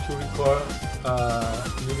needing to record,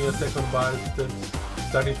 needing a second bar,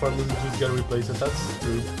 starting from the just get replaced. That's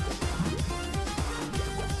true.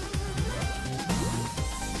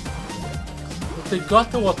 But they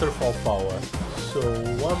got the waterfall power, so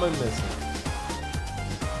what am I missing?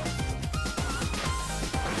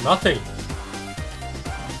 Nothing.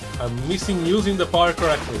 I'm missing using the power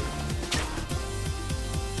correctly.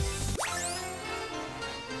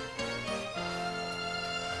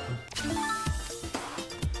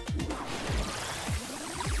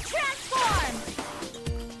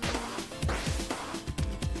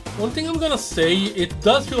 One thing I'm gonna say, it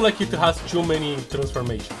does feel like it has too many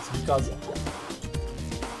transformations, because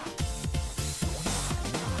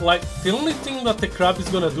like the only thing that the crab is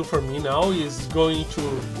gonna do for me now is going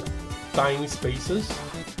to tiny spaces,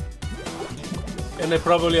 and I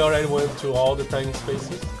probably already went to all the tiny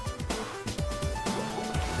spaces.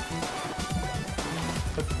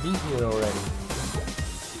 I've been here already.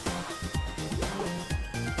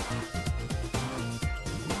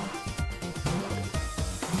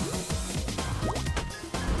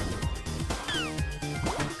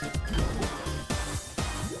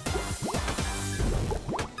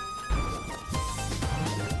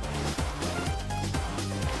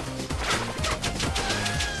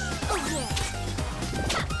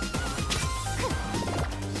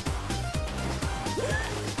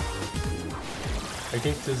 I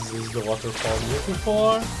think this is the waterfall I'm looking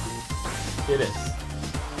for. It is.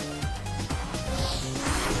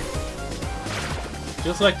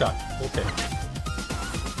 Just like that. Okay.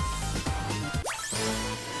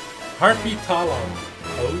 Harpy Talon.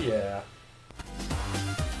 Oh yeah.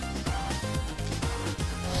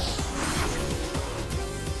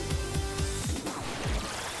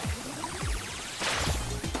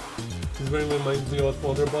 This very reminds me of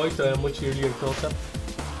Wonder Boy, a much earlier concept.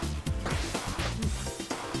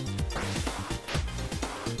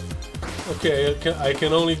 Okay, I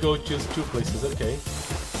can only go just two places, okay.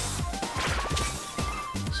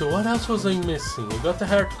 So what else was I missing? I got the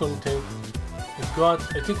heart content.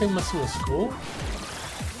 I think I'm missing a school?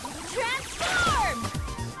 Transform!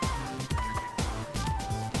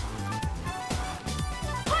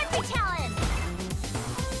 Harpy Talon!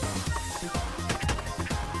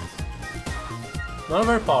 Not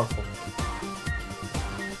very powerful.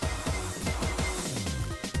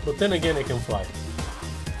 But then again, I can fly.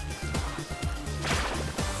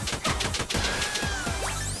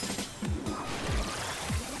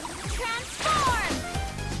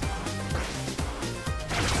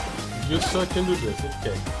 Just so I can do this,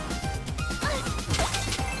 okay.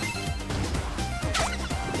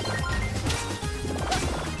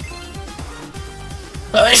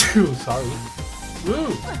 Sorry. Woo!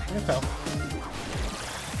 I fell.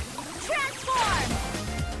 Transform!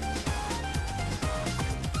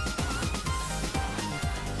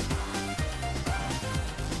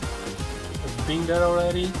 I've been there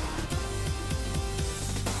already.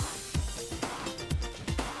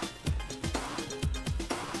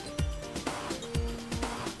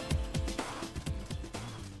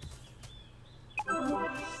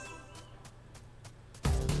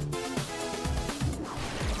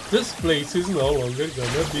 This place is no longer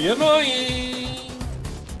gonna be annoying!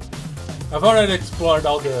 I've already explored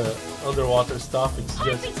all the underwater stuff, it's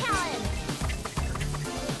just...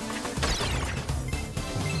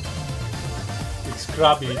 It's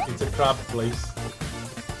crabby, it's a crab place.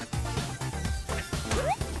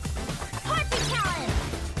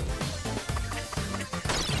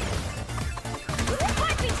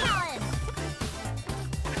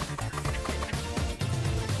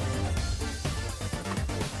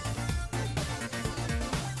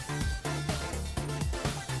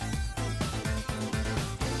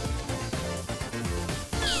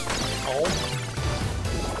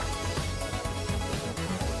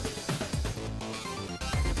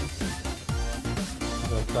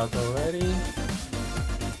 Got that already.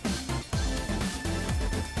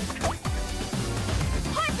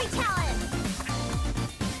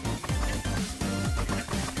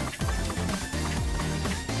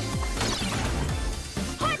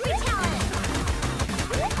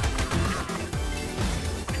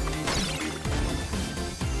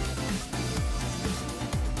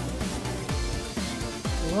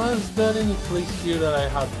 Was there any place here that I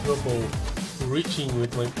had trouble reaching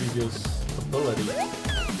with my previous ability?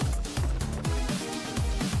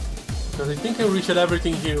 Because I think I reached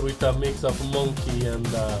everything here with a mix of monkey and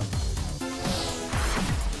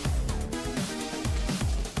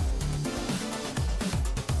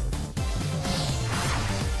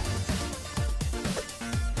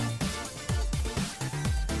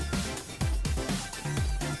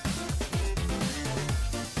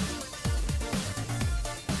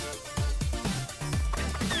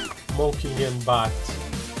monkey and bat.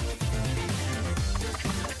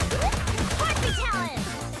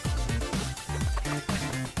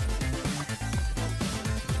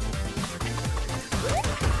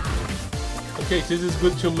 Okay, this is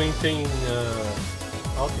good to maintain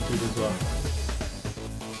altitude as well.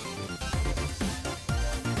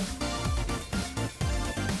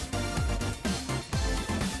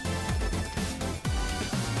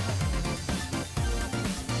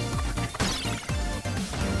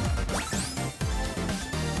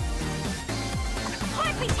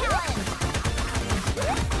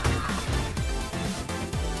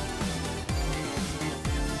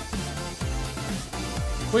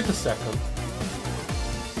 Wait a second.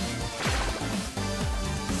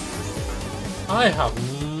 I have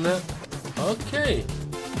okay.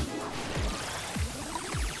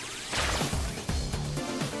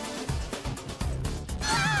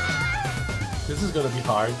 This is gonna be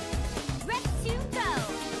hard. Ready to go.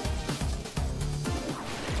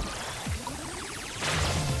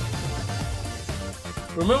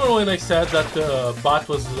 Remember when I said that the bot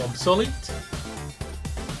was obsolete?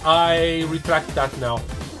 I retract that now.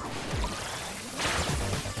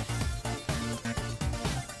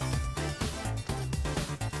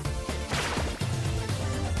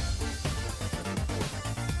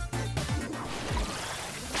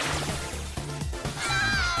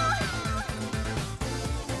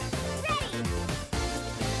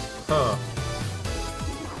 Huh.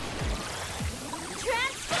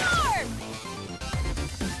 Transform.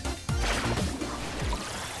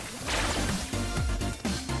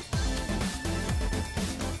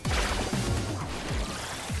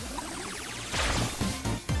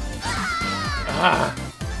 Ah.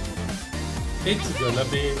 It's gonna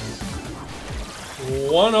be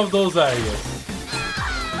one of those areas.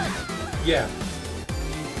 Yeah.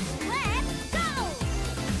 Let's go.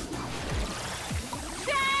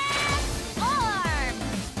 Transform.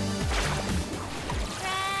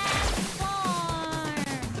 Transform.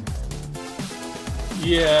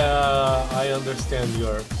 Yeah, I understand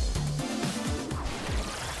your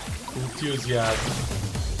enthusiasm.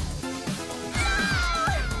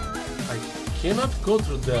 I cannot go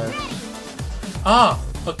through there. Ah,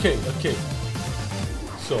 okay, okay.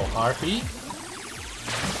 So, harpy.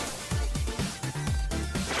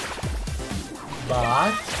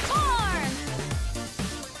 Bat. Transform.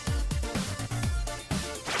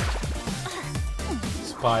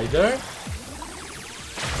 Spider.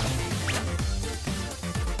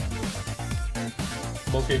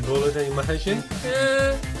 Monkey bullet, I imagine.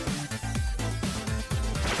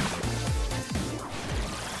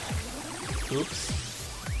 Oops.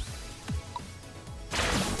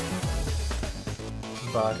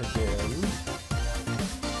 Bat again.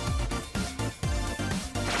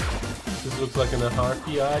 This looks like an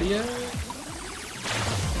harpy area.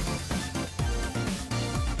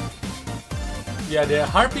 Yeah, the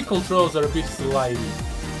harpy controls are a bit slidey.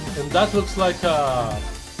 And that looks like a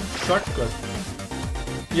shortcut.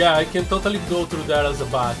 Yeah, I can totally go through that as a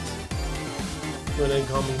bat when I'm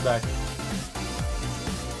coming back.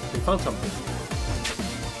 We found something.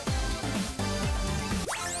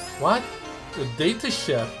 What? A data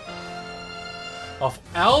ship? Of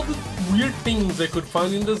all the weird things I could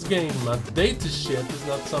find in this game, a data ship is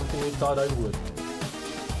not something I thought I would.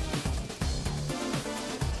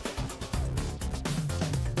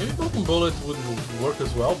 Maybe Broken Bullet would work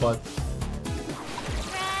as well, but...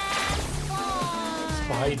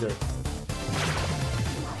 Spider.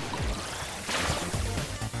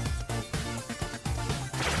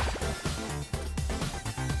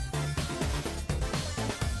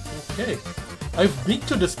 Okay. I've been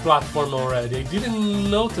to this platform already. I didn't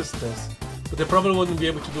notice this. But I probably wouldn't be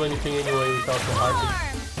able to do anything anyway without the harpy.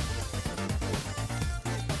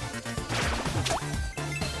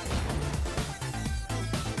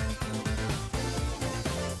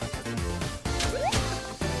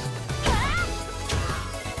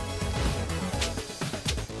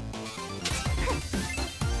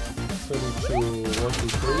 So I need to 1, 2,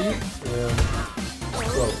 3 and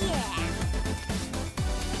go.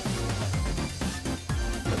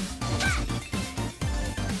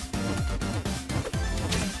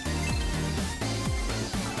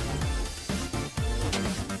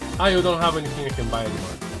 Ah, you don't have anything I can buy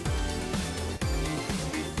anymore.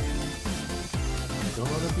 I don't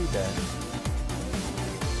want to be there.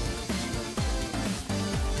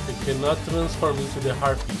 I cannot transform into the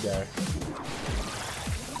harpy there.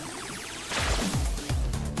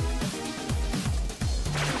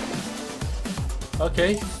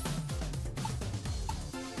 Okay.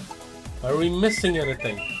 Are we missing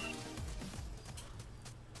anything?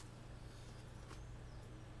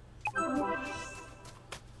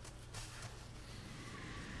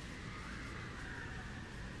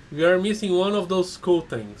 We are missing one of those cool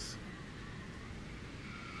things.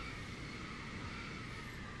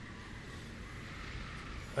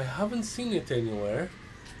 I haven't seen it anywhere.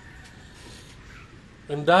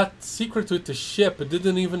 And that secret with the ship, it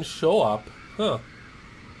didn't even show up. Huh.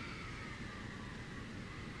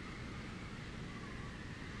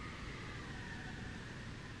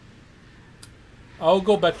 I'll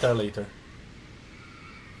go back there later.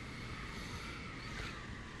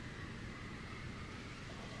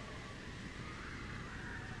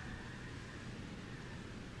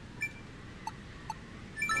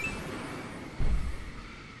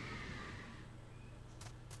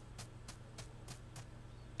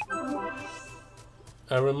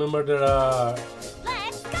 I remember there are...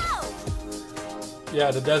 Let's go!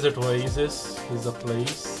 Yeah, the desert oasis is a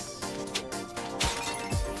place.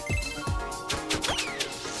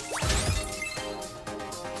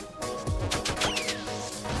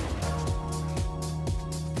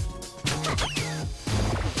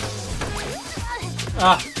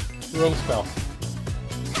 Ah! Wrong spell.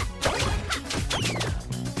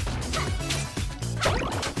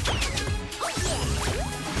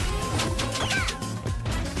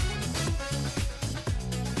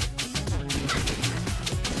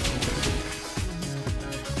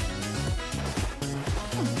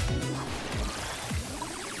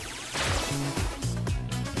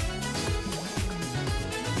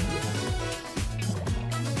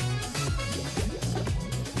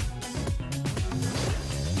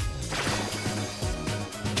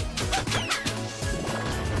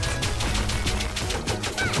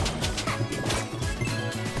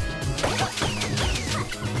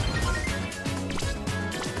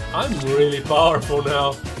 I'm really powerful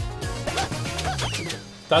now.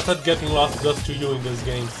 That's not getting lost just to you in these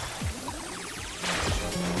games.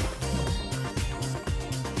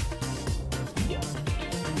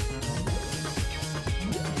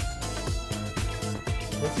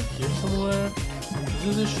 Was it here somewhere? This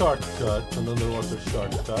is a shortcut, an underwater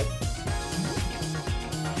shortcut.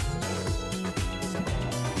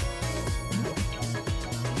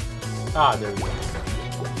 Ah, there we go.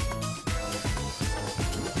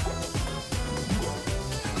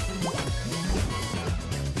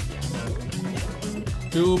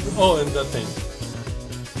 Tube. Oh, and that thing.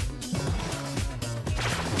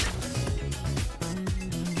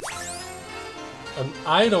 An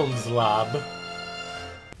iron slab.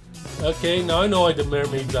 Okay, now I know why the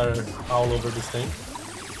mermaids are all over this thing.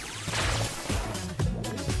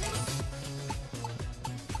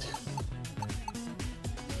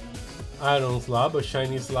 Iron slab, a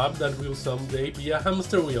shiny slab that will someday be a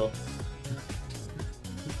hamster wheel.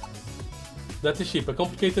 That's a ship, a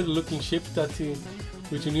complicated looking ship that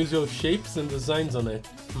with unusual shapes and designs on it.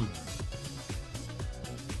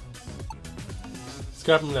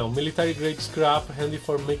 Scrap now. Military grade scrap, handy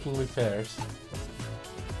for making repairs.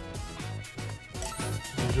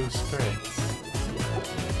 Usual spreads.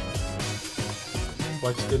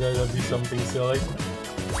 Watch, did I do something silly?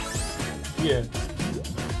 Yeah.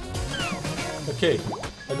 Okay,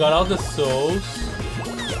 I got all the souls.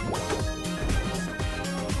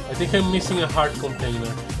 I think I'm missing a heart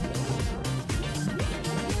container.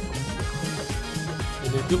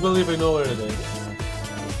 I do believe I know where it is.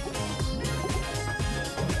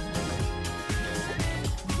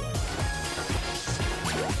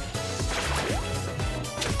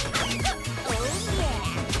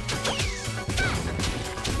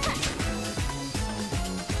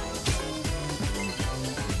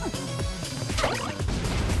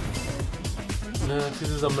 This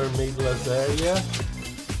is a mermaidless area.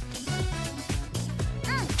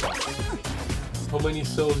 How many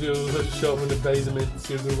souls you show in the basement?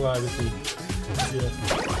 You're going to see. Yeah.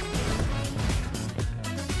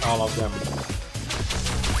 All of them.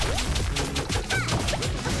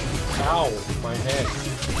 Ow, my head.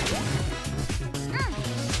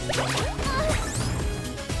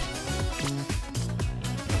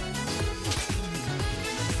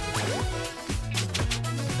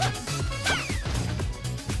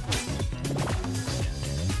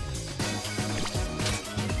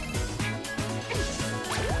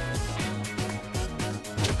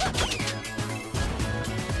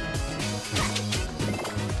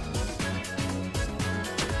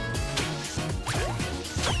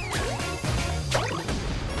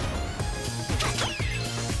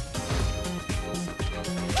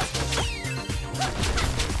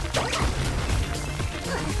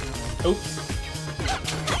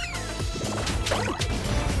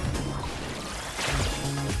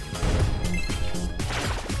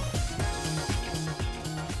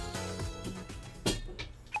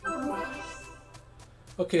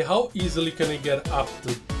 Okay, how easily can I get up to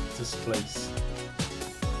this place?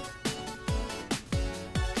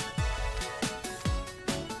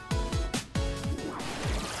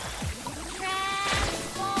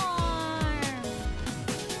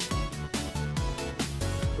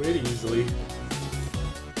 Pretty easily.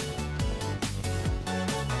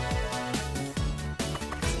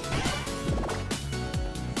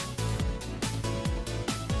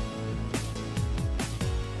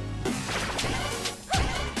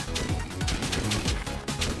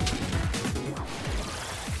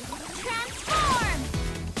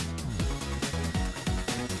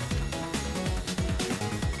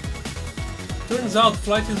 Turns out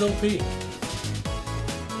flight is OP.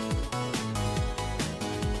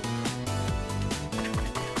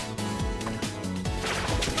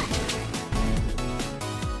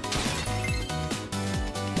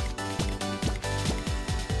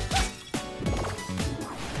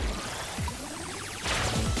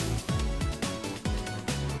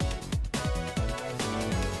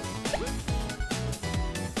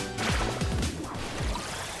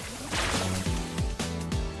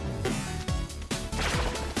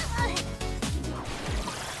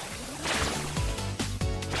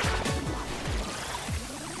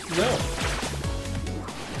 No.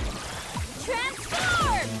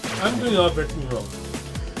 Transform! I'm doing everything wrong.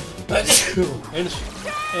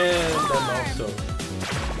 and I'm also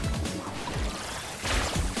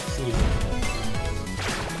sneezing.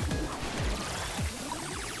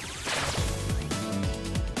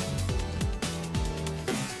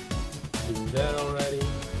 Did that already.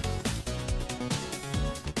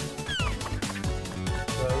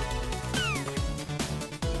 Right.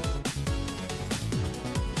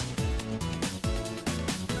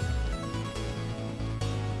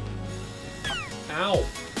 Ow!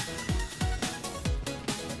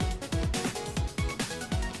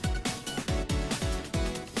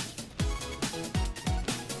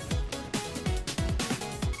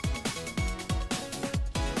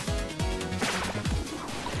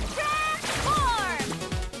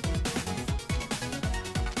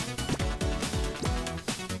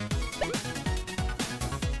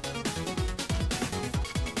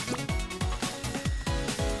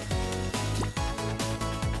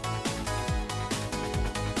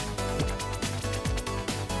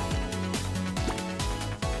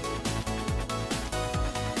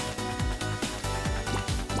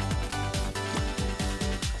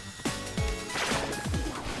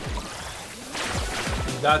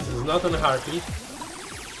 That is not an harpy.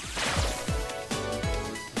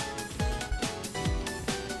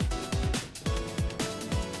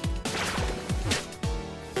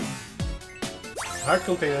 Heart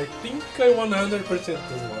container, I think I 100% this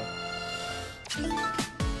one.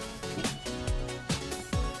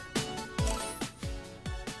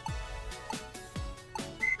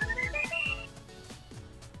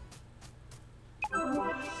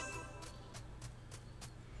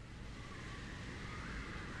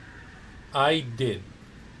 I did.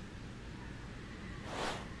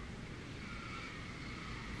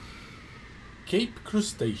 Cape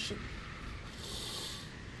Crustacean.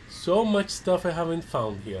 So much stuff I haven't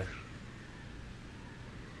found here.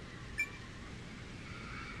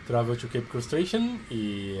 Travel to Cape Crustacean?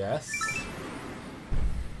 Yes.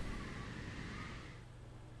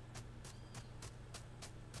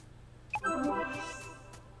 On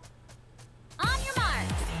your mark.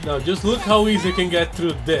 Now just look how easy you can get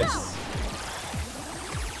through this.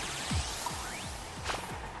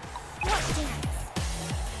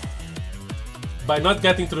 By not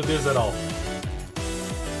getting through this at all.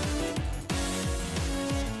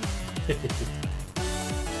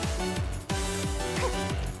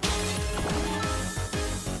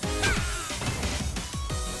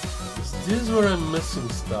 Is this where I'm missing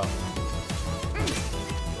stuff?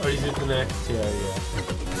 Or is it the next area?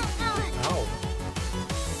 Ow.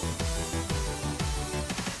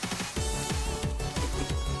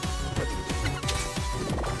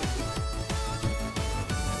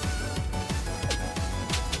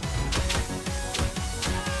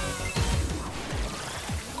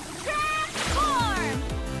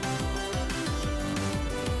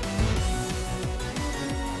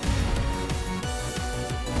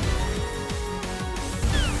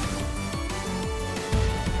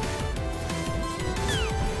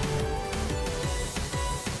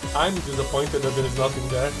 I'm disappointed that there is nothing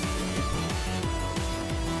there.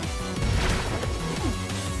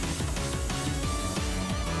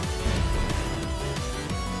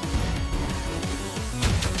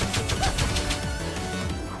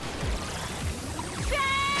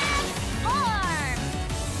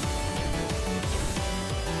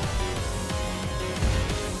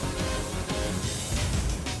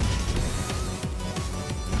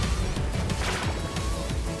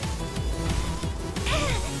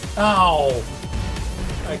 Ow!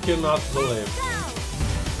 I cannot believe.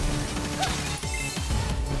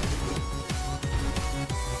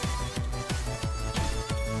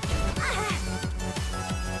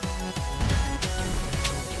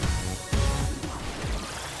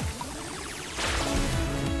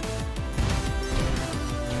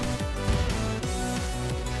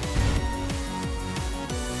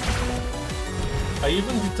 I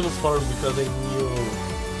even did transform because I knew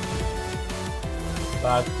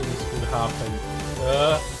bad things could happen.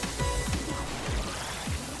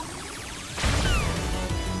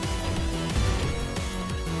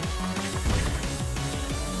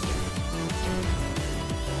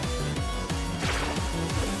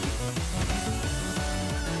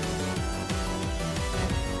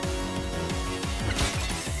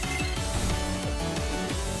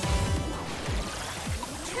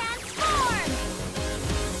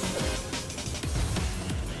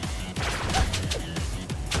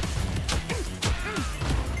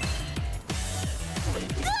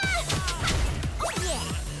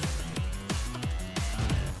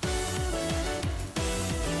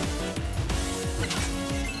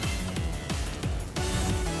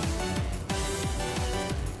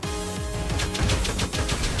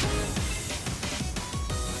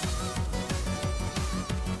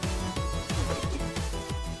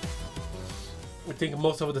 I think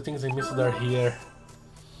most of the things I missed are here.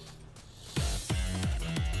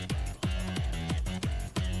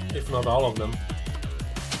 If not all of them.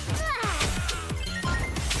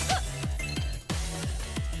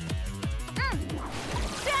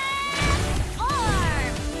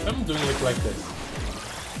 I'm doing it like this.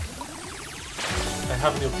 I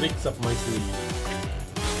have new tricks up my sleeve.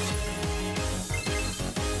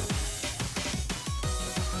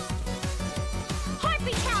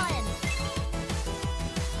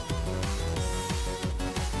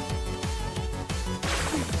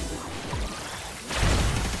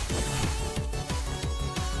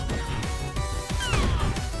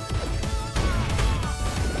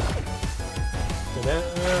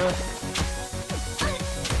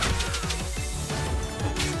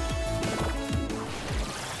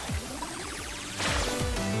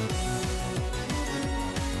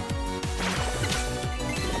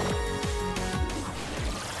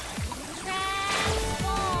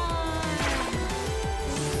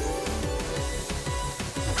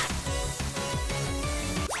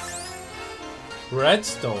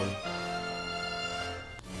 Redstone.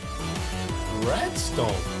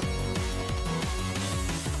 Redstone.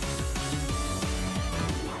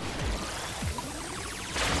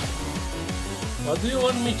 What do you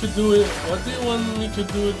want me to do it? What do you want me to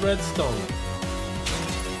do with redstone?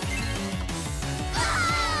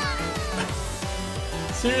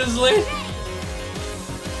 Seriously?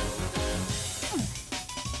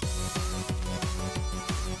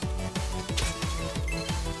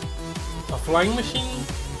 Flying machine?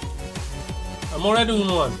 I'm already in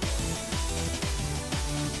one.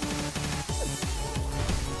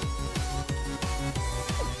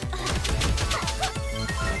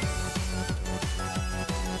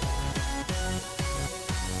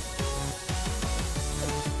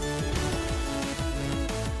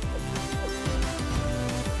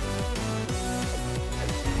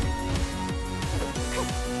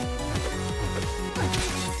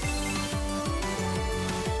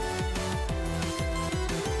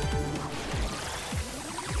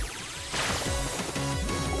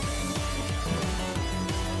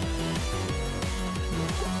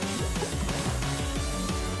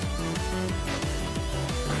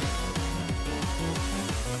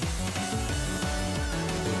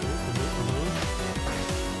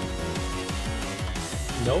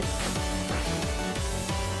 Nope.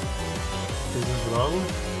 This is wrong.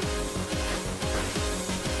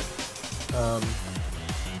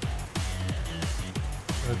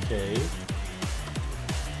 Okay.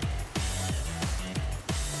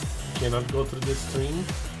 Cannot go through this stream.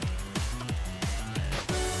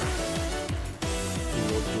 You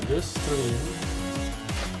go through this stream.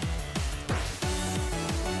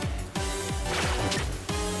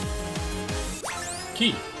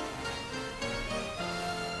 Key.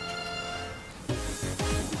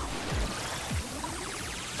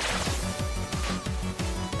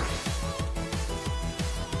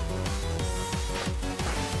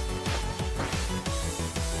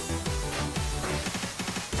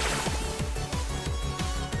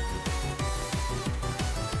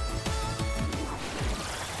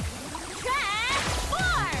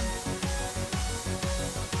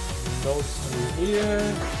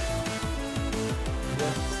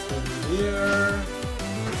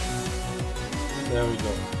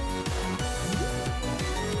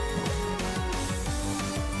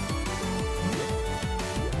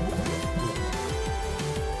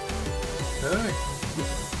 Alright.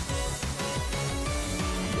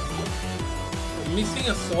 I'm missing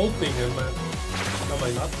a soul thing here, man. Am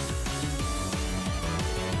I not?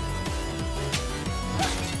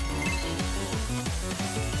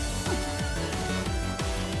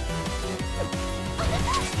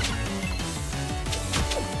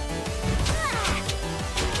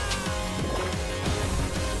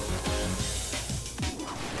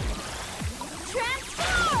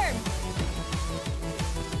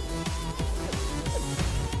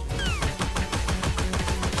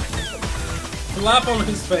 Slap on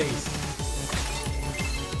his face.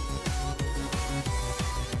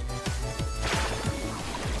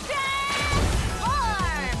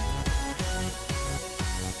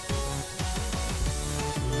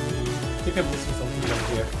 I think I'm missing something down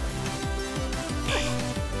here.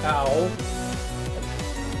 Ow.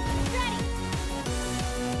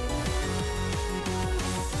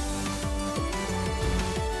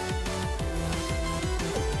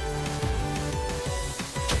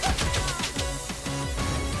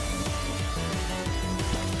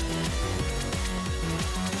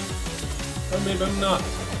 Or maybe I'm not.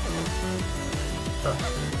 Huh.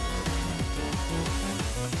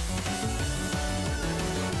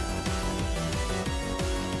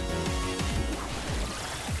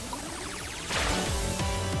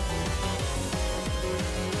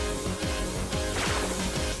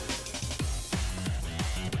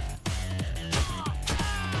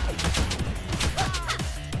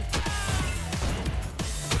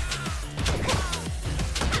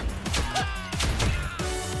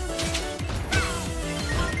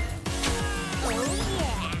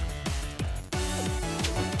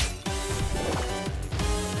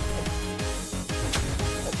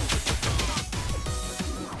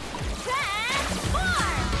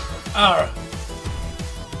 Arr.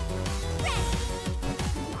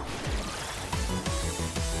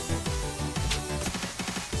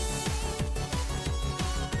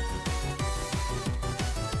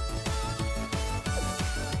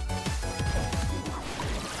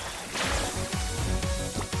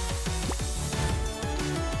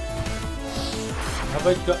 Have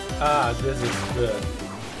I got... Ah, this is good.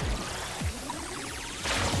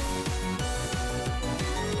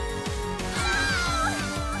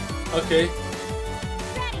 Okay.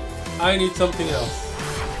 I need something else.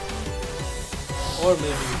 Or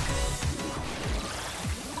maybe...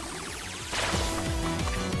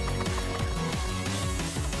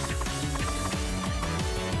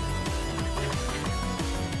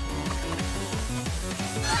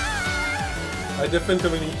 I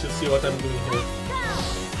definitely need to see what I'm doing here.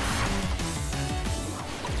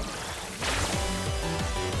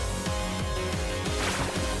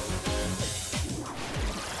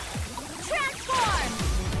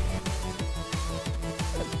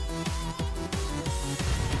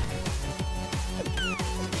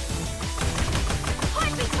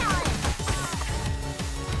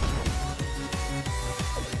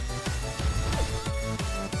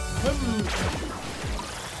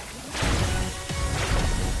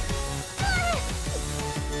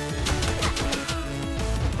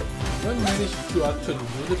 To actually do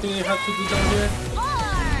the thing I had to do down here,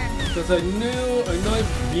 because I know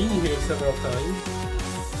I've been here several times.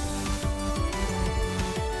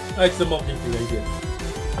 Ah, it's the monkey thing I did,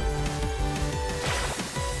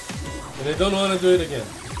 and I don't want to do it again.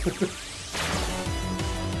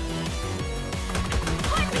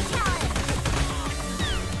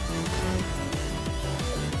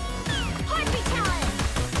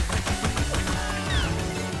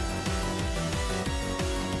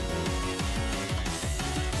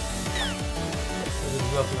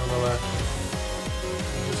 Nothing on the left.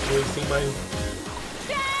 I'm just wasting my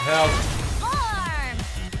health.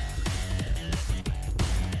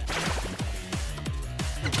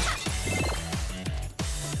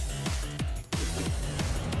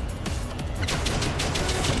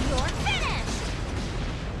 You're finished.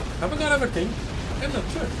 Have I got everything? I'm not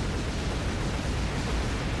sure.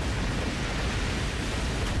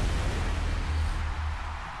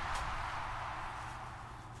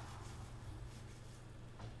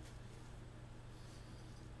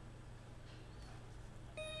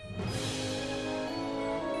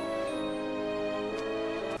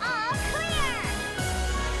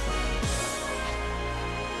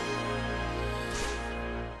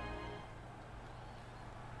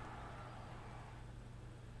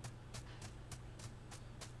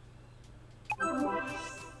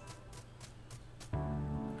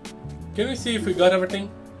 Can we see if we got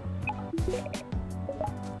everything?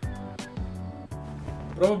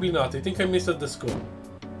 Probably not. I think I missed the school.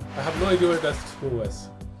 I have no idea where that school was.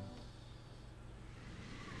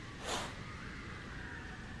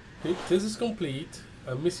 This is complete.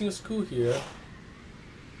 I'm missing a school here.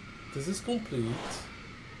 This is complete.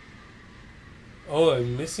 Oh,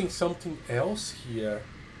 I'm missing something else here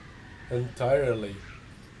entirely.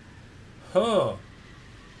 Huh.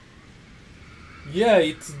 Yeah,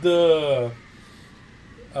 it's the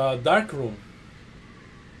dark room.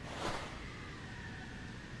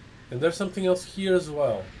 And there's something else here as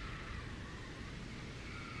well.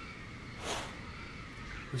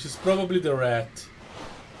 Which is probably the rat.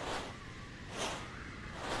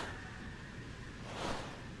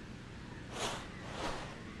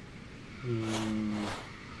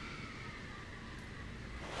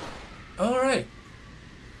 Alright.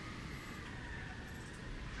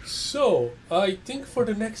 So, I think for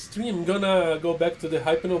the next stream I'm gonna go back to the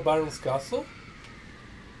Hypno Baron's castle.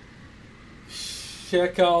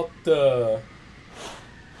 Check out the...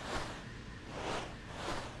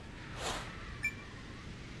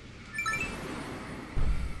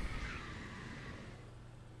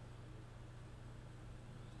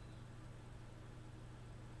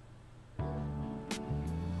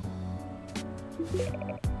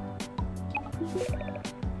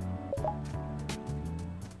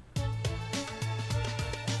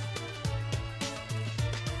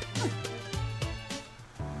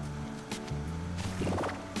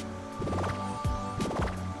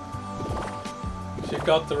 Check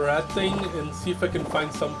out the rat thing and see if I can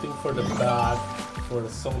find something for the bat, for the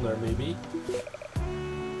sonar maybe.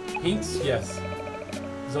 Hints, yes.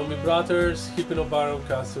 Zombie Brothers, Hypno Baron,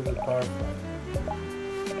 Castle, and Power 5.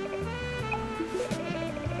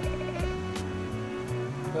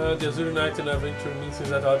 The Azure Knight and Adventure means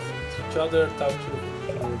is at odds with each other.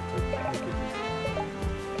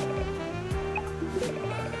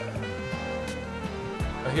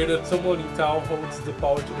 I hear that someone in town holds the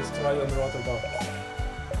power to destroy underwater bombs.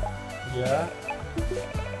 Yeah.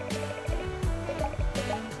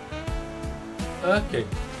 Okay.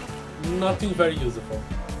 Nothing very useful.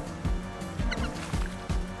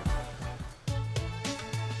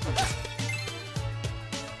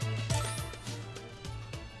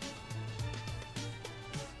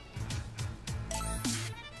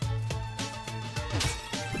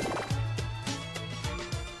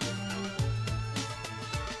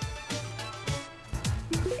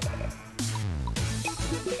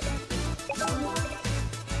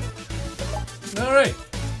 Alright,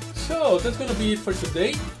 so that's gonna be it for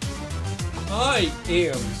today. I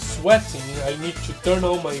am sweating. I need to turn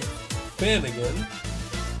on my fan again.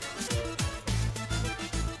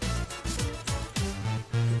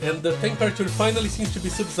 And the temperature finally seems to be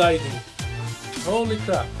subsiding. Holy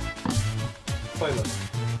crap. Finally.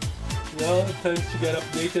 Now time to get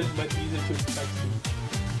updated, might be easier to check.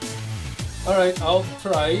 Alright, I'll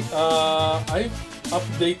try. I've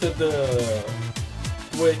updated the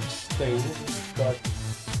Twitch thing, but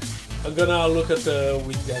I'm gonna look at the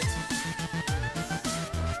widget.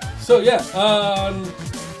 So yeah,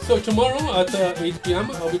 so tomorrow at 8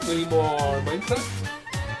 PM I'll be playing more Minecraft.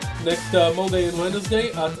 Next Monday and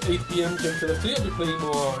Wednesday at 8 PM Gentle 3 I'll be playing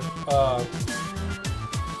more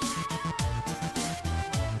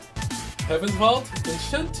Heaven's Vault, and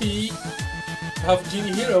Shantae,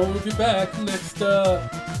 Half-Genie Hero, will be back next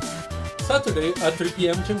Saturday at 3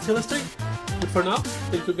 PM Gentle 3. But for now,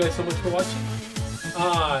 thank you guys so much for watching.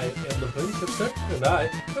 I am the Bunny Sister, and I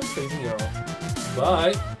am phasing out.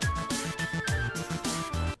 Bye!